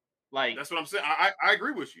 Like that's what I'm saying. I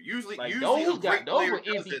agree with you. Usually those were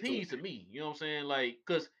MVPs to me. You know what I'm saying? Like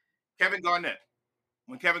because Kevin Garnett,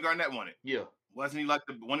 when Kevin Garnett won it, yeah, wasn't he like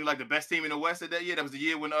the best team in the West that year? That was the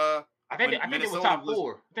year when I think they were top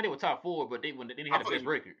 4. I think they were top 4, but they had the best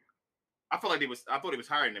record. I feel like I thought it was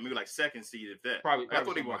higher than that, maybe like second seed at that. Probably I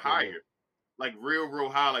thought they were higher. Like real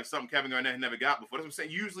high, like something Kevin Garnett had never got before. That's what I'm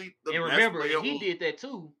saying. Usually the and best remember, player he did that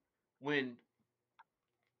too when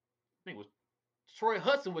I think it was Troy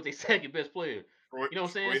Hudson was their second best player. You know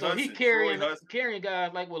what I'm saying? So he carrying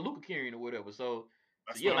guys like what Luka carrying or whatever. So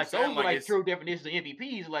yeah, like those were like true definitions of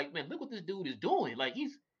MVPs. Like, man, look what this dude is doing. Like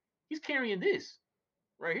he's carrying this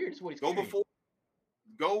right here. This is what he's carrying.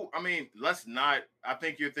 I mean, let's not. I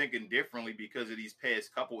think you're thinking differently because of these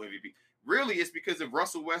past couple MVP. Really, it's because of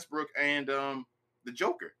Russell Westbrook and the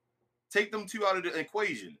Joker. Take them 2 out of the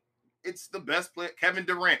equation. It's the best player. Kevin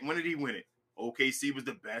Durant, when did he win it? OKC was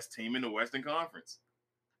the best team in the Western Conference.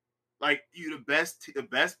 Like you, the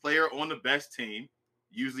best player on the best team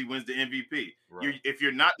usually wins the MVP. Right. If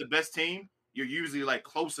you're not the best team, you're usually like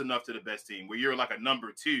close enough to the best team where you're like a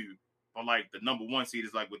number 2, or like the number 1 seed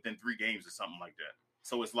is like within 3 games or something like that.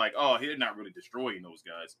 So it's like, oh, they're not really destroying those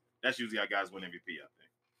guys. That's usually how guys win MVP, I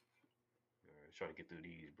think. All right, try to get through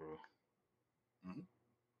these, bro. Mm-hmm.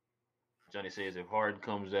 Johnny says if Harden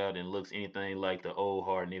comes out and looks anything like the old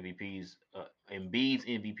Harden MVPs, Embiid's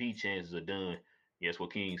MVP chances are done. Yes,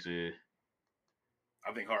 what King said.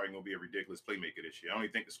 I think Harden gonna be a ridiculous playmaker this year. I don't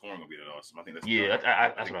even think the scoring gonna be that awesome. I think that's Yeah, done. I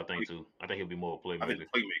that's think what I think too. I think he'll be more of a I think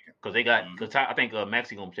playmaker the playmaking. because they got Mm-hmm. because I think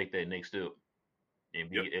Maxey gonna take that next step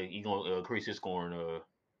and Yep. be he gonna increase his scoring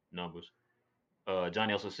numbers.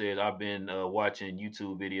 Johnny also says I've been watching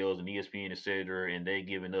YouTube videos and ESPN etc. and they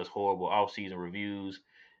giving us horrible offseason reviews.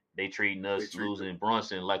 They treating They us treat losing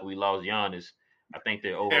Brunson like we lost Giannis. I think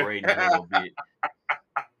they're overrating him a little bit.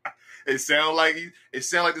 it sound like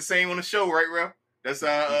the same on the show, right, Ralph? That's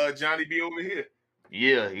Johnny B over here.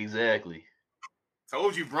 Yeah, exactly.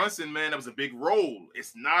 Told you, Brunson, man, that was a big role.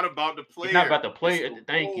 It's not about the It's not about player. the It's player. the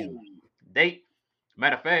Thank role. you. They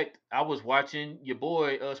matter of fact, I was watching your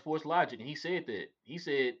boy Sports Logic, and he said that. He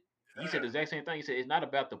said the Yeah, exact same thing. He said it's not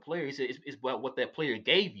about the player. He said it's about what that player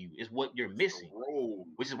gave you. It's what you're it's the missing. role.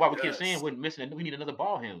 Which is why we keep saying Yes. we're missing. We need another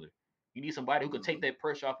ball handler. You need somebody who could take Mm-hmm. that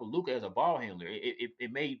pressure off of Luka as a ball handler.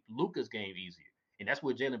 It made Luka's game easier, and that's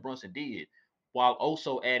what Jalen Brunson did, while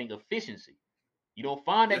also adding efficiency. You don't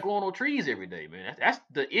find that Yeah. growing on trees every day, man. That's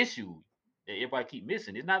the issue that everybody keep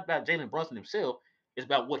missing. It's not about Jalen Brunson himself. It's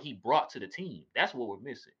about what he brought to the team. That's what we're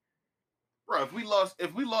missing. Bro, if we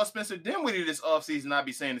lost Spencer Dinwiddie this offseason, I'd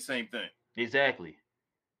be saying the same thing. Exactly.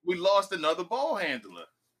 We lost another ball handler.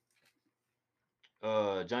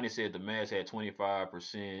 Johnny said the Mavs had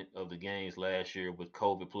 25% of the games last year with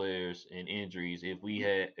COVID players and injuries. If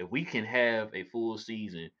we can have a full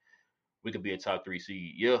season, we could be a top 3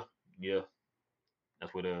 seed. Yeah, yeah.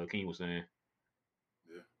 That's what King was saying.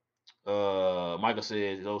 Yeah. Michael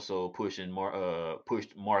says he's also pushed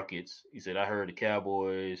markets. He said I heard the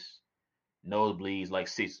Cowboys nosebleeds like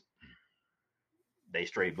six. They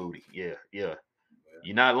straight booty. Yeah, yeah.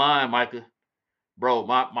 You're not lying, Micah. Bro,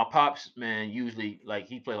 my pops, man, usually like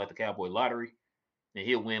he play like the Cowboy lottery and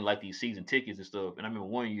he'll win like these season tickets and stuff. And I remember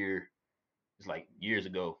one year, it's like years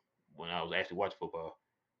ago when I was actually watching football.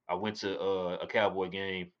 I went to a Cowboy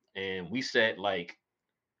game and we sat like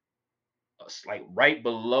right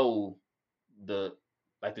below the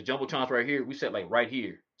like the jumbotrons right here. We sat like right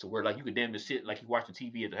here to where like you could damn near sit like you watching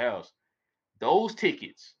TV at the house. Those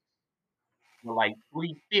tickets were like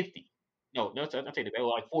 350. No, I'll tell you that they were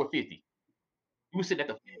like 450. You were sitting at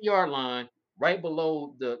the 50-yard line right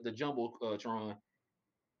below the jumbotron,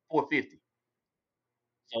 450.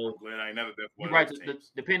 I'm So glad I ain't never been for you're one of right. those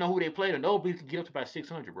teams. Depending on who they play, the nosebleeds can get up to about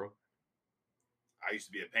 600, bro. I used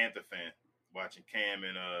to be a Panther fan, watching Cam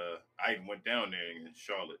and I even went down there in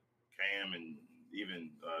Charlotte. Cam and even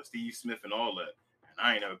Steve Smith and all that. And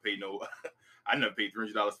I ain't never paid no. I never paid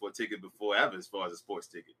 $300 for a ticket before ever, as far as a sports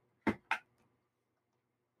ticket.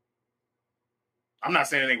 I'm not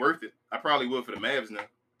saying it ain't worth it. I probably would for the Mavs now,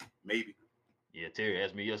 maybe. Yeah, Terry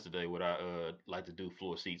asked me yesterday would I like to do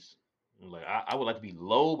floor seats. I'm like, I would like to be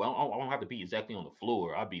low, but I don't have to be exactly on the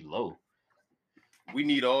floor. I'd be low. We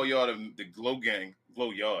need all y'all the Glow Gang,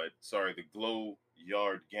 Glow Yard. Sorry, the Glow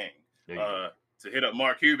Yard Gang. There you go. Uh, to hit up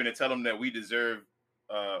Mark Cuban and tell him that we deserve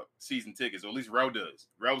season tickets, or at least Row does.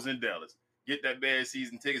 Row's in Dallas. Get that bad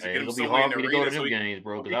season tickets and Hey, get it's him gonna be somewhere in hard the for me to go to arena them games,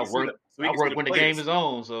 bro, so because he can see the so he I can see work the when the game players. is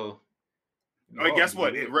on, so it'd be Oh, hard for guess me to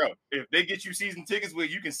what, do that. Row? If they get you season tickets where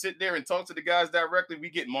you can sit there and talk to the guys directly, we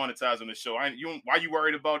get monetized on the show. Why you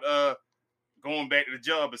worried about going back to the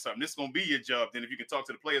job or something? This is gonna be your job then if you can talk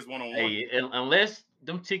to the players one on one. Hey, unless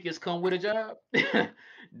them tickets come with a job,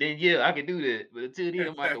 then yeah, I can do that. But until then,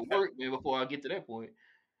 I'm gonna have to work, man, before I get to that point.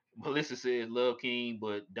 Melissa says love King,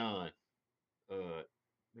 but Don.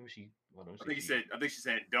 Maybe she. Hold on, I see think he she. said. I think she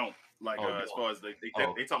said don't. Like Oh, as don't. far as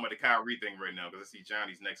Oh, they talking about the Kyrie thing right now because I see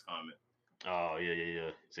Johnny's next comment. oh, yeah, yeah, yeah.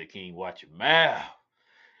 Said King, watch your mouth.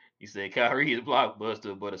 He said Kyrie is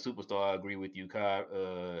blockbuster, but a superstar. I agree with you.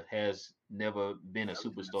 Kyrie has never been a Never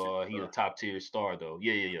been a superstar. He's a superstar. top tier star though.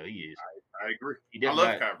 Yeah, yeah, yeah. He is. I agree. He I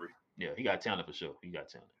definitely love got. Kyrie. Yeah, he got talent for sure. He got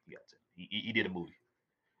talent. He got talent. He did a movie.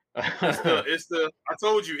 It's the I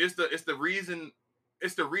told you it's the reason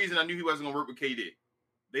I knew he wasn't gonna work with KD.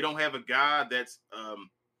 They don't have a guy that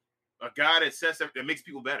that makes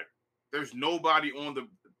people better. There's nobody on the.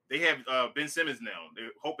 They have Ben Simmons now. They're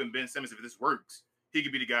hoping Ben Simmons, if this works, he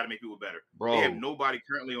could be the guy to make people better. They have Bro, nobody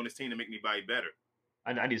currently on this team to make anybody better.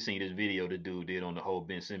 I just seen this video the dude did on the whole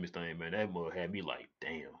Ben Simmons thing, man. That mother had me like,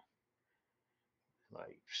 damn.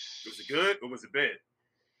 Like, Was it good or was it bad?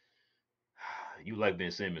 you like Ben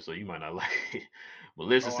Simmons, so you might not like it.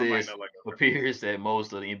 Melissa Oh, I might says not like it. appears that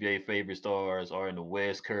most of the NBA favorite stars are in the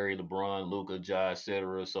West: Curry, LeBron, Luka, Ja,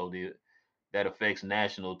 etc. So that affects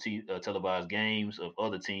national televised games of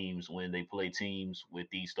other teams when they play teams with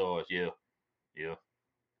these stars. Yeah, yeah.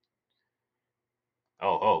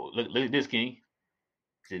 Look at this, King.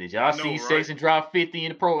 So did I y'all know, see right? Sexton drop 50 in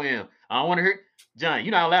the pro am? I don't want to hear John.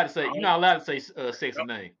 You're not allowed to say. I You're don't. not allowed to say Yep. Sexton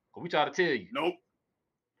name. We try to tell you. Nope.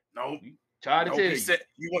 Nope. We tried to Nope. tell He you. said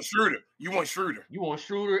you want Schroeder. You want Schroeder. You want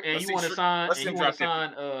Schroeder and Let's you see. want to sign Let's see him drop 50.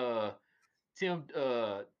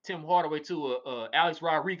 Tim Hardaway to a Alex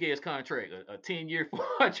Rodriguez contract, a 10-year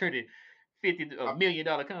 $450 million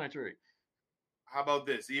contract. How about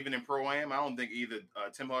this? Even in Pro Am, I don't think either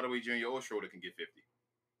Tim Hardaway Jr. or Schroeder can get 50.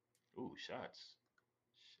 Ooh, shots.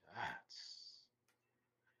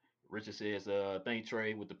 Richard says, thank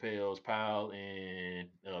Trey with the Pels, Powell, and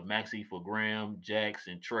Maxey for Graham, Jax,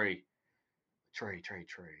 and Trey. Trey.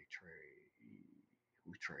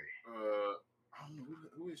 Who's Trey? I don't know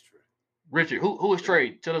who is Trey. Richard, who is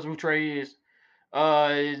Trey? Tell us who Trey is.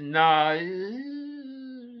 Nah.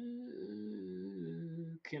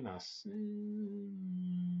 Can I see?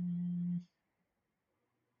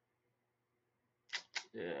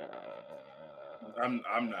 I'm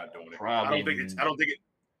not doing it. I Probably. don't think it.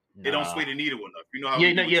 It don't Nah. sway the needle enough. You know how Yeah,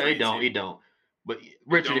 we do with it trades don't. here. It don't. But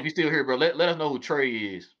Richard, if you're still here, bro, let us know who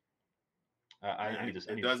Trey is. I need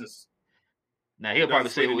to. It doesn't. Now he'll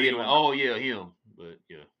probably say who it is. Like, oh yeah, him. But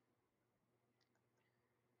yeah.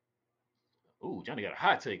 Ooh, Johnny got a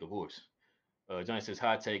hot take, of course. Johnny says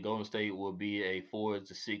hot take: Golden State will be a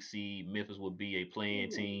 4-6 seed. Memphis will be a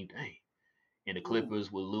playing team. Dang. And the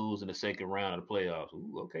Clippers will lose in the second round of the playoffs.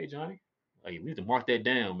 Ooh, okay, Johnny. Hey, we need to mark that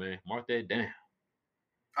down, man. Mark that down.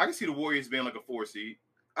 I can see the Warriors being like a 4 seed.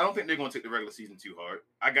 I don't think they're going to take the regular season too hard.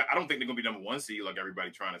 I don't think they're going to be number 1 seed like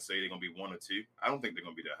everybody trying to say they're going to be 1 or 2. I don't think they're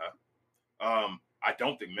going to be that high. I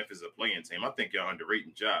don't think Memphis is a playing team. I think y'all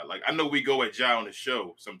underrating Ja. Like I know we go at Ja on the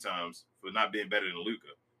show sometimes for not being better than Luka,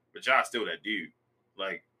 but Ja's still that dude.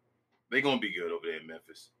 Like they're going to be good over there in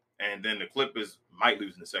Memphis. And then the Clippers might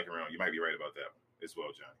lose in the second round. You might be right about that as well,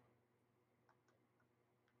 Johnny.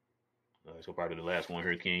 So probably the last one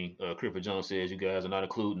here, King. Clifford Jones says you guys are not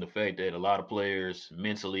including the fact that a lot of players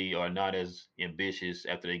mentally are not as ambitious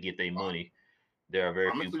after they get their money. There are very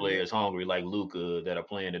I'm few including players hungry like Luka that are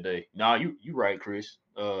playing today. Nah, you right, Chris.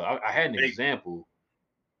 I had an example.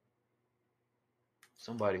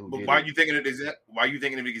 Somebody who But did why it. are you thinking of why are you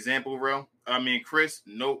thinking of the example, bro? I mean, Chris,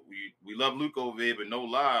 no, we love Luka over here, but no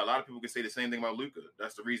lie, a lot of people can say the same thing about Luka.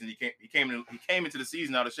 That's the reason he came into the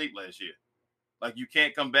season out of shape last year. Like you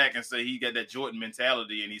can't come back and say he got that Jordan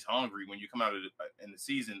mentality and he's hungry when you come out of in the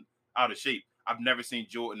season out of shape. I've never seen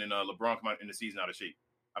Jordan and LeBron come out in the season out of shape.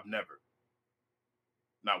 I've never,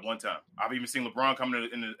 not one time. I've even seen LeBron come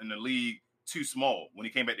in the league too small when he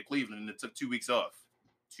came back to Cleveland and it took 2 weeks off.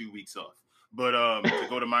 2 weeks off. But to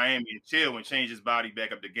go to Miami and chill and change his body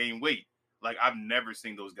back up to gain weight, like I've never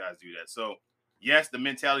seen those guys do that. So yes, the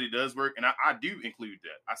mentality does work, and I do include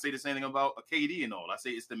that. I say the same thing about a KD and all. I say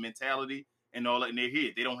it's the mentality and all in their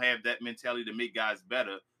head. They don't have that mentality to make guys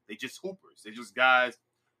better. They just hoopers. They're just guys.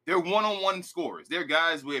 They're one-on-one scorers. They're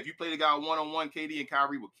guys where if you play the guy one-on-one, KD and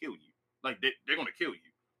Kyrie will kill you. Like they're going to kill you.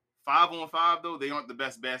 5-on-5 though, they aren't the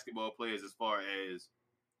best basketball players as far as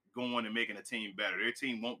going and making a team better. Their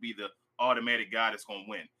team won't be the automatic guy that's going to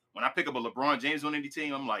win. When I pick up a LeBron James on any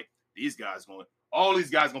team, I'm like, all these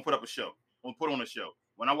guys going to put up a show. Going to put on a show.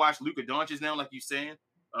 When I watch Luka Doncic now, like you saying,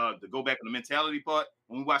 to go back on the mentality part,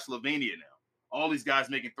 when we watch Slovenia now, all these guys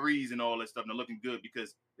making threes and all that stuff, and they're looking good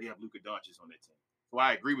because they have Luka Doncic on their team. So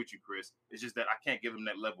I agree with you, Chris. It's just that I can't give him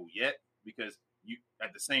that level yet because you,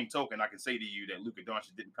 at the same token, I can say to you that Luka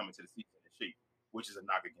Doncic didn't come into the season in shape, which is a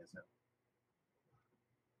knock against him.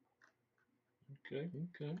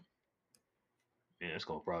 Okay. Yeah, it's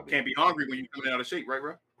gonna probably can't be hungry when you're coming out of shape, right,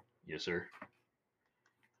 bro? Yes, sir.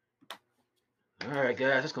 All right,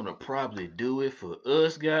 guys, that's gonna probably do it for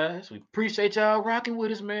us, guys. We appreciate y'all rocking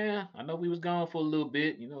with us, man. I know we was gone for a little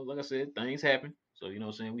bit. You know, like I said, things happen. So you know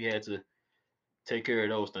what I'm saying? We had to take care of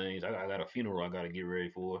those things. I got a funeral I gotta get ready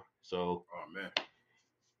for. So oh man.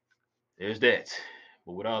 There's that.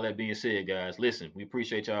 But with all that being said, guys, listen, we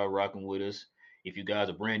appreciate y'all rocking with us. If you guys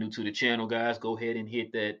are brand new to the channel, guys, go ahead and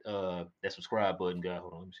hit that subscribe button, guys.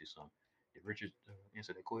 Hold on, let me see something. Did Richard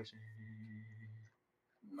answer that question?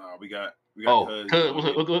 No, we got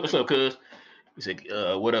Cuz, what's up, Cuz? He said,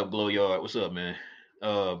 "What up, Glow Yard? What's up, man?"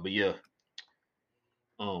 But yeah,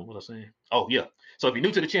 what was I saying? Oh yeah. So if you're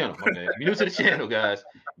new to the channel, my bad. If you're new to the channel, guys,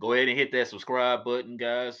 go ahead and hit that subscribe button,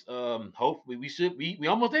 guys. Hopefully we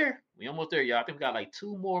almost there. We almost there, y'all. I think we got like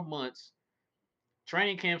 2 more months.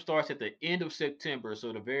 Training camp starts at the end of September,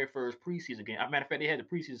 so the very first preseason game. As a matter of fact, they had the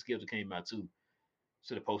preseason schedule came out too.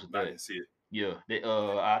 Should have posted that. I didn't see it. Yeah,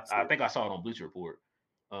 I think I saw it on Bleacher Report.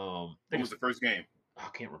 When was the first game? I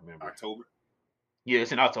can't remember. October. Yeah,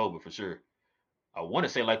 it's in October for sure. I want to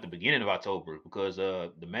say like the beginning of October because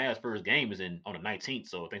the Mavs first game is on the 19th,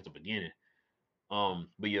 so I think it's the beginning.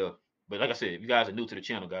 But yeah, but like I said, if you guys are new to the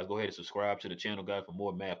channel, guys, go ahead and subscribe to the channel, guys, for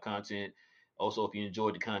more Mav content. Also, if you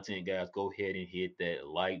enjoyed the content, guys, go ahead and hit that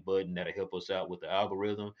like button. That'll help us out with the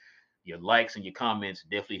algorithm. Your likes and your comments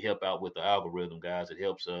definitely help out with the algorithm, guys. It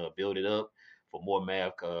helps build it up for more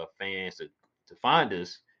Mav fans to find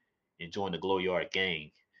us and join the Glow Yard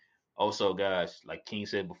gang. Also, guys, like King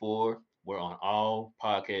said before, we're on all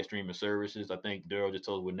podcast streaming services. I think Daryl just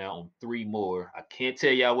told us we're now on three more. I can't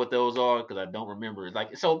tell y'all what those are because I don't remember.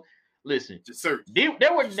 Like, so listen, Just search. there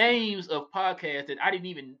were Just search. names of podcasts that I didn't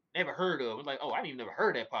even never heard of. I'm like, oh, I didn't even never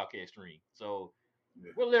heard that podcast stream. So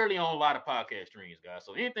Yeah. we're literally on a lot of podcast streams, guys.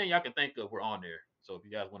 So anything y'all can think of, we're on there. So if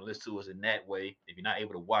you guys want to listen to us in that way, if you're not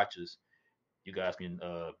able to watch us, you guys can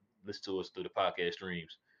listen to us through the podcast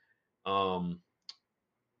streams. Um,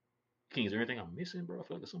 King, is there anything I'm missing, bro? I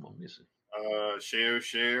feel like there's something I'm missing.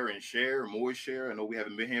 Share, more share. I know we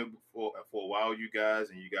haven't been here for a while, you guys,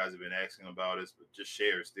 and you guys have been asking about us, but just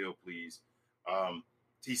share still, please. Um,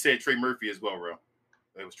 he said Trey Murphy as well, bro.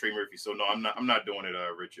 It was Trey Murphy. So no, I'm not doing it,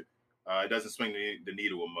 Richard. It doesn't swing the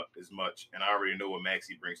needle as much, and I already know what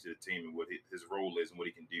Maxey brings to the team and what his role is and what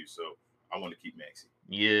he can do. So I want to keep Maxey.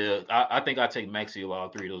 Yeah, I think I take Maxi of all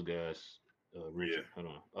three of those guys. Yeah. Richard, hold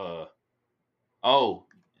on. Oh,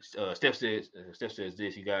 Steph says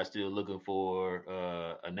this. You guys still looking for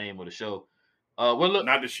a name of the show? Well, look,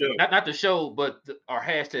 Not the show. not the show, but our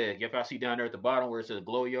hashtag. If I see down there at the bottom where it says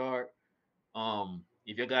Glow Yard,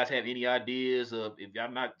 if you guys have any ideas of if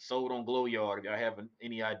y'all not sold on Glow Yard, if y'all have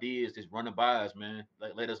any ideas, just run them by us, man.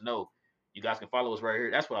 Let us know. You guys can follow us right here.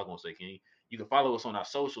 That's what I was gonna say, King. You can follow us on our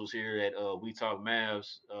socials here at We Talk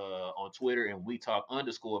Mavs on Twitter and We Talk _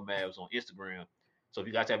 Mavs on Instagram. So if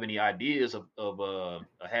you guys have any ideas of a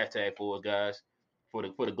hashtag for us, guys, for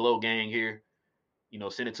the Glow Gang here,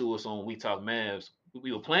 send it to us on We Talk Mavs.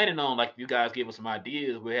 We were planning on like if you guys give us some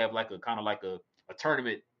ideas, we have like a kind of like a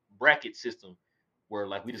tournament bracket system where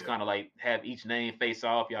like we just Yeah. kind of like have each name face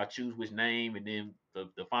off. Y'all choose which name, and then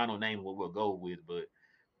the final name what we'll go with. But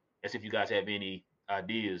that's if you guys have any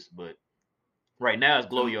ideas. But right now it's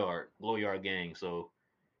Glow Yard Gang. So,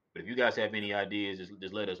 but if you guys have any ideas,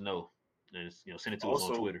 just let us know. And send it to us on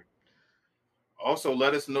Also, Twitter.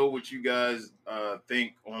 let us know what you guys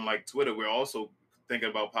think on like Twitter. We're also thinking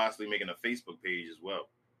about possibly making a Facebook page as well.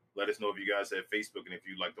 Let us know if you guys have Facebook and if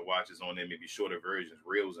you'd like to watch us on there, maybe shorter versions,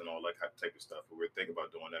 reels, and all that type of stuff. But we're thinking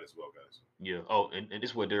about doing that as well, guys. Yeah. Oh, and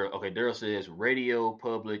this is what Daryl. Okay, Daryl says Radio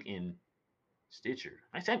Public and Stitcher.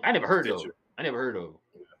 I never heard of. Stitcher. I never heard of.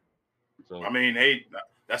 Yeah. I So mean, hey,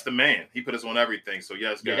 that's the man. He put us on everything. So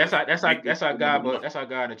yes, yeah, guys, that's our guy, number but one. that's our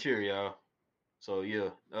guy in the chair, y'all. So yeah,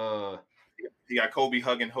 He got Kobe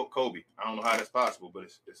hugging Kobe. I don't know how that's possible, but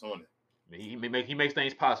it's on he makes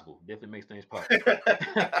things possible. Definitely makes things possible.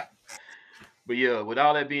 it. But yeah, with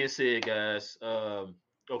all that being said, guys,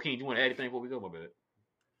 okay, do you want to add anything before we go, my bad?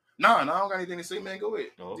 No, I don't got anything to say, man. Go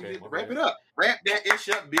ahead. Oh, okay, Wrap it up. Wrap that ish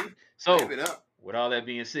up, B. So Wrap it up. with all that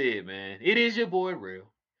being said, man, it is your boy Real.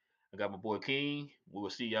 I got my boy King. We will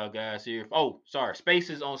see y'all guys here. Oh, sorry,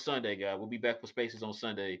 Spaces on Sunday, guys. We'll be back for Spaces on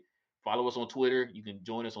Sunday. Follow us on Twitter. You can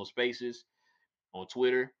join us on Spaces on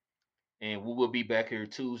Twitter. And we will be back here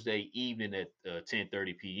Tuesday evening at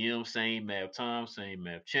 10:30 p.m. Same map time, same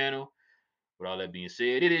map channel. With all that being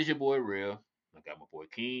said, it is your boy Real. I got my boy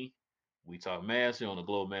King. We talk Mavs here on the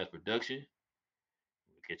Globe Mavs production.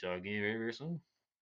 We'll catch y'all again very, very soon.